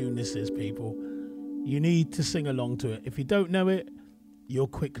beautiful tune this is, people. You need to sing along to it. If you don't know it, you'll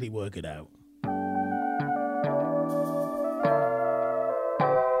quickly work it out.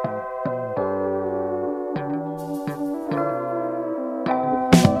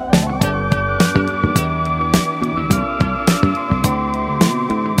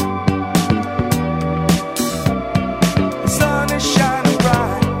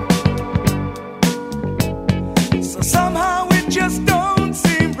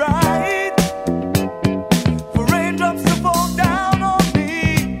 Raindrops to fall down on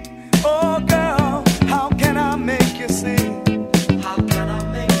me. Oh girl, how can I make you see? How can I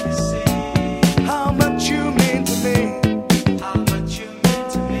make you see how much you mean to me? How much you mean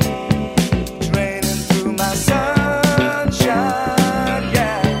to me? It's raining through my sunshine,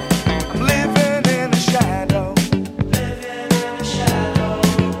 yeah. I'm living in a shadow, living in a shadow.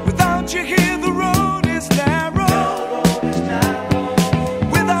 Without you here, the road is narrow,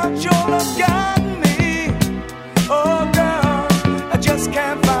 without your love guiding me. Oh girl, I just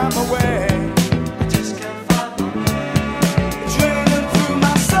can't find my way. I just can't find my way. It's raining through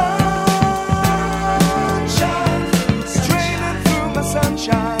my sunshine. It's raining through my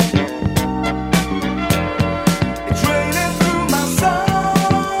sunshine. It's raining through my sunshine.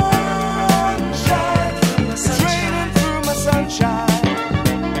 It's raining through my sunshine.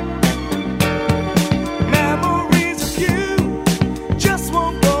 Memories of you just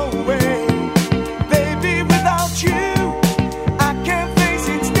won't go away. Baby, without you, I can't face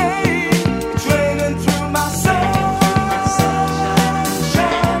each day. It's raining through my sunshine.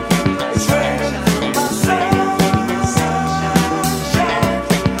 It's raining through my sunshine.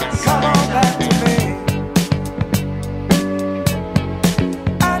 Come on back to me.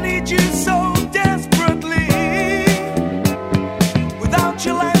 I need you so desperately. Without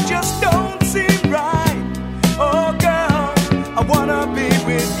you, life just don't seem right. Oh girl, I wanna be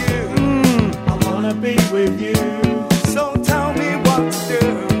with you. I wanna be with you. So tell me what to do.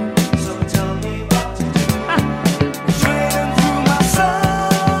 So tell me what to do. It's raining through my sunshine.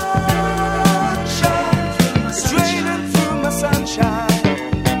 It's raining through my sunshine.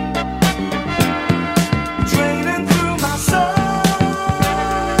 It's raining through my sunshine.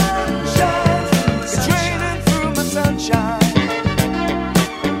 It's raining through my sunshine.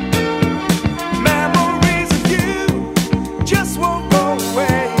 Memories of you just won't go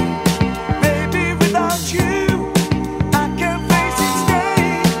away. Baby, without you, I can't face each day.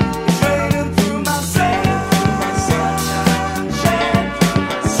 It's raining through my sunshine.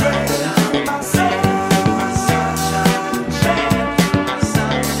 It's raining through my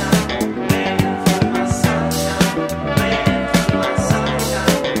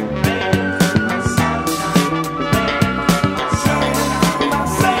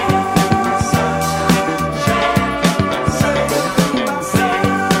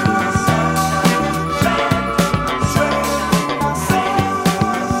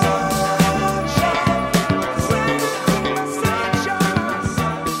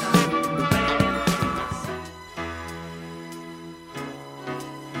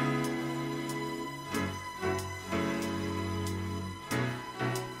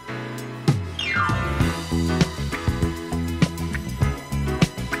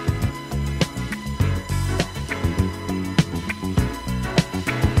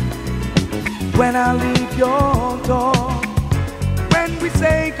when I leave your door. When we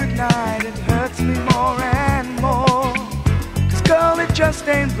say goodnight, it hurts me more and more. 'Cause girl, it just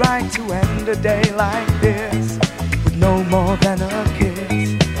ain't right to end a day like this with no more than a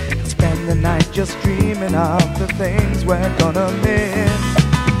kiss, and spend the night just dreaming of the things we're gonna miss.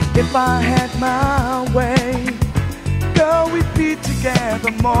 If I had my way, girl, we'd be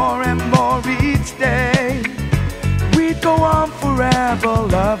together more and more each day. We'd go on forever,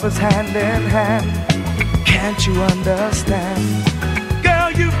 lovers hand in hand. Can't you understand? Girl,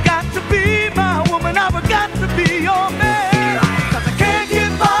 you've got to be my woman, I've got to be your man. 'Cause I can't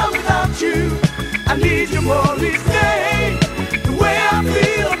get by without you. I need you more each day. The way I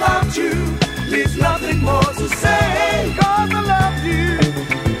feel about you leaves nothing more to say. 'Cause I love you,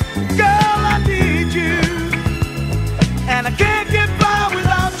 girl, I need you, and I can't get by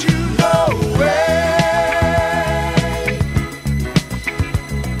without you, no way.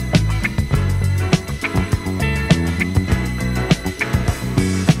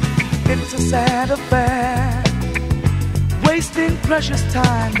 It's a sad affair, wasting precious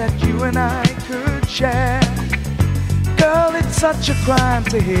time that you and I could share. Girl, it's such a crime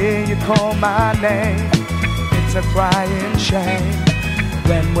to hear you call my name. It's it's a crying shame.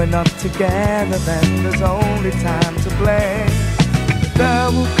 When we're not together, then there's only time to blame.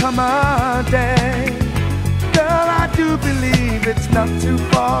 There will come a day, girl, I do believe it's not too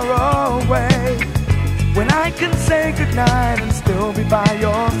far away, when I can say goodnight and still be by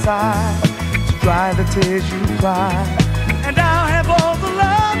your side, to dry the tears you cry. And I'll have all the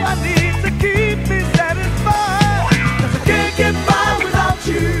love I need to keep me satisfied. 'Cause I can't get by without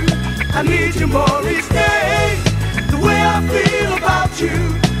you, I need you more each day. The way I feel about you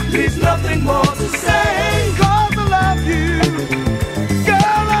leaves nothing more to say. 'Cause I love you,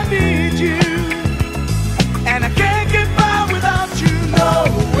 girl, I need you, and I can't get by without you, no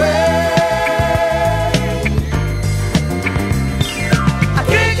way. I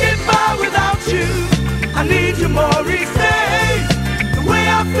can't get by without you, I need you more each day. The way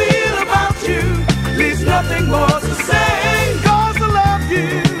I feel about you leaves nothing more to say. 'Cause I love you,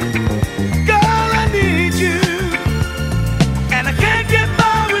 girl, I need you, and I can't get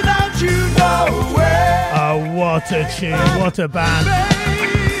by without you, no way. Oh, what a tune, what a band.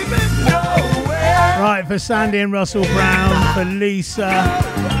 Right, for Sandy and Russell Brown, for Lisa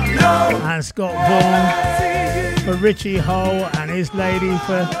and Scott Vaughan, for Richie Hull and his lady,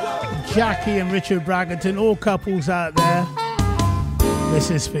 for Jackie and Richard Braggerton, all couples out there,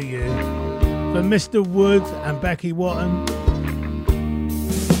 this is for you. For Mr. Wood and Becky Watton,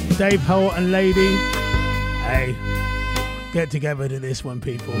 Dave Holt and Lady, hey, get together to this one,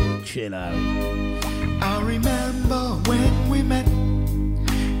 people, chill out. I remember when we met,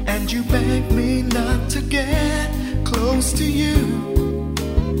 and you begged me not to get close to you.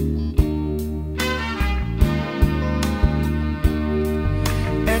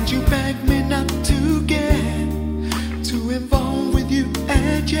 And you begged me not to get too involved with you,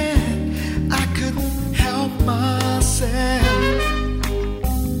 and yet I couldn't help myself,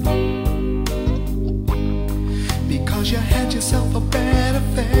 because you had yourself a bad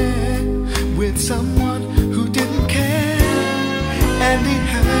affair with someone who didn't care, and he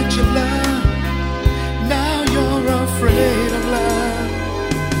hurt your love. Now you're afraid of love.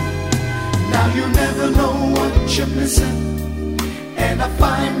 Now you never know what you're missing, and I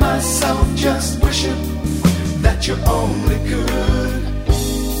find myself just wishing that you only could.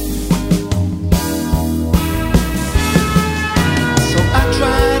 So I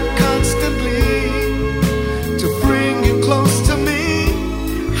tried constantly to bring you close to me,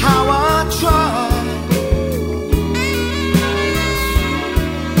 how I tried.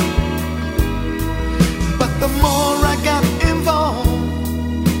 But the more I got involved,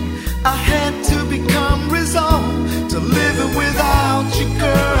 I had to become resolved to live without you,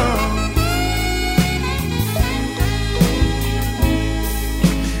 girl.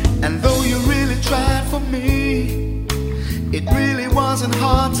 And though you really tried for me, it really wasn't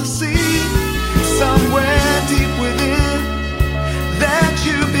hard to see, somewhere deep within, that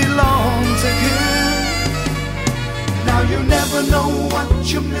you belong to him. Now you never know what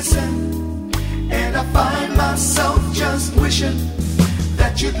you're missing, and I find myself just wishing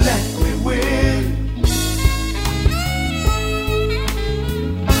that you'd let me win.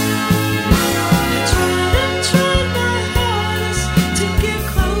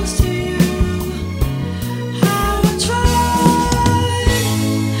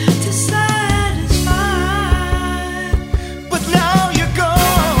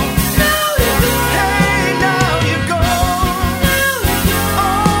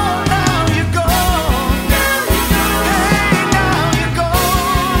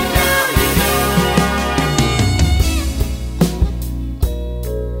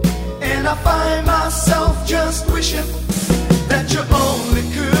 That you only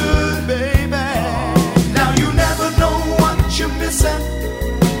could, baby. Now you never know what you're missing,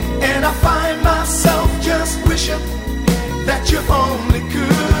 and I find myself just wishing that you only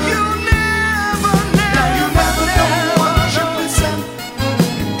could. You never, now you never know what you're missing,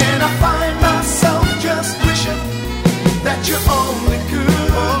 and I find myself just wishing that you only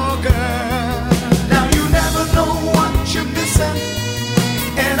could. Oh, girl. Now you never know what you're missing,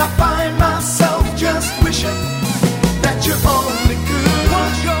 and I find myself just wishing that you only could.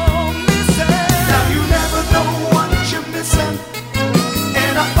 What you're missing. Now you never know what you're missing,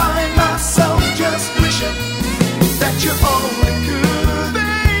 and I find myself just wishing that you only could.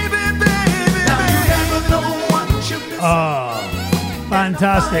 Baby, baby, now you never know what you're missing. Oh,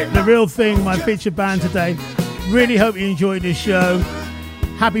 fantastic. The Real Thing, my featured band today. Really hope you enjoyed this show.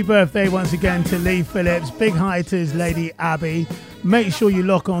 Happy birthday once again to Lee Phillips. Big hi to his lady Abby. Make sure you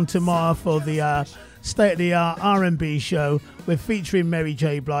lock on tomorrow for the state-of-the-art R&B show. We're featuring Mary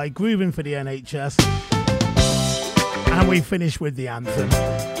J. Blige, grooving for the NHS. And we finish with the anthem.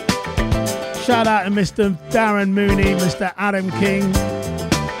 Shout out to Mr. Darren Mooney, Mr. Adam King,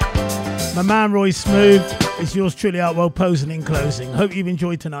 my man Roy Smooth. It's yours truly, Artwell, posing in closing. Hope you've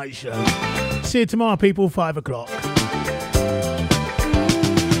enjoyed tonight's show. See you tomorrow, people, 5 o'clock.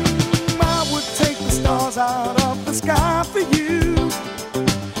 I would take the stars out of the sky for you.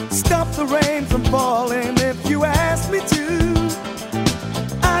 Stop the rain from falling if you ask me to.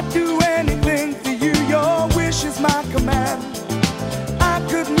 I'd do anything for you, your wish is my command. I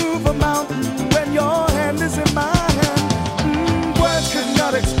could move a mountain when your hand is in my hand. Words could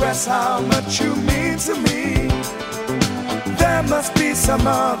not express how much you mean to me. There must be some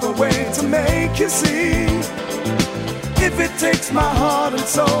other way to make you see. If it takes my heart and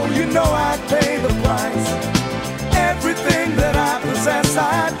soul, you know I'd pay the price. Everything that I possess,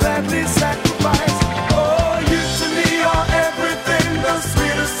 I'd gladly sacrifice. Oh, you to me are everything, the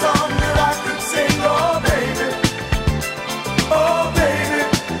sweetest song that I could sing. Oh, baby, oh, baby.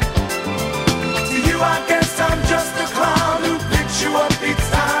 To you, I guess I'm just a clown who picks you up each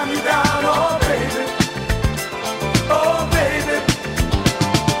time you're down. Oh, baby, oh, baby.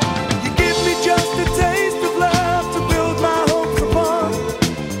 You give me just a taste of love to build my hopes upon.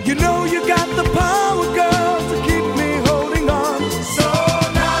 You know you got the power, girl, to keep me holding on. So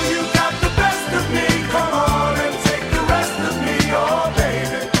now you got the best of me. Come on and take the rest of me, oh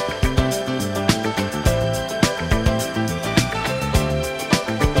baby.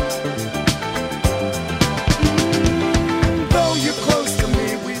 Though you're close to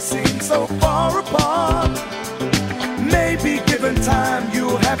me, we seem so far apart. Maybe given time,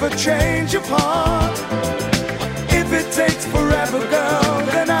 you'll have a change of heart. If it takes forever, girl,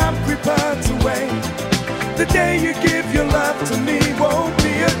 then I'm prepared to wait. The day you give your love to me won't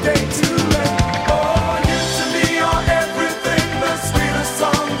be a day